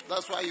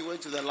 That's why you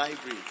went to the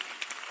library.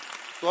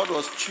 God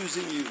was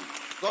choosing you.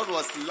 God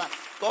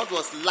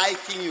was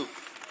liking you.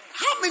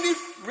 How many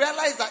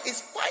realize that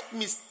it's quite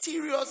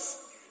mysterious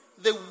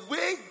the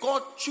way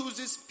God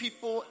chooses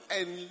people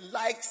and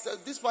likes?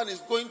 This one is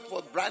going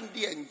for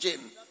brandy and gin.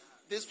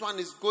 This one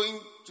is going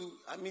to,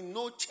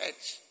 no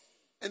church.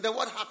 And then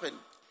what happened?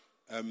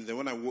 Then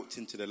when I walked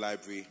into the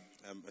library,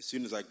 as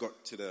soon as I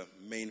got to the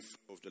main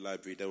floor of the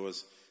library, there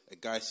was a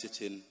guy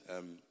sitting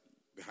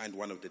behind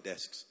one of the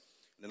desks.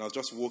 And then I was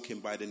just walking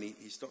by, then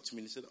he stopped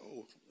me and he said,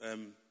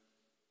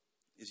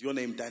 is your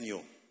name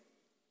Daniel?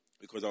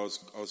 Because I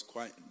was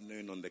quite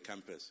known on the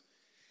campus.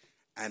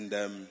 And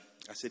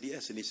I said,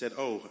 yes. And he said,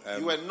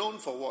 you were known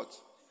for what?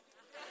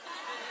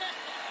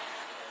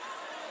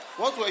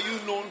 What were you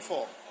known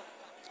for?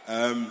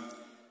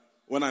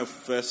 When I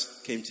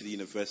first came to the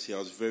university, I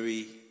was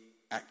very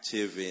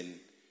active in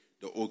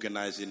the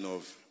organizing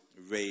of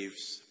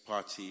raves,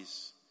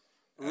 parties.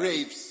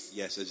 Raves?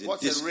 Yes. As in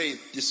what's a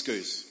rave?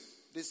 Discos.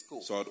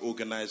 Disco. So I'd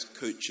organize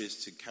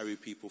coaches to carry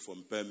people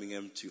from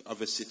Birmingham to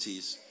other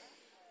cities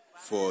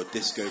for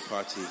disco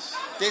parties.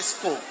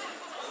 Disco.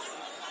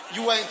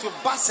 You were into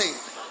busing.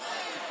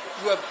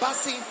 You were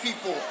busing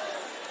people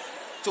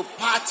to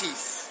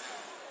parties.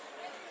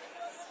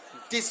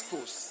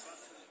 Discos.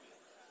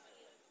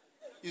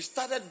 You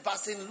started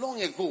busing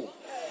long ago.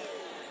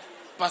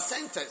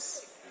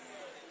 Percenters.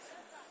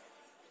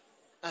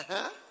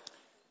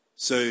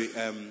 So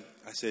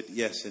I said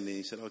yes, and then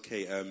he said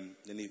okay. Then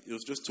he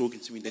was just talking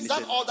to me. Then Is he that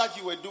said, all that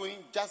you were doing?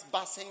 Just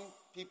busing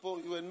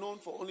people? You were known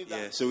for only that?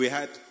 Yeah. So we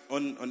had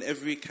on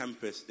every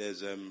campus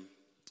there's an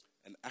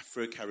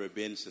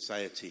Afro-Caribbean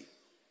society.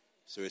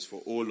 So it's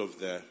for all of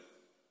the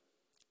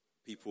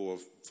people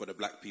for the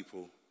black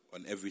people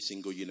on every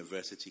single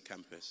university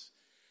campus.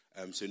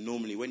 So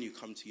normally when you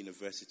come to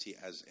university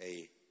as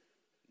a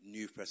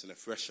new person, a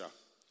fresher,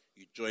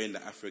 you join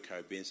the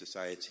Afro-Caribbean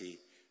society,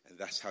 and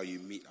that's how you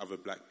meet other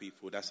black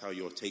people. That's how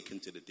you're taken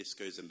to the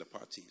discos and the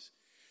parties.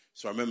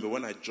 So I remember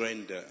when I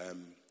joined the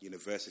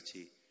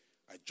university,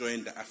 I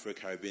joined the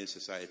Afro-Caribbean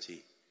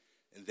society,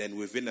 and then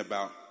within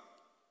about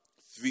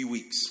 3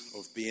 weeks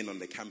of being on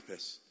the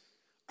campus,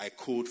 I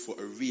called for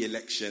a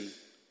re-election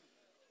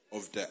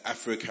of the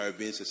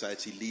Afro-Caribbean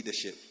Society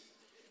leadership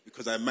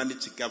because I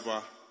managed to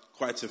gather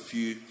quite a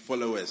few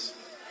followers.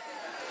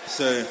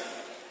 So,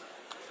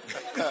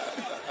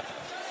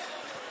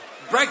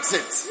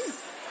 Brexit.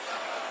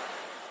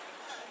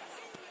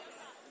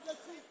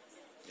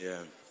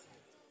 Yeah.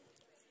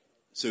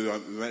 So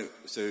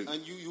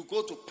and you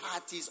go to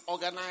parties,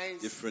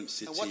 organize different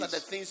cities. And what are the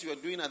things you are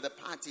doing at the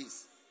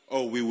parties?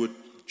 Oh, we would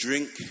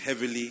drink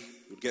heavily.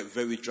 We'd get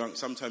very drunk.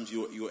 Sometimes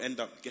you end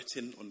up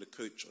getting on the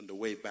coach on the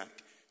way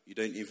back. You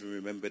don't even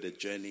remember the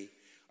journey.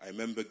 I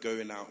remember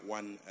going out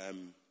one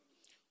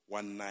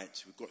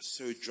night. We got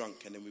so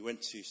drunk, and then we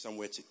went to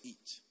somewhere to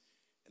eat.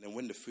 And then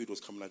when the food was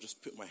coming, I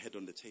just put my head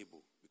on the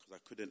table because I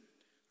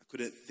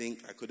couldn't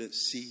think, I couldn't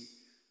see,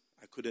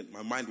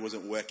 my mind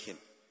wasn't working.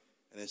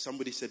 And then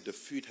somebody said, the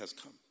food has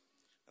come.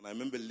 And I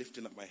remember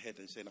lifting up my head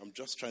and saying, I'm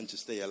just trying to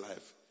stay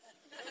alive.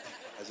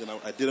 As in,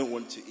 I didn't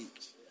want to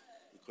eat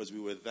because we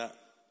were that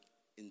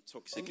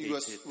intoxicated.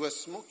 And you were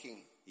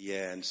smoking.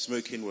 Yeah, and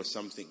smoking was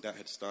something that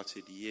had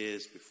started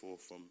years before,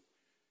 from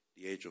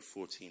the age of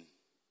 13,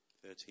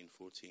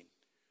 14.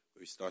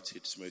 We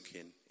started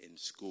smoking in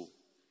school.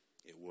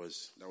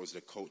 That was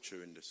the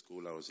culture in the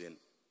school I was in.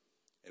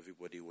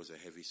 Everybody was a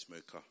heavy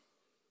smoker.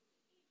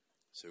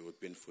 So it had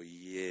been for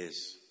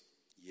years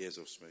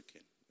of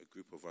smoking. A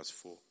group of us,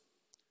 four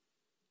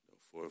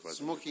of us.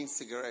 Smoking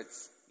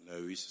cigarettes?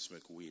 No, we used to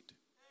smoke weed.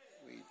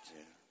 Weed.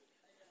 Yeah.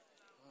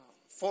 Wow.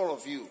 4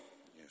 of you.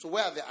 Yeah. So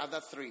where are the other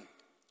 3?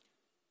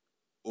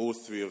 All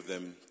 3 of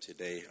them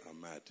today are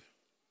mad.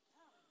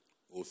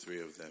 All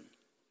 3 of them.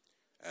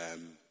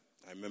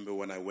 I remember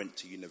when I went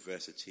to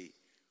university,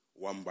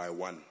 one by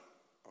one,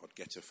 I would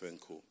get a phone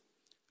call,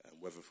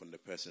 whether from the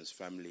person's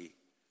family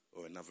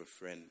or another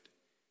friend,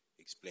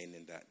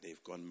 explaining that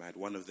they've gone mad.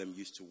 One of them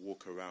used to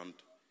walk around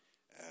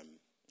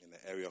in an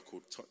area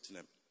called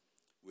Tottenham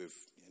and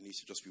he used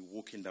to just be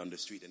walking down the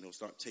street and he'll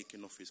start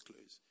taking off his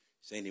clothes,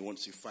 saying he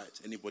wants to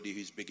fight. Anybody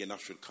who's big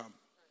enough should come.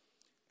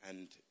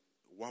 And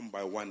one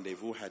by one,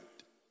 they've all had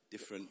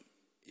different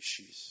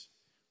issues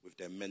with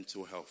their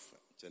mental health.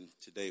 And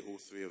today, all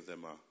 3 of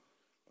them are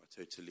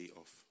totally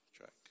off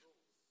track.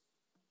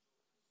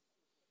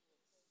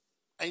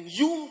 And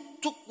you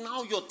took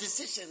now your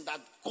decision that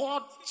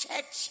God,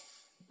 church,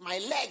 my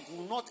leg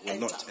will not enter.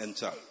 Will not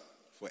enter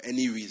for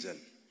any reason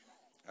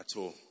at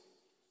all.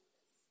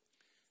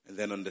 And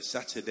then on the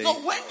Saturday... So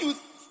when you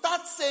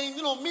start saying,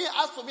 me,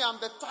 as for me, I'm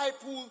the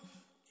type who,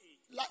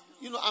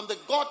 I'm the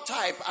God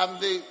type. I'm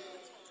the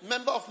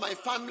member of my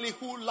family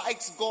who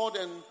likes God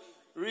and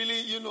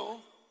really,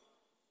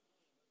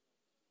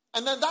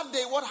 And then that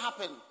day, what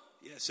happened?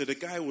 Yeah, so the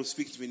guy was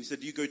speaking to me and he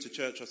said, "Do you go to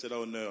church?" I said,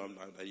 "Oh no,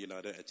 I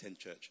don't attend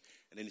church."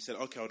 And then he said,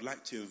 "Okay, I would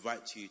like to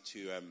invite you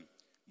to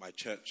my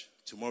church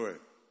tomorrow."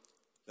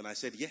 Then I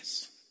said,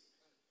 "Yes."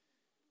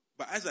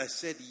 But as I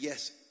said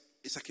yes,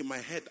 it's like in my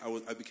head,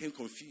 I became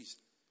confused.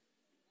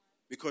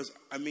 Because,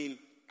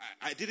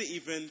 I didn't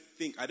even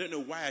think, I don't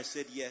know why I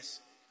said yes.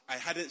 I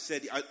hadn't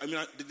said,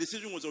 the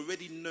decision was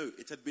already no.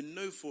 It had been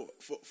no for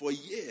a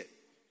year.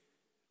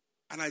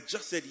 And I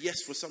just said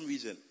yes for some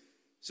reason.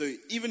 So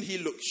even he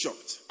looked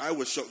shocked. I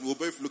was shocked. We were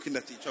both looking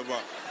at each other,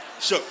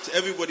 shocked.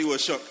 Everybody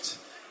was shocked.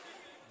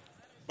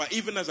 But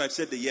even as I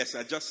said the yes,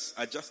 I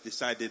just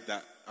decided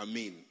that,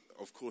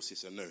 of course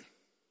it's a no.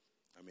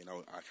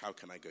 How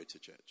can I go to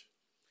church?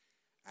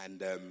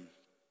 And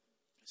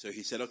so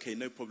he said, "Okay,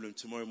 no problem.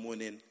 Tomorrow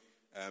morning,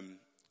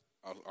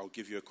 I'll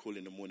give you a call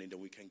in the morning,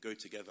 then we can go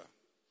together."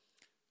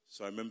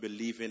 So I remember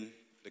leaving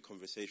the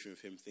conversation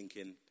with him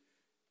thinking,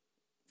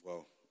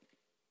 well,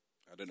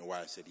 I don't know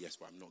why I said yes,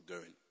 but I'm not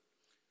going.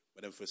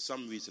 But then for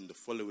some reason, the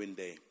following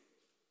day,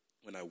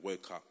 when I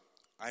woke up,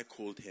 I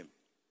called him.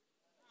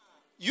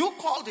 You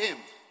called him?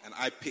 And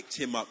I picked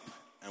him up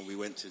and we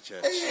went to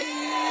church.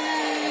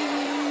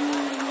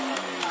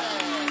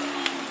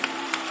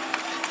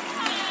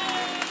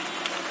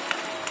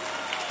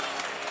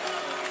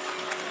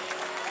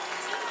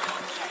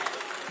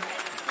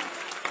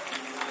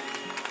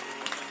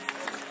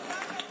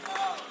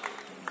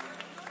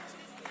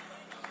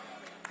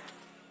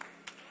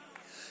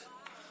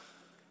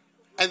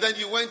 And then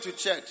you went to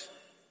church.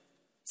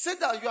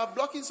 Sit down. You are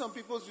blocking some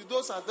people's view.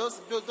 Those are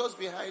those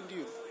behind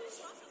you.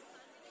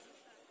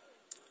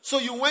 So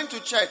you went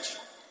to church.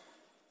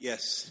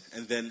 Yes.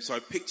 And then, so I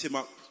picked him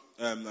up.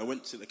 I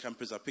went to the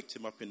campus. I picked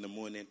him up in the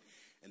morning.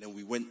 And then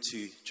we went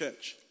to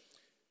church.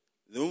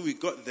 Then when we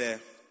got there,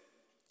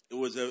 it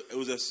was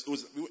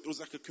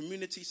like a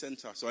community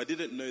center. So I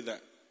didn't know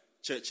that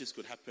churches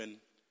could happen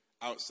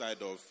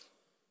outside of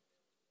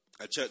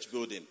a church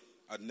building.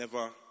 I'd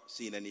never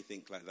seen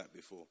anything like that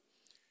before.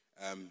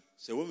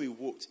 So when we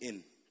walked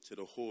in to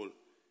the hall,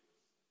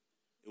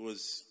 it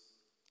was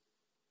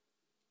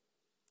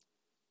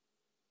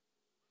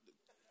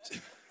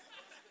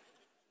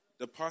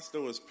the pastor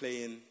was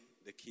playing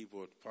the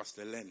keyboard.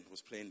 Pastor Len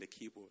was playing the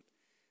keyboard.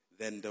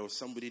 Then there was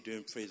somebody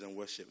doing praise and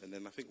worship, and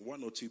then I think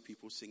one or two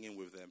people singing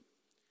with them.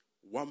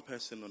 One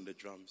person on the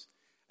drums,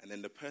 and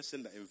then the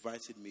person that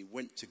invited me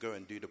went to go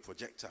and do the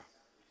projector.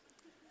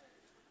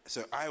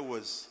 So I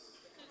was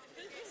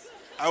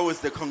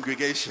the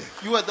congregation.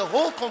 You were the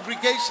whole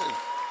congregation.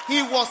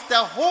 He was the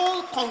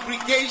whole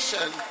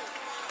congregation.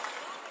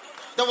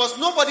 There was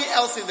nobody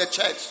else in the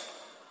church.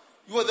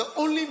 You were the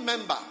only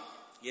member.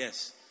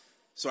 Yes.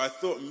 So I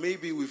thought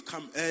maybe we've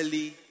come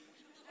early.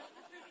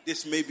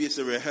 This maybe it's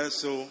a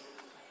rehearsal.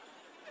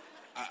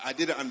 I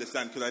didn't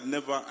understand because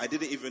I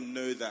didn't even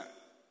know that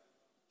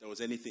there was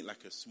anything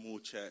like a small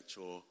church,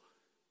 or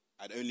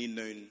I'd only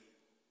known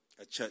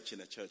a church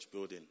in a church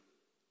building.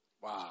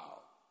 Wow.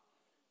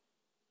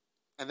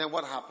 And then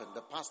what happened?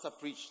 The pastor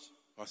preached.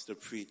 Pastor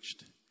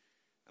preached.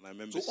 And I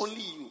remember... So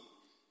only you?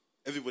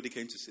 Everybody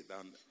came to sit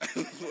down.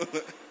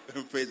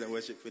 And praise and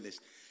worship finished.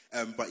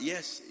 But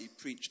yes, he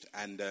preached.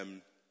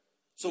 And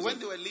so when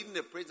they were leading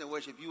the praise and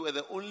worship, you were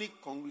the only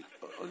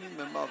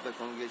member of the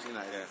congregation.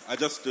 Yeah, I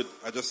just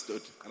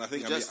stood. And I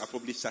think I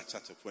probably sat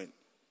at a point.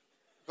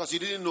 Because you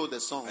didn't know the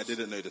songs. I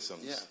didn't know the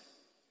songs. Yeah.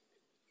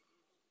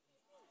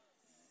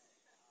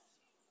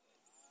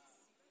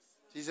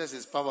 Jesus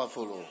is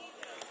powerful. Oh.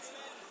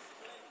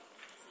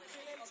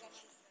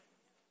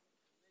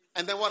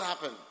 And then what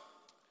happened?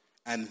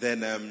 And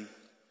then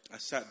I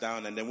sat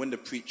down, and then when the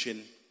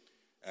preaching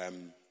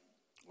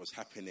was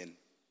happening,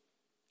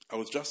 I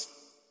was just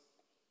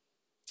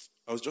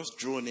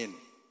drawn in.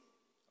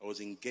 I was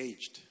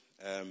engaged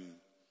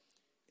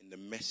in the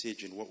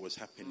message and what was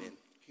happening.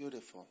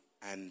 Beautiful.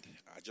 And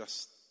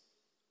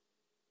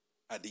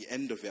at the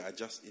end of it,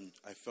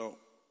 I felt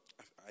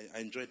I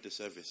enjoyed the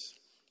service.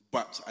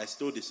 But I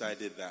still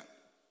decided that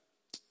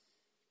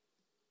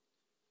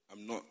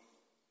I'm not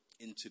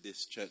into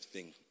this church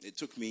thing. It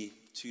took me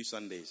 2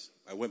 Sundays.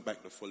 I went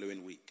back the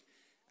following week.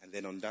 And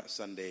then on that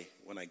Sunday,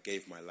 when I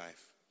gave my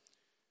life,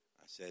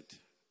 I said,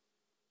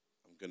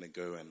 I'm going to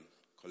go and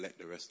collect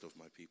the rest of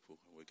my people,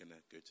 and we're going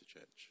to go to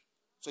church.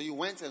 So you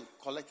went and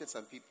collected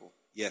some people?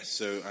 Yes.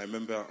 So I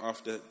remember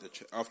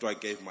after I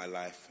gave my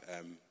life,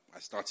 I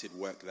started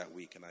work that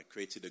week, and I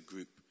created a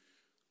group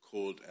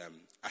called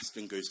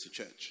Aston Goes to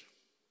Church.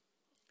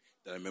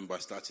 Then I remember I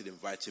started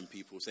inviting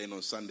people, saying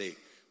on Sunday,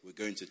 we're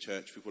going to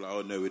church. People are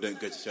like, oh no, we don't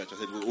go to church. I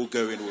said, we're all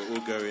going.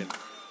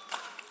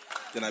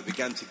 Then I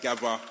began to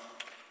gather,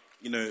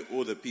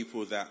 all the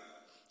people that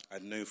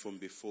I'd known from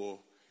before,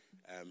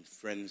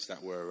 friends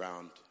that were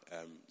around.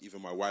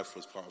 Even my wife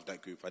was part of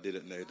that group. I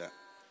didn't know that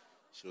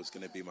she was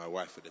going to be my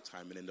wife at the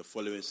time. And then the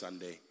following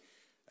Sunday,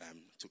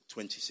 it took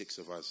 26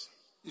 of us.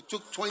 You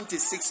took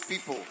 26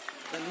 people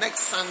the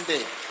next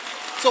Sunday.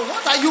 So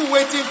what are you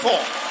waiting for?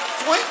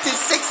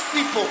 26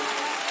 people.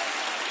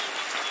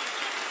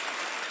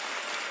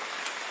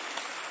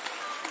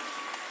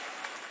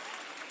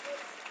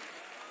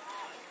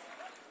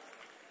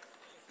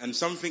 And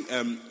something,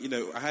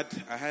 I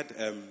had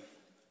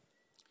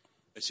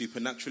a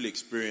supernatural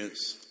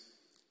experience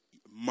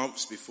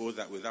months before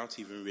that without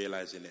even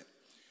realizing it.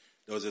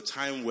 There was a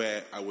time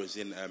where I was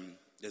in,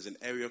 there's an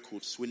area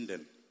called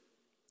Swindon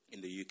in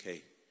the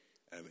UK,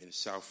 in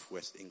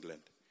southwest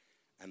England.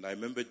 And I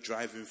remember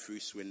driving through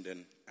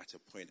Swindon at a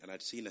point, and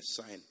I'd seen a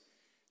sign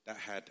that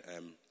had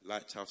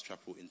Lighthouse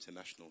Chapel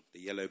International, the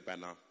yellow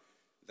banner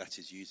that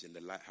is used in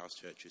the Lighthouse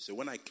churches. So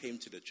when I came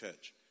to the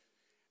church,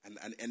 and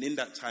in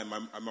that time,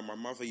 my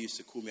mother used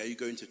to call me, "Are you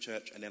going to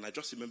church?" And then I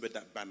just remembered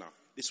that banner.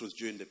 This was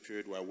during the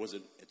period where I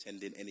wasn't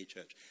attending any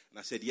church. And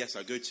I said, "Yes,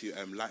 I go to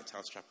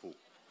Lighthouse Chapel."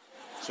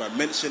 So I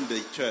mentioned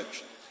the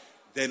church.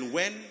 Then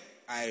when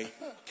I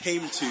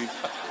came to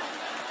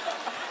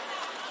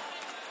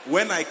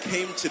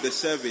the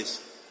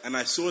service and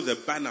I saw the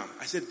banner,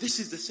 I said, "This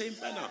is the same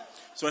banner."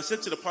 So I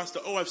said to the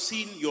pastor, "Oh, I've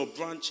seen your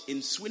branch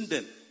in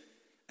Swindon."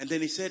 And then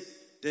he said,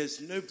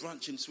 "There's no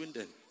branch in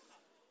Swindon."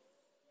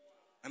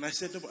 And I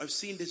said, "No, but I've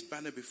seen this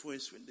banner before in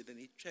Swindon." And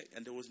he checked,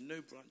 and there was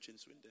no branch in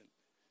Swindon.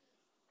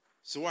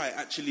 So what I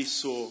actually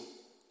saw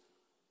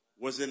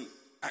wasn't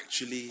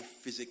actually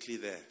physically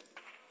there.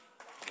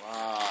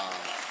 Wow.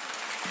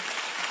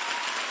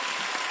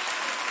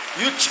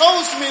 You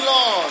chose me,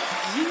 Lord.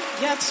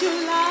 Yet you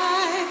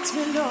liked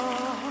me,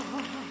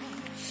 Lord.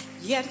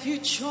 Yet you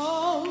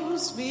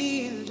chose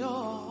me,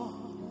 Lord.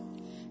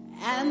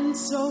 And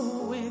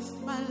so with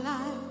my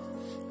life,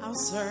 I'll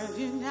serve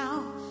you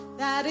now.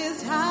 That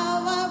is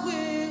how I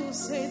will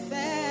say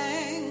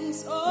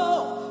thanks.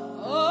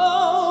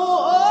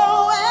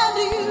 And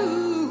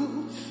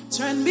you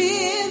turn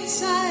me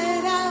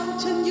inside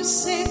out and you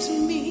say to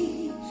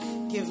me,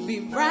 "Give me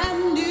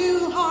brand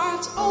new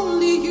heart,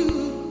 only you,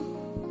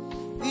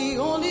 the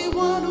only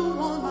one who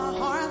won my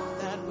heart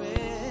that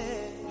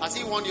way." Has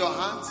he won your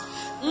heart?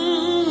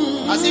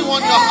 Has he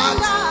won your heart?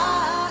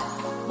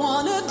 I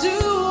wanna do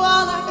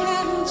all I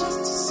can just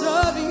to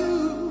serve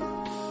you.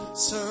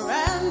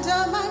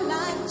 Surrender my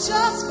life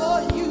just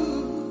for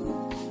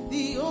you,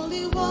 the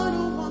only one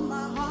who won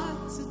my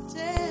heart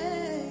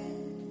today.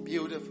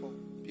 Beautiful,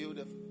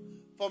 beautiful.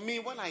 For me,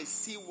 when I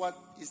see what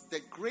is the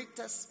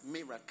greatest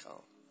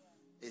miracle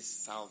is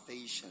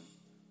salvation.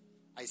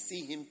 I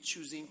see him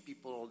choosing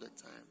people all the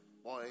time.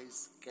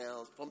 Boys,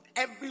 girls, from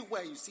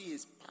everywhere you see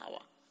his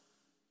power.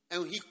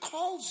 And he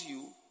calls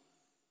you.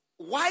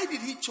 Why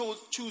did he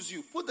choose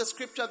you? Put the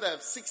scripture there,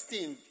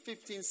 15,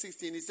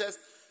 16. He says,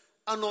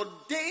 "And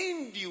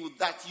ordained you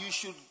that you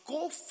should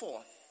go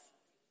forth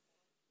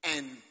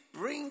and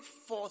bring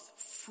forth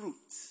fruit."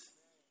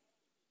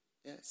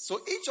 Yes.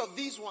 So each of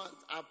these ones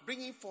are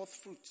bringing forth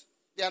fruit.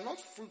 They are not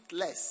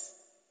fruitless.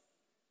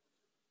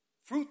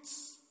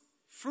 Fruits.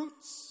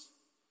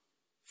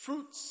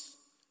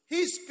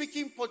 He is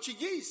speaking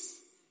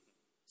Portuguese.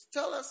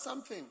 Tell us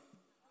something.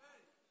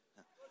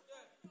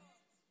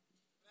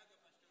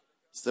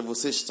 Se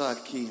você está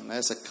aqui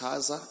nessa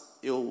casa,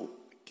 eu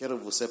quero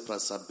você para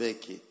saber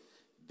que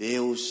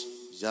Deus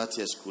já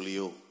te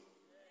escolheu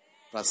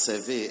para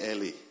servir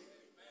Ele.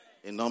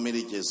 Em nome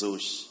de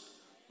Jesus.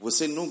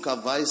 Você nunca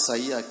vai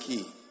sair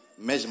aqui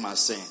mesmo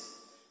assim.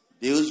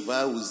 Deus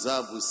vai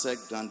usar você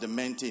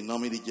grandemente em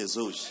nome de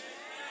Jesus.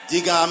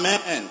 Diga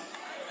amém.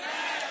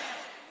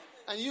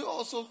 And you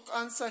also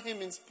answer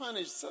him in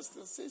Spanish.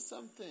 Sister, say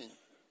something.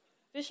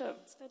 Bishop,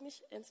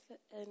 Spanish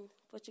and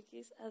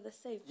Portuguese are the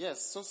same.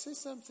 Yes, so say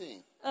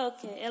something.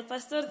 Okay, el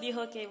pastor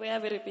dijo que, voy a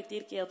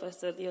repetir que el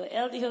pastor dijo,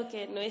 él dijo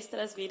que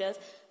nuestras vidas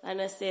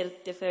van a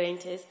ser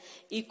diferentes.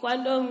 Y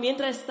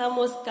mientras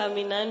estamos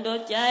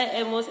caminando, ya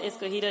hemos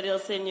escogido del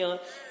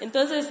Señor.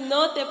 Entonces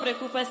no te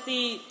preocupes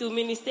si tu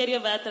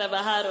ministerio va a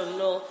trabajar o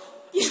no.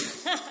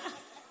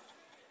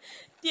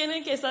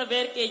 Tienen que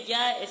saber que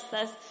ya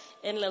estás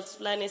en los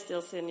planes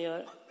del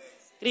Señor.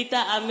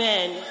 Grita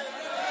amén.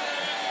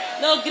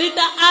 No,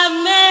 grita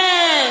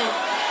amén.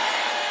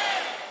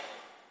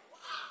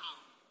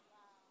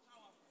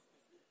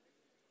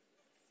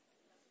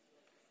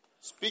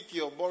 Speak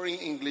your boring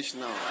English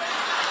now.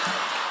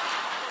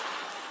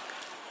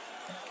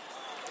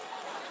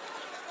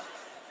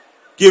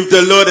 Give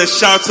the Lord a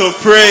shout of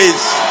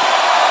praise.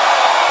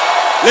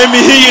 Let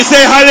me hear you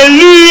say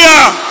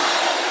hallelujah.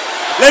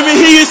 Let me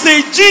hear you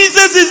say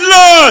Jesus is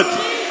Lord.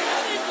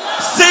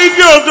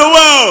 Savior of the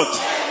world.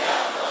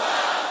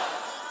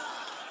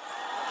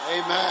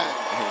 Amen.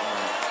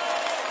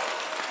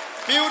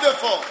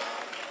 Beautiful.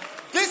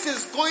 This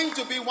is going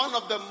to be one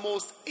of the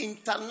most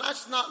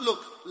international,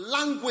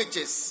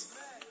 languages.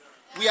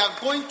 We are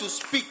going to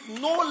speak.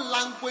 No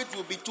language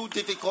will be too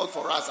difficult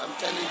for us, I'm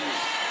telling you.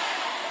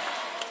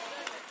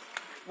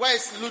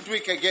 Where's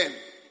Ludwig again?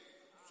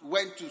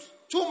 Went to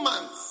 2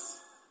 months.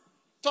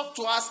 Talk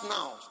to us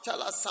now.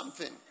 Tell us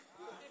something.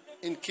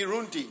 In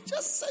Kirundi.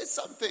 Just say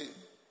something.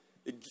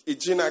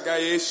 Ijinaga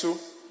Yesu.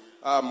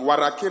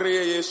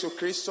 Warakiri Yesu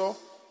Kristo.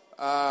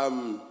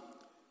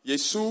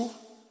 Yesu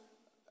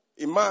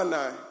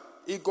Imana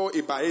Igo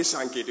Ibae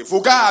Sankede.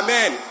 Vuga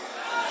amen.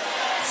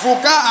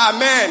 Vuga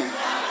amen.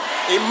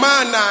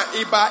 Imana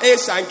Ibae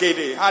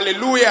Sankede.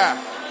 Hallelujah.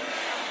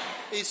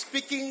 He's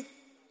speaking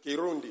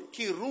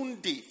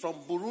Kirundi from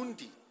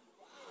Burundi.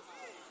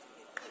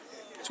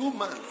 2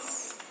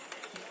 months.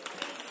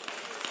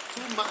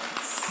 2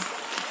 months.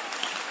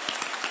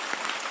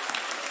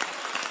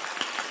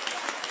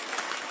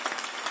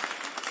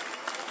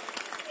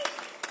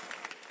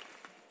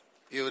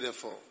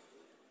 Beautiful.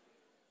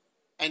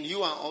 And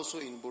you are also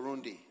in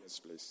Burundi. Yes,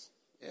 please.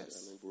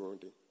 Yes. I'm in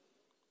Burundi.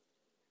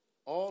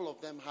 All of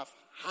them have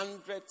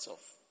hundreds of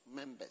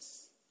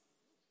members.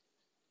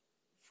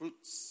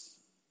 Fruits.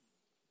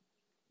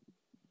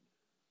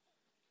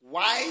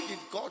 Why did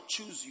God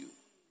choose you?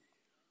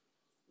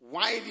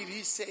 Why did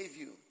He save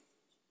you?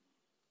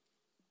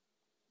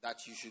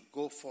 That you should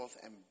go forth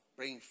and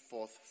bring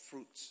forth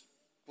fruit.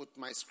 Put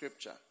my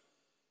scripture.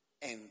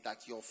 And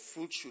that your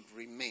fruit should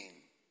remain.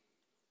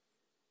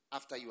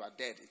 After you are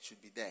dead, it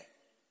should be there.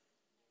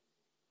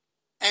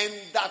 And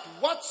that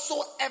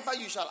whatsoever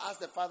you shall ask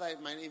the Father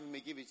in my name, He may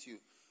give it to you.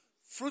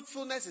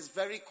 Fruitfulness is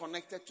very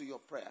connected to your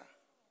prayer.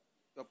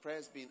 Your prayer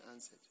is being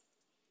answered.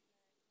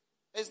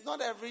 It's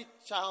not every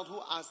child who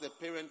asks the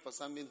parent for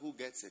something who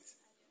gets it.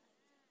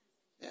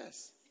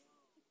 Yes.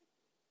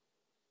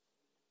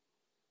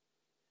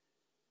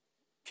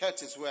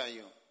 Curtis, where are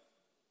you?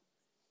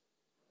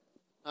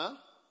 Huh?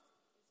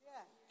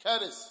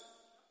 Curtis,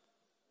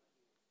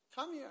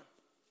 come here.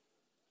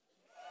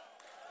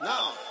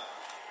 Now,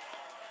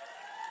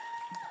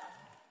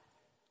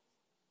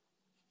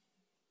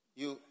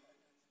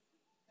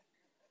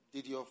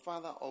 did your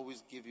father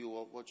always give you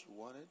what you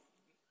wanted?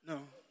 No,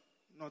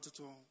 not at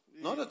all.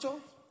 Not at all?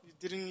 He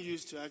didn't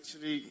used to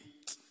actually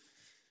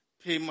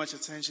pay much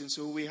attention.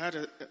 So we had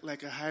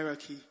a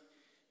hierarchy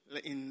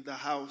in the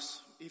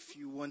house. If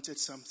you wanted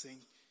something,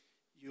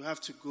 you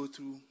have to go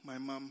through my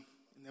mom.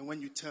 And then when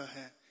you tell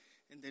her,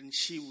 and then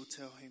she will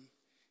tell him.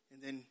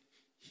 And then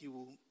he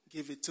will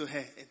give it to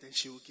her, and then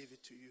she will give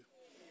it to you.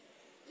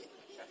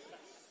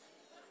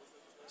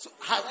 So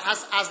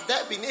has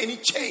there been any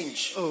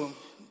change? Oh,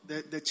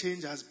 the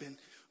change has been.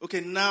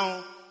 Okay,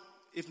 now,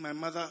 if my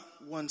mother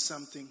wants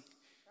something,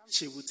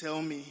 she will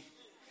tell me.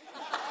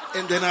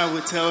 And then I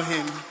will tell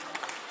him.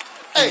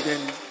 Hey,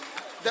 and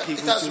then it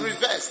has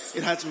reversed.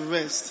 It has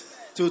reversed,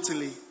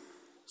 totally.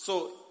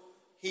 So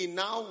he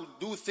now will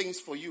do things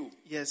for you?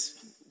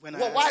 Yes.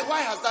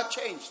 Why has that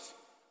changed?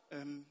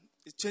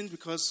 It changed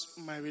because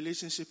my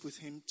relationship with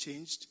him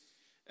changed.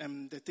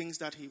 The things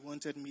that he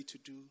wanted me to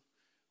do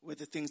were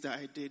the things that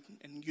I did.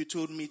 And you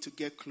told me to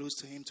get close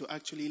to him, to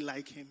actually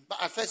like him.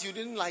 But at first you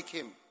didn't like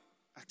him?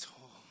 At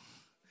all.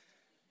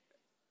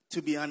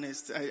 To be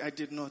honest, I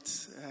did not.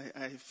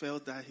 I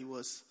felt that he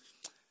was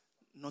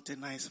not a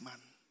nice man.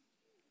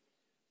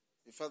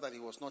 You felt that he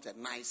was not a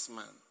nice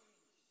man.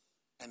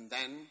 And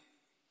then?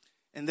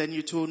 And then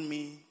you told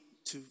me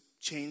to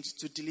change,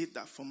 to delete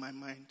that from my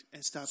mind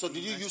and start. So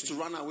did you used to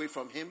run away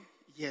from him?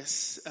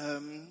 Yes.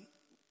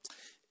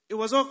 It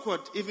was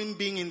awkward even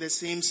being in the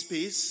same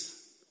space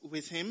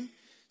with him.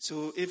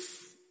 So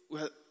if,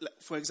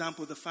 for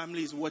example, the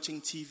family is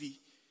watching TV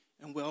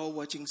and we're all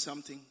watching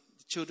something,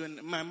 the children,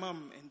 my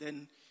mom, and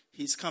then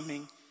he's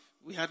coming,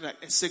 we had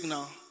like a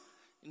signal,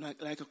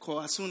 like a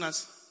call. As soon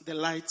as the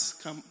lights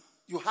come.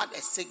 You had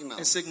a signal?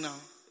 A signal.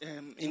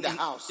 In the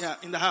house? Yeah,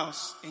 in the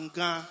house. In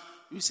Ghana,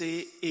 we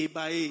say A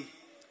by A,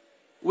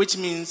 which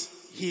means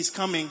he's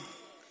coming.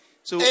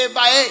 So A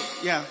by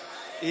A? Yeah.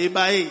 A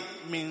by A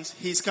means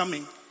he's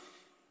coming.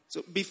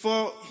 So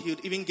before he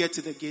would even get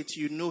to the gate,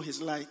 you know his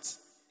light.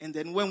 And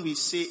then when we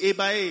say A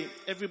by A,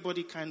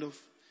 everybody kind of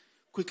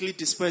quickly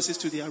disperses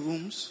to their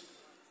rooms.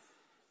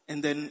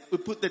 And then we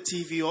put the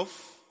TV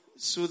off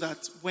so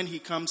that when he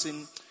comes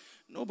in,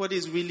 nobody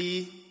is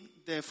really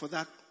there for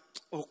that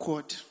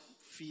awkward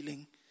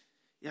feeling.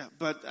 Yeah,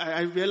 but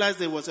I realized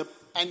there was a...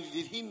 And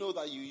did he know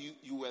that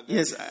you were there?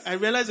 Yes, I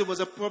realized there was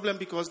a problem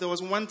because there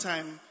was one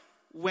time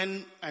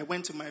when I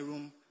went to my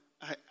room,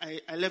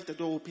 I left the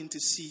door open to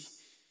see,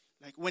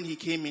 like when he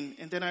came in.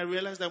 And then I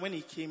realized that when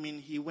he came in,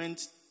 he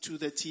went to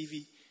the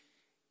TV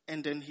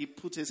and then he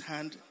put his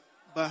hand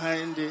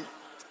behind it.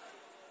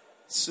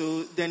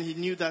 So then he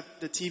knew that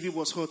the TV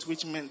was hot,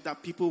 which meant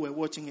that people were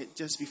watching it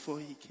just before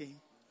he came.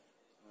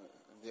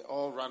 They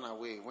all ran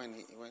away when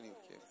he came.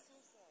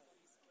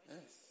 Yes.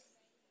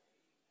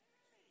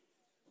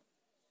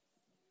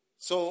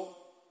 So,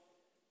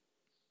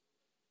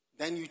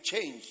 then you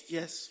changed.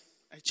 Yes,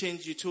 I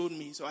changed. You told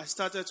me. So I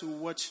started to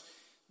watch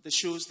the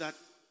shows that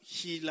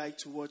he liked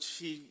to watch.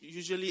 He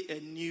usually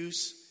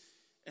news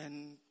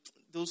and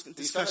those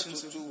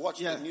discussions. To watch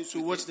the news.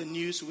 To watch the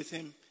news with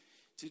him.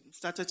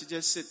 Started to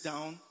just sit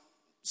down,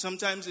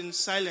 sometimes in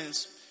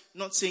silence,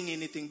 not saying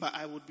anything, but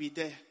I would be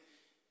there.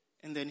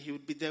 And then he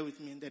would be there with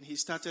me. And then he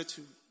started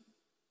to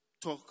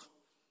talk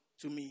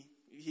to me.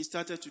 He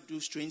started to do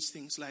strange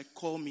things like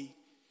call me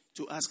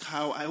to ask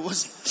how I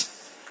was.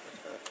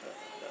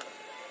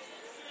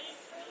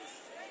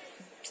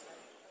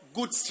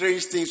 Good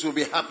strange things will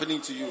be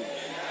happening to you.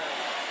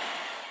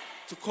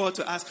 To call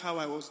to ask how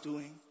I was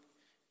doing.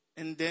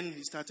 And then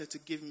he started to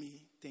give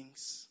me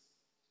things.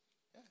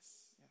 Yes.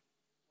 Yeah.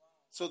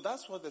 So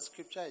that's what the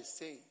scripture is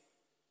saying.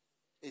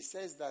 It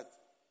says that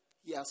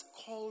He has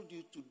called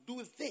you to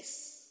do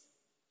this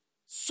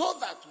so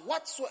that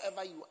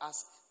whatsoever you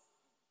ask.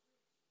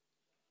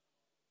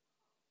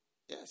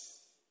 Yes.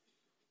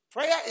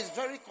 Prayer is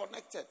very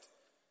connected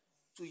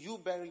to you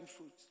bearing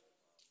fruit.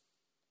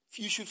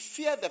 You should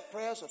fear the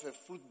prayers of a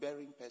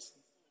fruit-bearing person.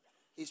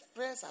 His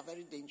prayers are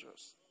very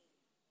dangerous.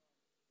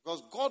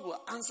 Because God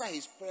will answer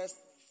his prayers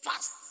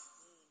fast.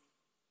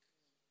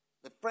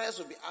 The prayers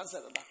will be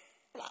answered at that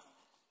plan.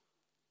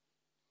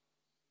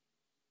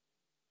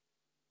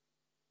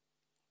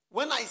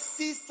 When I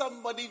see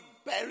somebody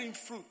bearing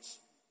fruit,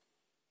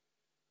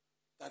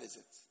 that is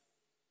it.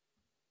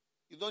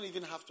 You don't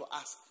even have to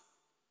ask.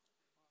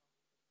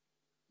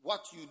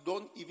 What you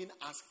don't even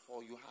ask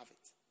for, you have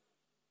it.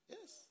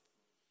 Yes.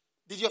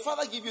 Did your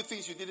father give you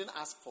things you didn't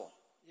ask for?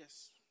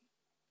 Yes.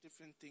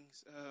 Different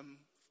things.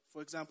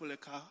 For example, a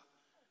car.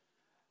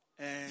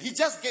 And he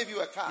just gave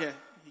you a car? Yeah,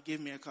 he gave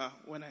me a car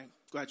when I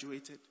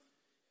graduated.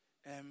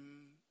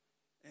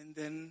 And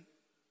then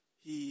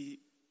he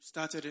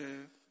started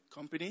a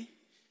company.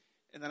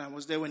 And then I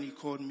was there when he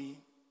called me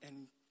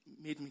and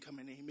made me come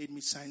in. He made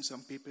me sign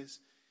some papers.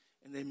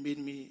 And then made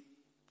me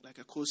like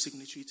a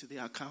co-signatory to the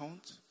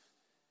account.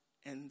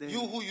 And then, you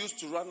who used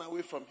to run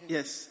away from him?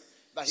 Yes.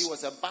 That he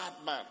was a bad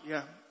man?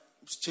 Yeah.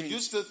 Do you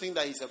still think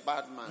that he's a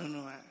bad man?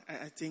 No,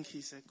 I think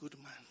he's a good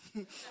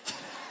man.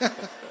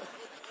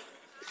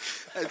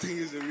 I think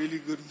he's a really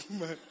good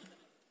man.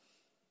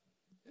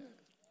 Yeah.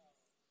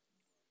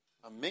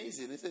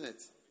 Amazing, isn't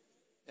it?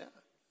 Yeah.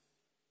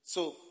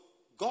 So,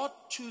 God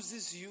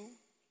chooses you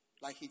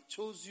like he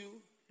chose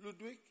you,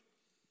 Ludwig,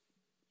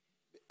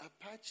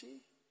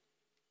 Apache.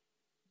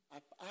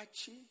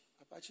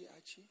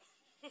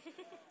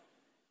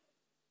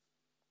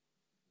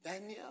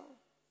 Daniel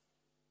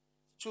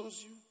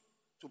chose you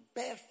to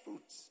bear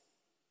fruit.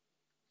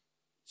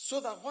 So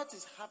that what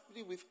is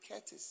happening with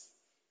Curtis,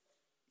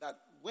 that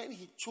when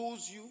he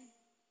chose you,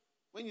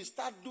 when you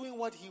start doing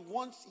what he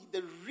wants,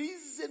 the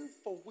reason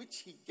for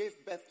which he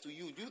gave birth to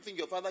you, do you think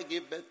your father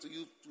gave birth to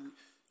you to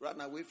run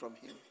away from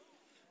him?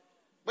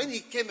 When he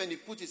came and he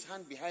put his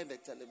hand behind the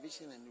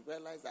television and he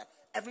realized that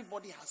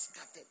everybody has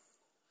scattered.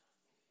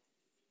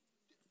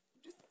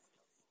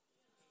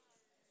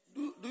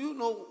 Do you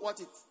know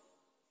what it?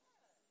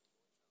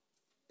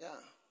 Yeah.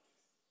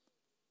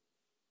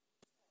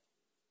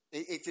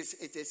 It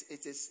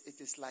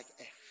is like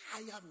a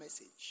higher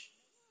message.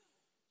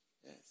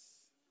 Yes.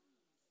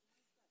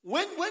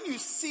 When you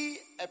see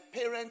a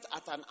parent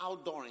at an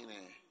outdooring,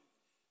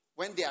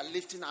 when they are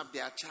lifting up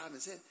their child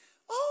and say,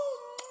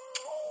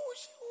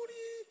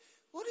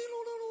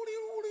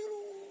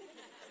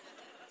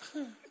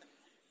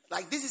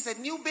 like this is a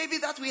new baby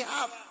that we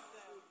have.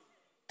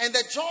 And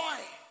the joy.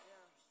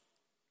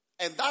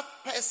 And that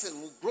person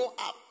will grow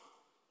up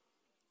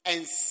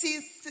and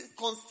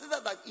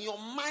consider that in your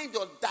mind,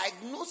 your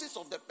diagnosis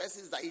of the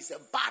person is that he's a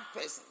bad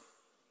person.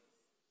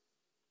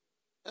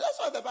 And that's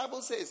why the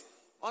Bible says,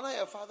 honor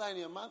your father and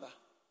your mother.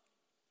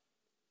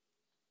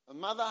 Your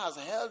mother has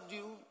held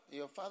you, and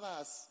your father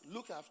has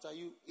looked after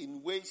you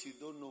in ways you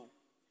don't know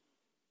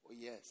for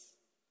years.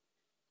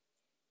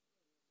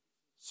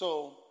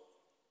 So,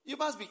 you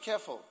must be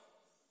careful.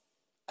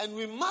 And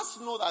we must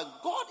know that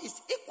God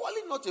is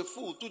equally not a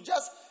fool to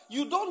just,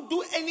 you don't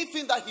do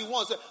anything that he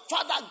wants.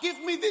 Father, give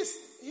me this.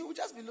 He will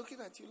just be looking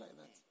at you like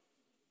that.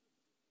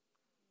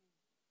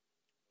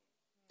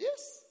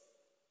 Yes.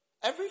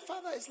 Every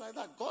father is like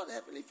that. God,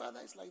 Heavenly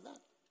Father, is like that.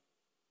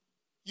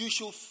 You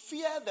should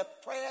fear the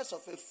prayers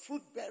of a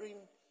fruit-bearing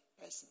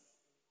person.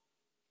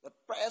 The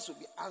prayers will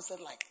be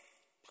answered like,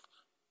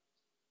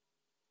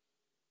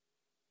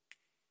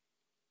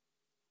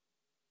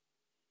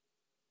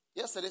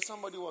 yesterday,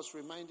 somebody was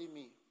reminding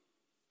me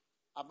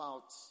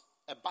about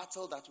a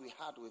battle that we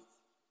had with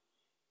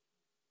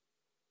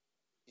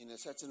in a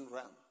certain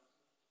realm.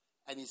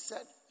 And he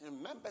said,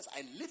 remembers,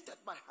 I lifted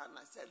my hand and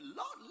I said,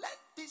 Lord, let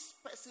this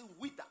person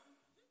wither.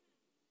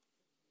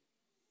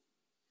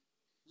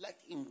 Let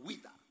him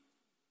wither.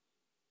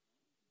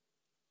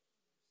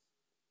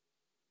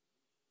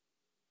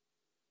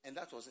 And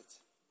that was it.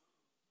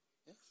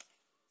 Yes.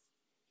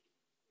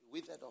 He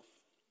withered off.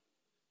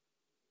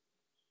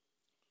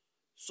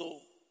 So,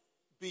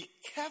 be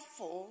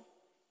careful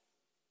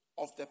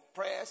of the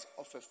prayers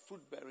of a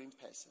fruit-bearing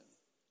person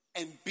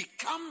and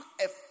become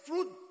a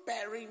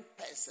fruit-bearing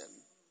person.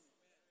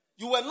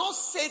 You were not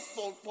saved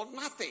for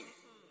nothing.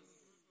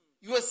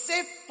 You were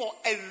saved for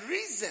a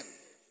reason.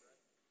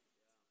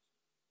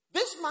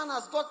 This man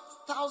has got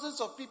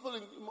thousands of people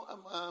in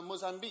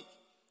Mozambique,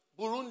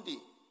 Burundi,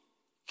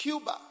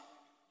 Cuba,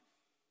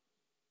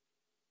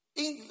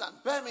 England,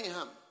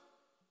 Birmingham.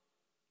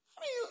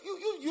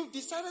 You've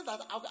decided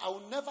that I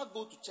will never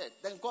go to church.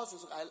 Then God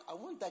says, I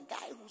want the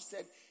guy who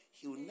said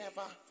he will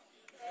never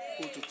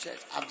go to church.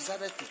 I've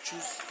decided to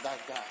choose that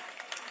guy.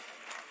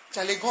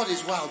 Charlie, God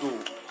is wild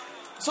though.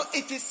 So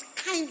it is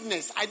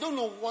kindness. I don't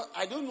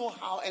know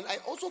how, and I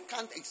also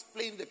can't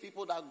explain the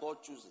people that God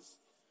chooses.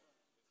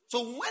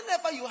 So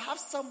whenever you have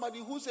somebody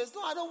who says,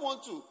 no, I don't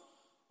want to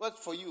work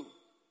for you,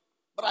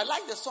 But I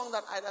like the song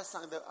that Ida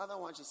sang, the other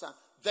one she sang.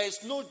 There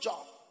is no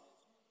job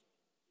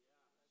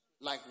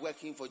like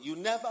working for. You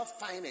never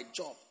find a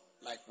job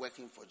like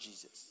working for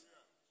Jesus.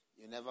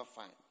 You never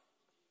find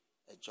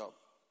a job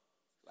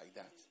like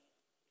that.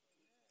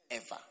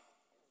 Ever.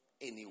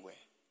 Anywhere.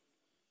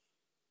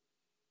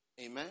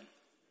 Amen.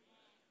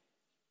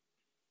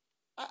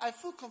 I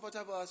feel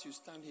comfortable as you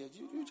stand here.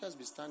 You just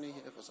be standing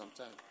here for some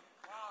time.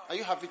 Are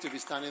you happy to be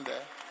standing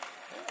there?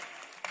 Yeah.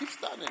 Keep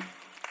standing.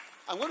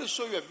 I'm going to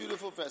show you a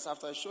beautiful verse.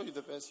 After I show you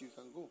the verse, you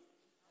can go.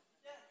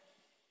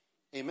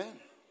 Amen.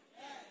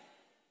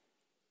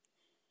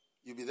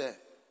 You'll be there.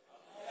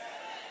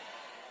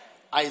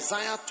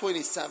 Isaiah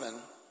 27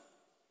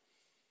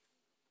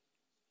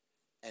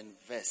 and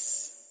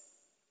verse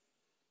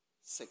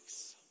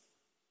 6.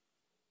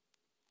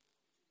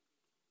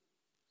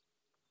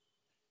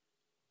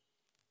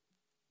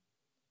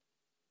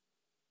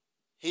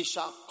 He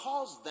shall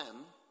cause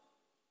them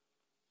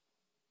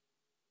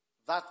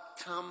that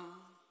come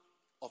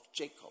of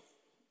Jacob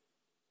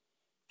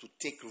to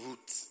take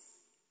root.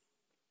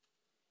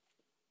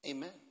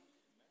 Amen.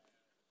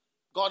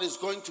 God is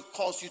going to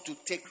cause you to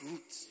take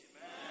root.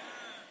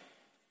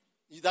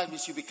 Amen. That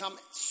means you become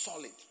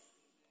solid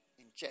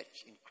in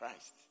church, in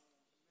Christ.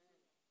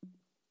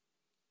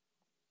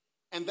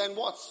 And then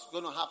what's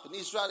going to happen?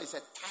 Israel is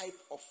a type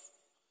of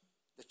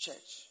the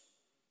church.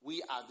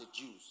 We are the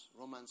Jews.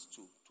 Romans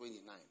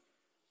 2:29.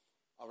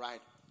 All right.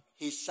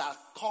 He shall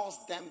cause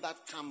them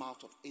that come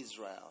out of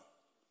Israel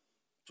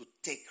to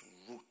take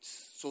root.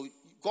 So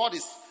God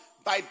is,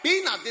 by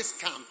being at this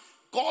camp,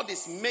 God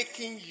is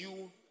making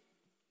you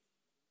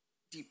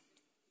deep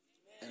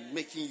and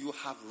making you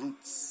have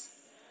roots.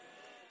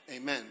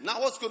 Amen. Now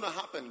what's going to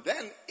happen?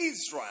 Then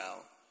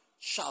Israel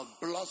shall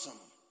blossom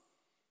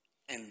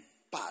and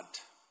bud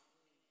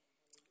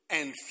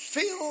and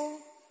fill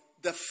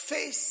the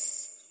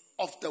face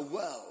of the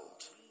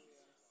world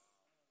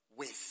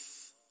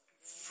with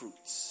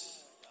fruits.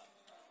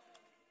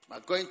 We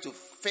are going to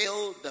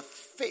fill the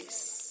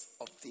face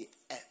of the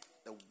earth,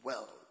 the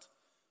world,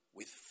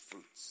 with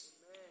fruits.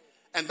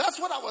 And that's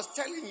what I was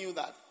telling you,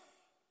 that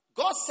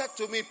God said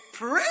to me,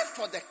 pray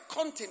for the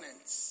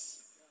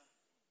continents.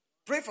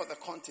 Pray for the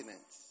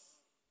continents.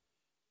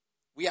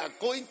 We are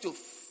going to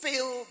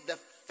fill the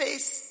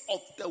face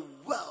of the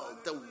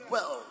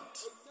world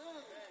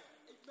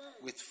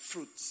with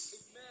fruits.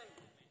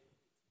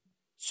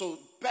 So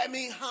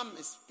Birmingham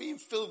is being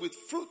filled with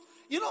fruit.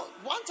 You know,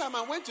 one time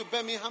I went to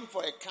Birmingham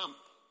for a camp.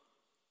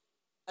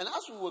 And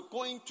as we were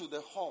going to the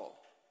hall,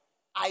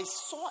 I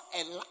saw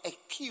a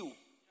queue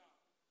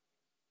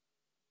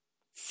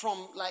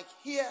from like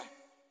here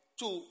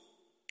to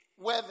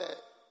where the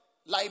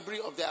library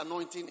of the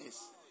anointing is.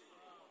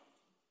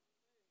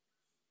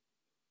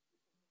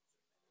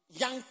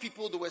 Young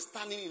people, they were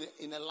standing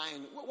in a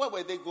line. Where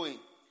were they going?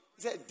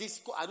 He said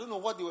disco. I don't know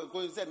what they were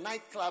going. He said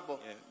nightclub.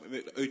 Yeah,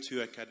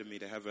 O2 Academy.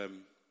 They have a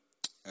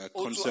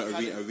concert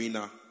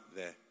arena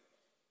there.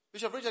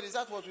 Bishop Richard, is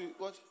that what?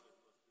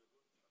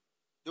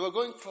 They were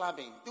going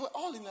clubbing. They were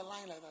all in a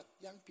line like that.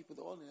 Young people,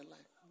 they were all in a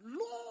line.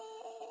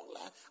 Long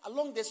line.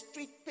 Along the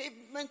street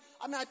pavement.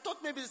 I mean, I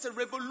thought maybe there's a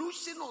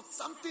revolution or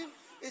something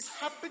is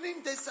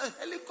happening. There's a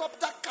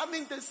helicopter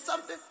coming. There's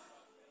something.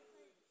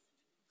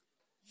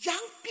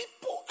 Young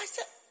people. I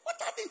said, what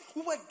are they?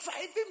 We were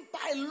driving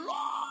by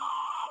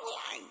long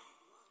line.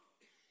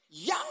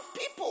 Young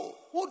people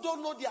who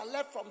don't know their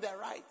left from their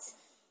right.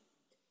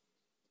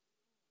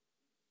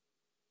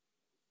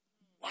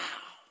 Wow.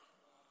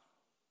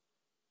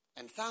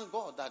 And thank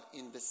God that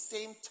in the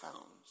same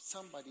town,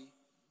 somebody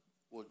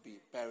would be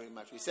bearing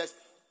much. He says,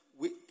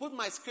 we put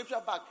my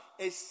scripture back.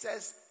 It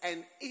says,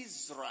 and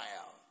Israel,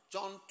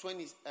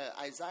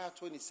 Isaiah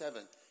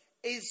 27,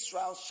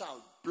 Israel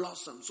shall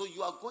blossom. So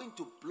you are going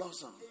to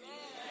blossom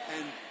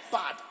and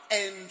bud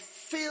and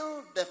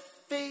fill the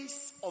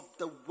face of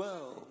the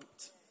world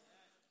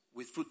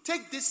with fruit.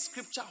 Take this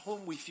scripture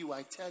home with you,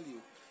 I tell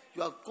you.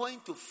 You are going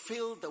to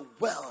fill the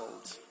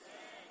world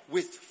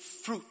with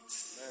fruit.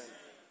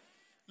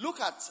 Look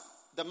at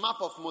the map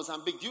of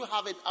Mozambique. Do you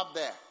have it up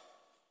there?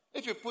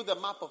 If you put the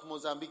map of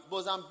Mozambique,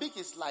 Mozambique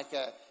is like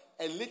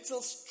a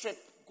little strip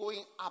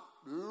going up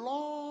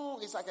long.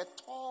 It's like a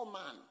tall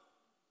man.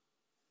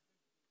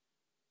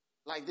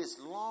 Like this,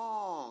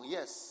 long,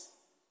 yes.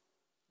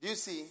 Do you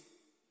see?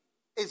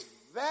 It's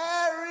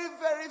very,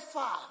 very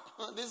far.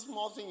 This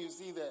small thing you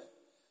see there.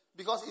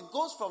 Because it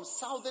goes from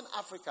southern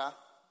Africa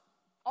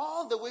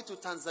all the way to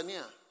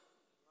Tanzania.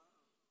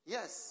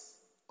 Yes.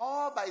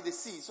 All by the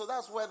sea. So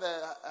that's where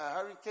the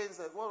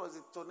hurricanes, what was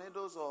it,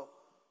 tornadoes or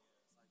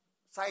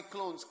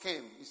cyclones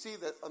came. You see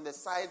that on the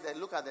side there,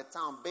 look at the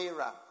town,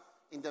 Beira,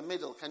 in the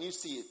middle. Can you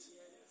see it?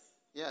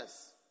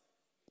 Yes.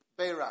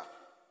 Beira.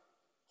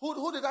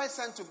 Who did I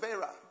send to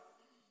Beira?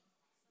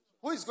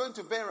 Who is going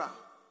to Beira?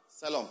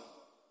 Salom.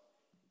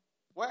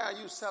 Where are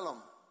you, Salom?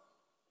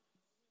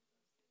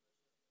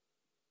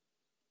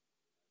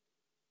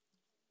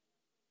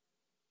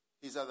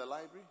 He's at the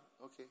library?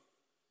 Okay.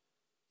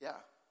 Yeah.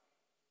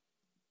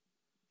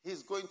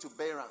 He's going to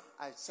Beira.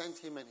 I sent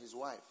him and his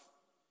wife.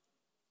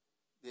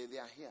 They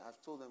are here.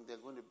 I've told them they're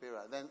going to bury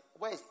her. Then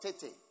where is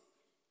Tete?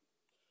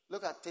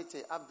 Look at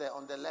Tete up there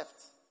on the left.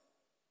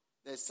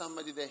 There's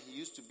somebody there. He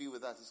used to be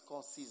with us. He's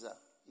called Caesar.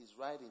 He's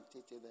riding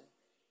Tete there.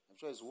 I'm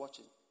sure he's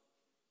watching.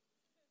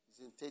 He's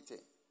in Tete.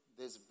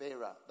 There's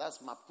Beira. That's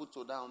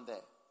Maputo down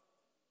there.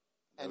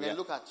 And then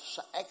look at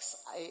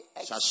Xai.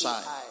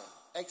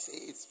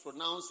 It's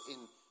pronounced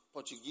in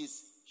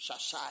Portuguese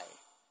Xaxai.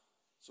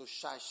 So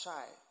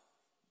Xaxai.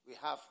 We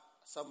have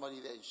somebody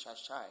there in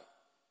Xaxai.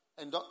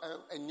 And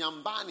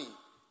Nyambani.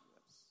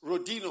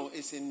 Rodino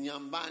is in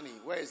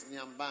Nyambani. Where is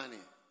Nyambani?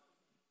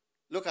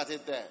 Look at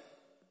it there.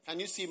 Can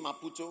you see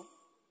Maputo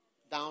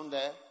down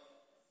there?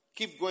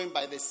 Keep going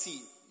by the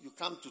sea. You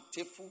come to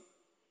Tefu.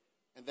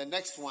 And the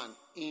next one,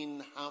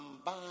 in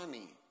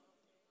Hambani.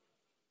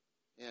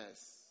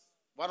 Yes.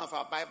 One of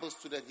our Bible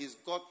students,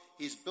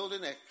 he's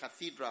building a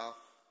cathedral,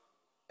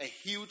 a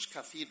huge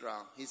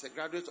cathedral. He's a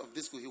graduate of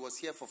this school. He was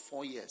here for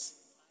 4 years.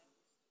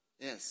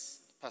 Yes.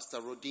 Pastor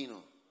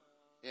Rodino.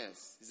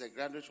 Yes. He's a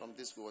graduate from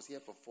this school. He was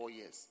here for 4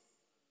 years.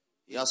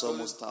 He has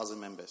almost 1,000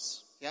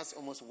 members. He has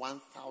almost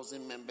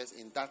 1,000 members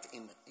in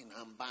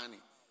Hambani.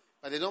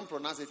 But they don't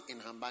pronounce it in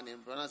Hambani. They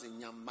pronounce it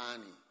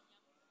Nyambani.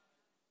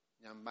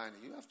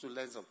 Nyambani. You have to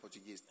learn some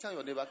Portuguese. Tell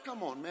your neighbor,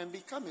 come on, man,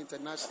 become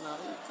international.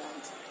 You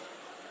can't.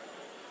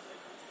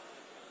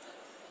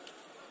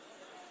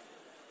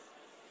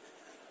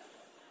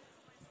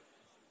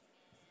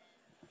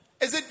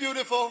 Is it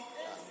beautiful?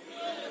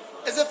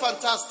 Is it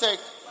fantastic?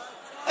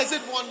 Is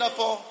it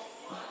wonderful?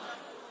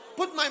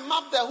 Put my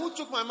map there. Who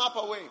took my map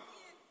away?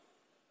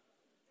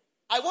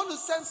 I want to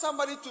send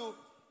somebody to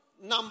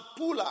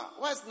Nampula.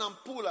 Where's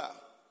Nampula?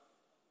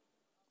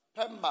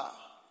 Pemba.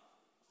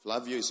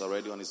 Flavio is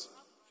already on his...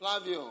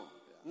 Flavio.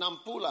 Yeah.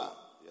 Nampula.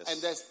 Yes.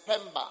 And there's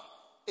Pemba.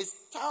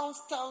 It's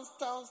towns.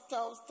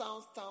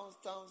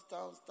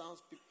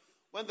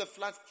 When the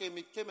flood came,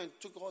 it came and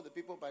took all the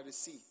people by the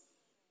sea.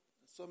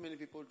 So many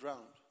people drowned.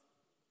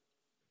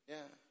 Yeah.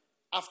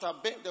 After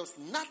there was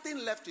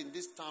nothing left in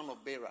this town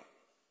of Beira.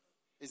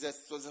 It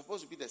was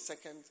supposed to be the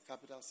second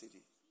capital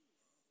city.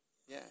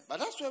 Yeah. But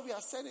that's where we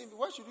are sending.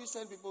 Where should we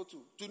send people to?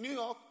 To New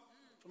York?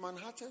 To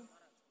Manhattan?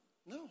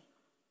 No.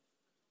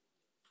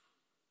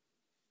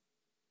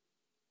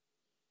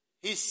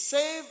 He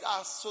saved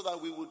us so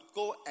that we would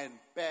go and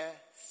bear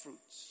fruit.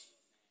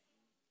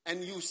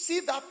 And you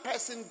see that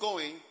person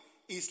going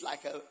is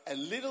like a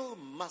little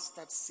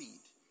mustard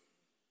seed.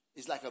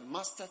 It's like a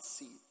mustard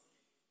seed.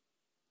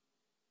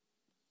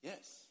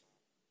 Yes.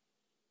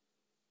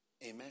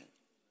 Amen.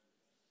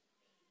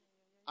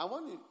 I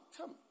want you to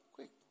come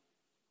quick.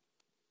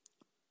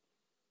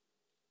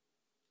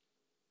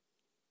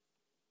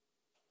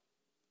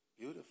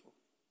 Beautiful.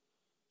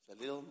 It's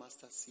a little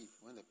mustard seed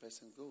when the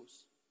person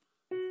goes.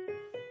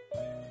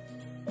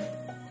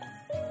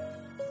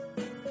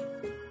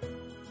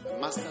 A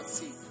mustard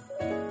seed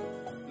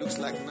looks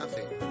like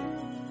nothing.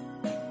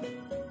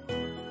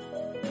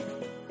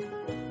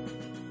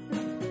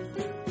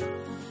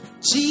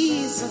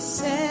 Jesus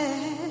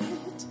said,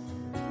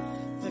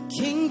 the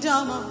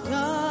kingdom of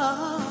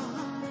God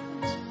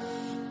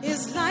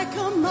is like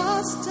a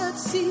mustard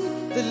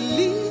seed, the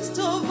least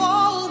of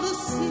all the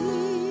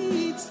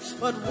seeds.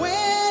 But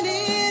when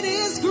it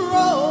is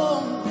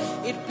grown,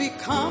 it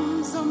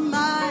becomes a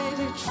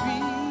mighty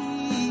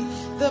tree.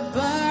 The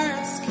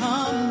birds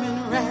come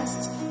and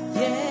rest.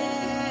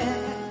 Yeah,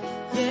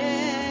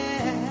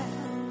 yeah.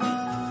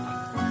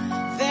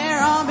 There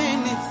are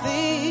many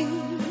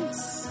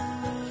things.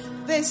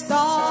 They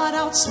start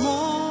out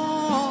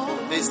small.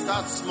 They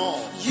start small.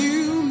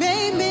 You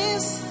may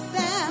miss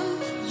them.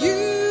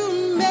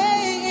 You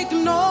may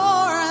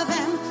ignore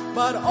them.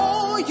 But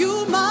oh,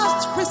 you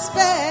must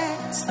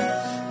respect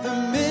the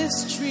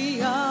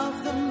mystery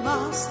of the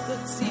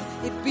mustard seed.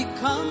 It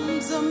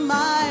becomes a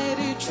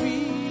mighty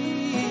tree.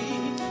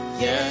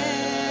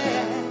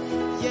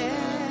 Yeah,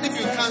 yeah. If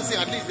you can't sing,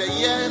 at least the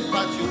yeah,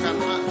 but you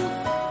can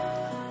have.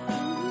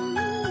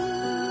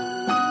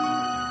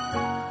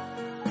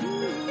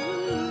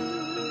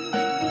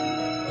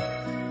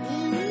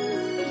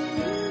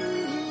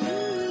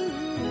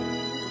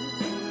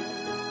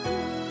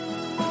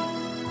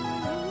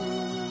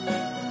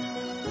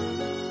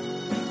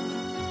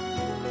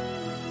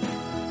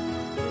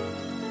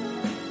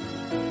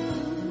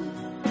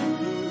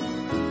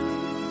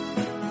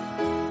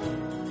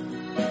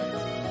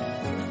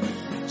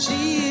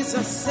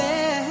 Jesus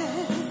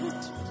said,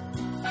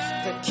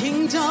 the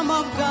kingdom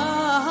of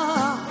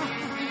God,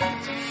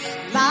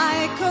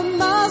 like a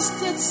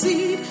mustard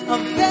seed, a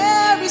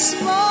very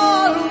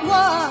small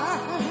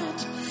word,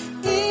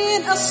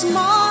 in a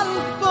small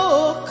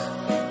book,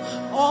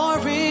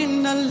 or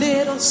in a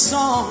little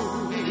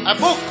song. A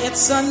book.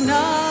 It's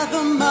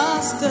another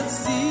mustard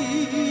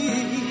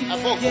seed. A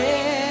book.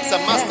 Yeah. It's a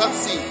mustard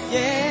seed.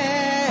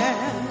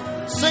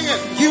 Yeah. Sing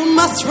it. You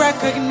must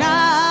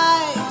recognize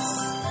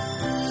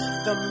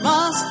the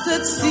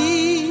mustard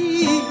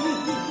seed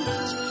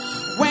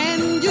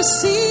when you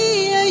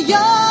see a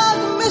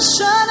young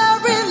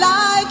missionary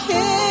like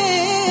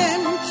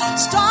him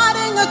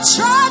starting a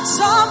church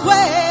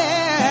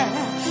somewhere,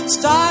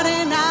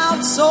 Starting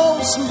out so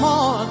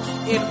small,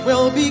 it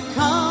will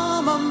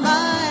become a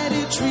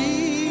mighty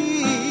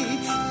tree.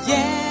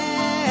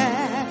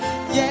 Yeah,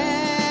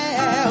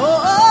 yeah.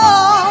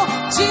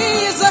 Oh,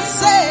 Jesus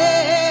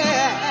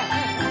said,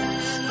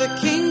 the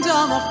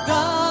kingdom of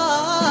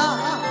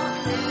God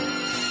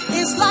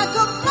is like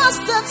a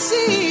mustard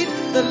seed,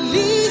 the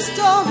least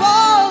of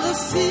all the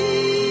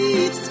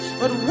seeds.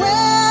 But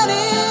when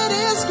it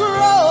is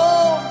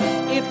grown,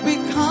 it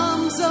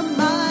becomes a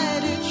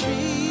mighty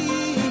tree.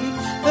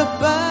 The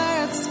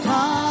birds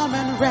come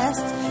and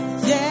rest.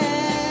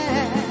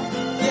 Yeah,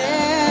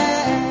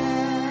 yeah.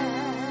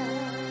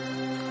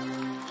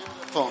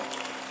 Phone.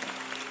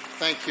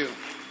 Thank you.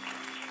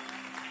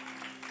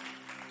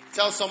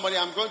 Tell somebody,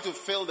 I'm going to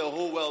fill the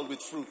whole world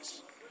with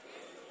fruit.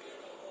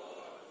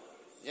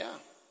 Yeah.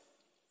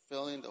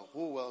 Filling the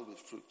whole world with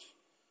fruit.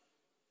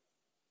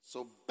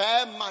 So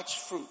bear much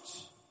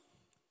fruit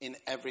in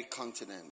every continent.